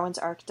at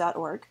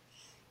darwinsark.org.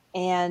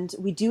 And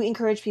we do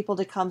encourage people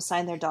to come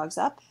sign their dogs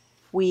up.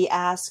 We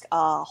ask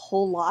a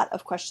whole lot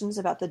of questions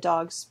about the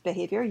dog's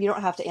behavior. You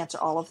don't have to answer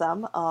all of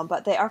them,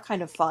 but they are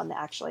kind of fun,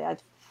 actually.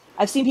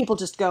 I've seen people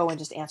just go and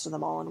just answer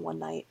them all in one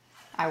night.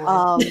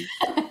 I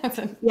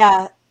would.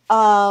 Yeah.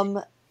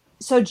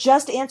 So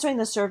just answering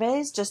the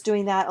surveys, just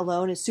doing that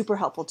alone is super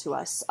helpful to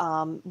us.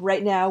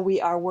 Right now,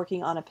 we are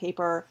working on a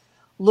paper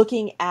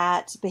looking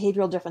at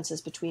behavioral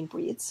differences between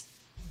breeds,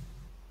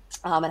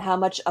 and how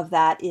much of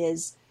that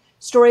is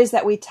stories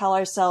that we tell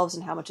ourselves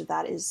and how much of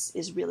that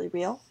is really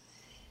real.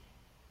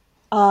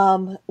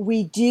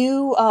 We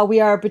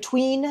are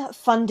between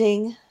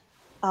funding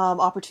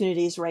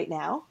opportunities right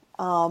now,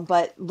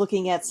 but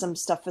looking at some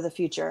stuff for the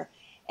future.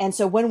 And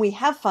so when we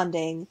have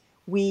funding,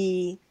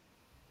 we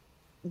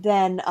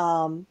then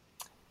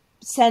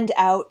send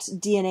out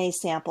DNA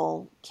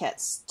sample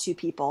kits to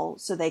people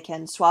so they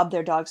can swab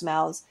their dog's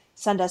mouths,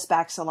 send us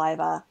back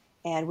saliva,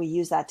 and we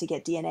use that to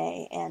get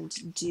DNA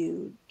and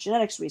do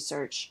genetics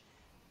research.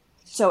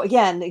 So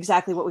again,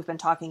 exactly what we've been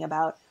talking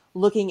about,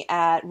 looking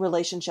at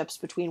relationships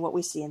between what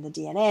we see in the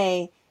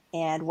DNA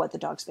and what the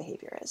dog's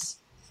behavior is.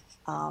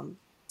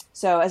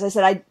 So as I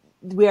said,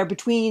 we are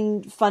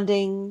between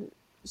funding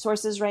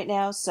sources right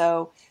now,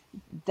 so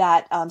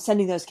that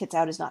sending those kits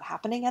out is not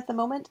happening at the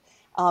moment.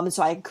 And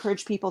so I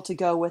encourage people to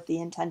go with the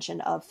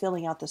intention of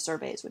filling out the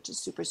surveys, which is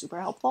super,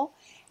 super helpful.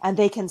 And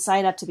they can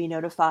sign up to be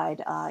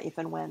notified if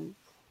and when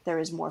there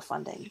is more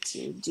funding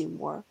to do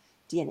more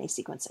DNA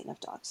sequencing of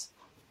dogs.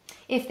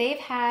 If they've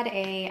had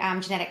a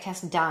genetic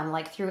test done,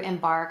 like through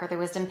Embark or the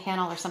Wisdom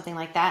Panel or something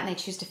like that, and they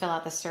choose to fill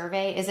out the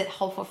survey, is it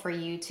helpful for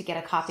you to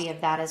get a copy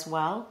of that as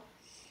well?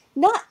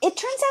 It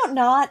turns out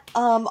not.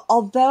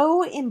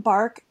 Although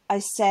Embark, I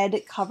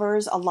said,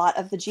 covers a lot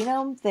of the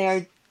genome,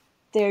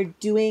 they're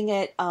doing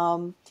it.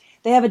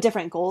 They have a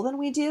different goal than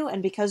we do,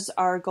 and because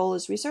our goal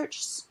is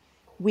research,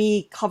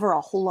 we cover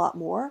a whole lot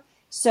more.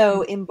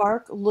 So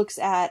Embark looks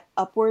at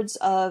upwards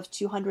of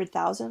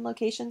 200,000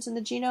 locations in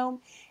the genome,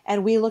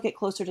 and we look at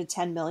closer to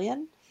 10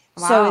 million.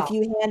 Wow. So if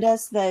you hand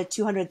us the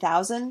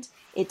 200,000,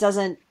 it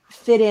doesn't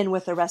fit in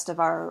with the rest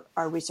of our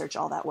research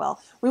all that well.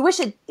 We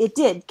wish it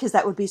did, because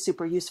that would be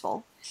super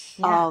useful.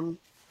 Yeah.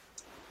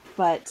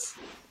 But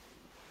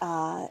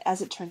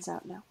as it turns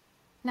out, no.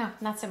 No,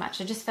 not so much.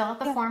 So just fill out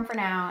the form for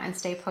now and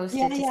stay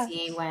posted to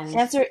see when...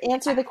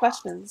 Answer the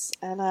questions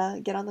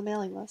and get on the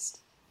mailing list.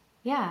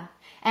 Yeah,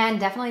 and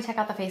definitely check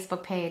out the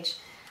Facebook page.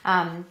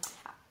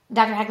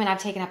 Dr. Hekman, I've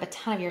taken up a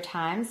ton of your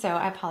time, so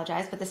I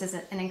apologize, but this is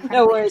an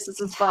incredible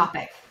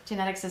topic.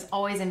 Genetics is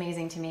always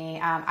amazing to me.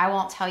 I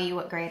won't tell you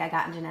what grade I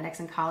got in genetics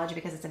in college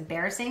because it's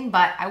embarrassing,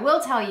 but I will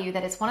tell you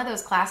that it's one of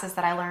those classes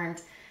that I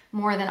learned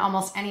more than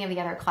almost any of the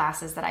other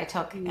classes that I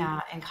took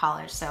in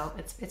college. So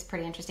it's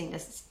pretty interesting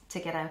to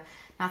get a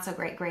not so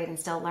great grade and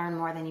still learn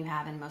more than you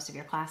have in most of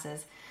your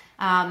classes.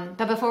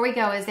 But before we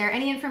go, is there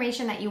any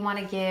information that you want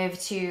to give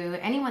to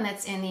anyone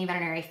that's in the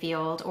veterinary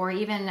field or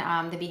even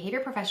the behavior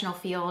professional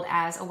field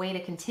as a way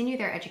to continue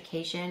their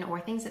education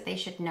or things that they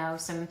should know?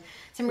 Some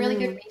really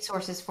good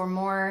resources for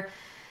more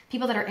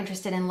people that are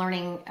interested in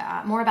learning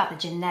more about the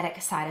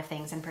genetic side of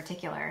things in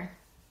particular.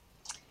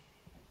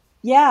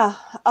 Yeah.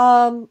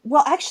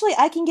 Well, actually,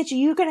 I can get you.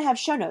 You're going to have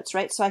show notes,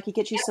 right? So I could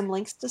get you some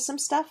links to some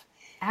stuff.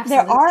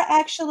 Absolutely. There are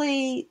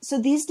actually, so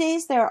these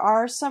days there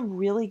are some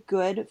really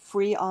good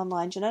free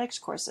online genetics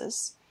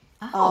courses.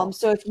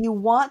 So if you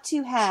want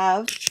to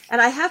have,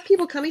 and I have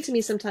people coming to me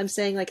sometimes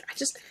saying like, I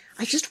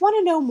just want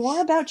to know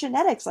more about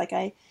genetics. Like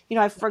I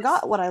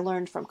forgot what I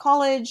learned from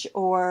college,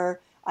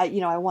 or I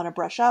want to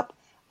brush up.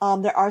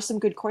 There are some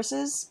good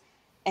courses,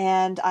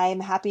 and I'm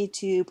happy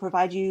to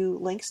provide you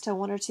links to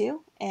one or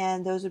two,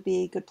 and those would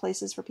be good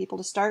places for people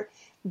to start.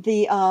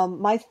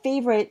 My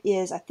favorite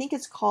is, I think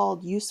it's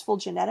called Useful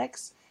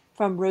Genetics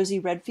from Rosie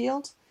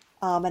Redfield,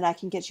 and I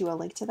can get you a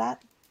link to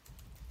that.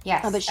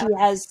 Yes, but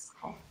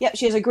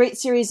she has a great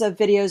series of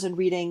videos and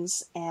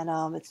readings,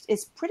 and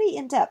it's pretty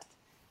in depth.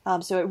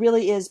 So it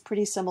really is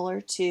pretty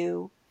similar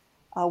to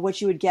what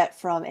you would get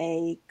from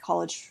a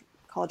college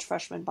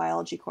freshman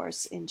biology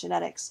course in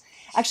genetics.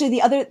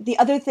 Actually, the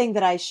other thing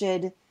that I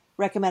should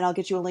recommend, I'll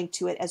get you a link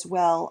to it as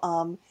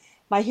well.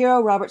 My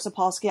hero, Robert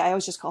Sapolsky, I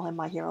always just call him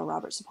My Hero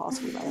Robert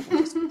Sapolsky.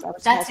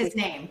 That's his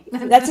name.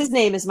 That's his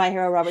name, is My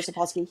Hero Robert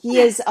Sapolsky. He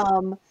is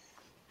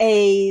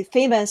a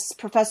famous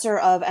professor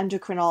of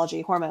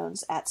endocrinology,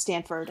 hormones, at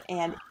Stanford,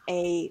 and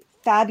a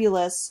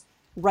fabulous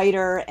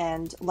writer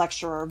and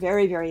lecturer,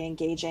 very, very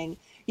engaging.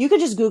 You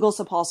could just Google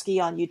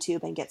Sapolsky on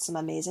YouTube and get some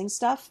amazing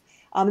stuff.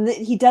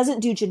 He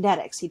doesn't do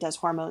genetics, he does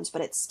hormones,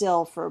 but it's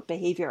still for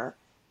behavior,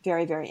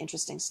 very, very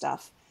interesting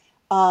stuff.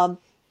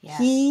 Yes.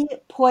 He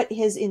put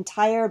his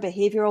entire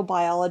behavioral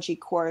biology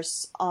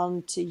course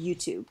onto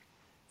YouTube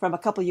from a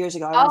couple years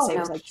ago. I want to say it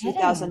was like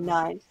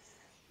 2009.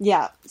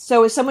 Yeah.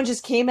 So if someone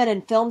just came in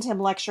and filmed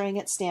him lecturing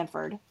at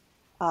Stanford,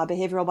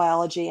 behavioral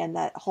biology, and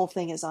that whole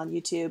thing is on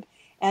YouTube.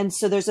 And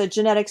so there's a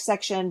genetics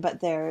section, but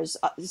there's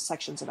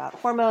sections about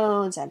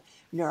hormones and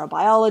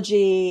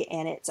neurobiology,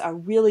 and it's a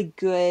really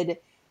good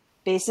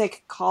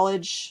basic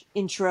college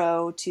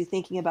intro to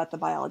thinking about the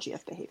biology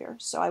of behavior.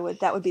 So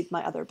that would be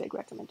my other big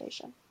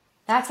recommendation.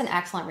 That's an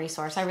excellent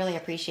resource. I really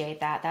appreciate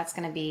that. That's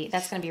going to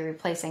be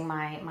replacing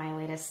my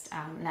latest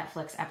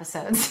Netflix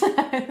episodes.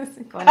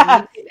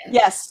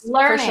 Yes,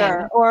 learning.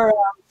 for sure.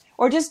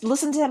 Or just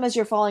listen to him as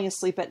you're falling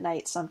asleep at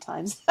night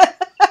sometimes.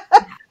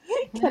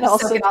 Can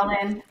also soak it all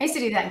in. I used to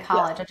do that in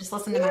college. I just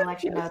listened to my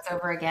lecture notes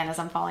over again as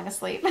I'm falling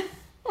asleep.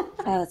 Oh,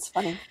 that's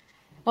funny.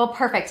 Well,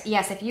 perfect.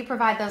 Yes, if you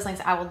provide those links,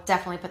 I will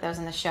definitely put those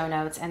in the show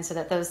notes, and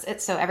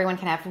so everyone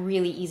can have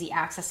really easy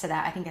access to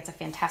that. I think that's a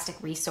fantastic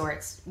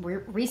resource.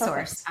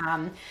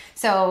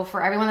 So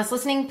for everyone that's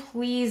listening,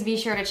 please be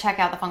sure to check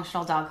out the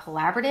Functional Dog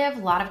Collaborative. A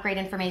lot of great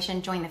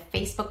information. Join the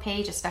Facebook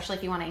page, especially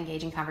if you want to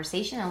engage in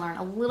conversation and learn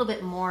a little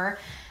bit more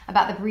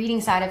about the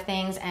breeding side of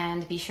things.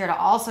 And be sure to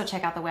also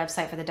check out the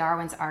website for the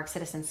Darwin's Ark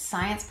Citizen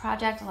Science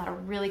Project. A lot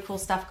of really cool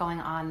stuff going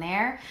on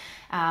there.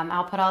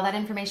 I'll put all that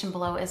information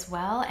below as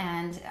well.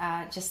 And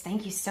just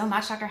thank you so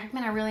much, Dr.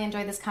 Hekman. I really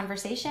enjoyed this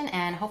conversation,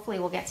 and hopefully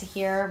we'll get to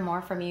hear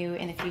more from you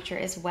in the future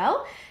as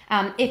well.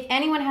 If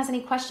anyone has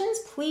any questions,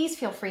 please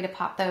feel free to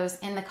pop those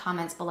in the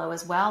comments below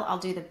as well. I'll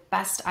do the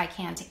best I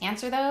can to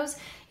answer those.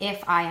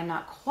 If I am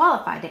not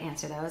qualified to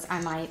answer those,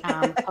 I might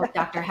poke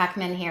Dr.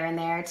 Hekman here and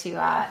there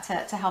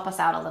to help us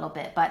out a little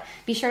bit. But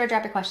be sure to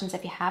drop your questions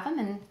if you have them.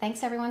 And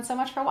thanks everyone so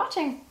much for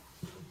watching.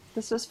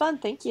 This was fun.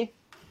 Thank you.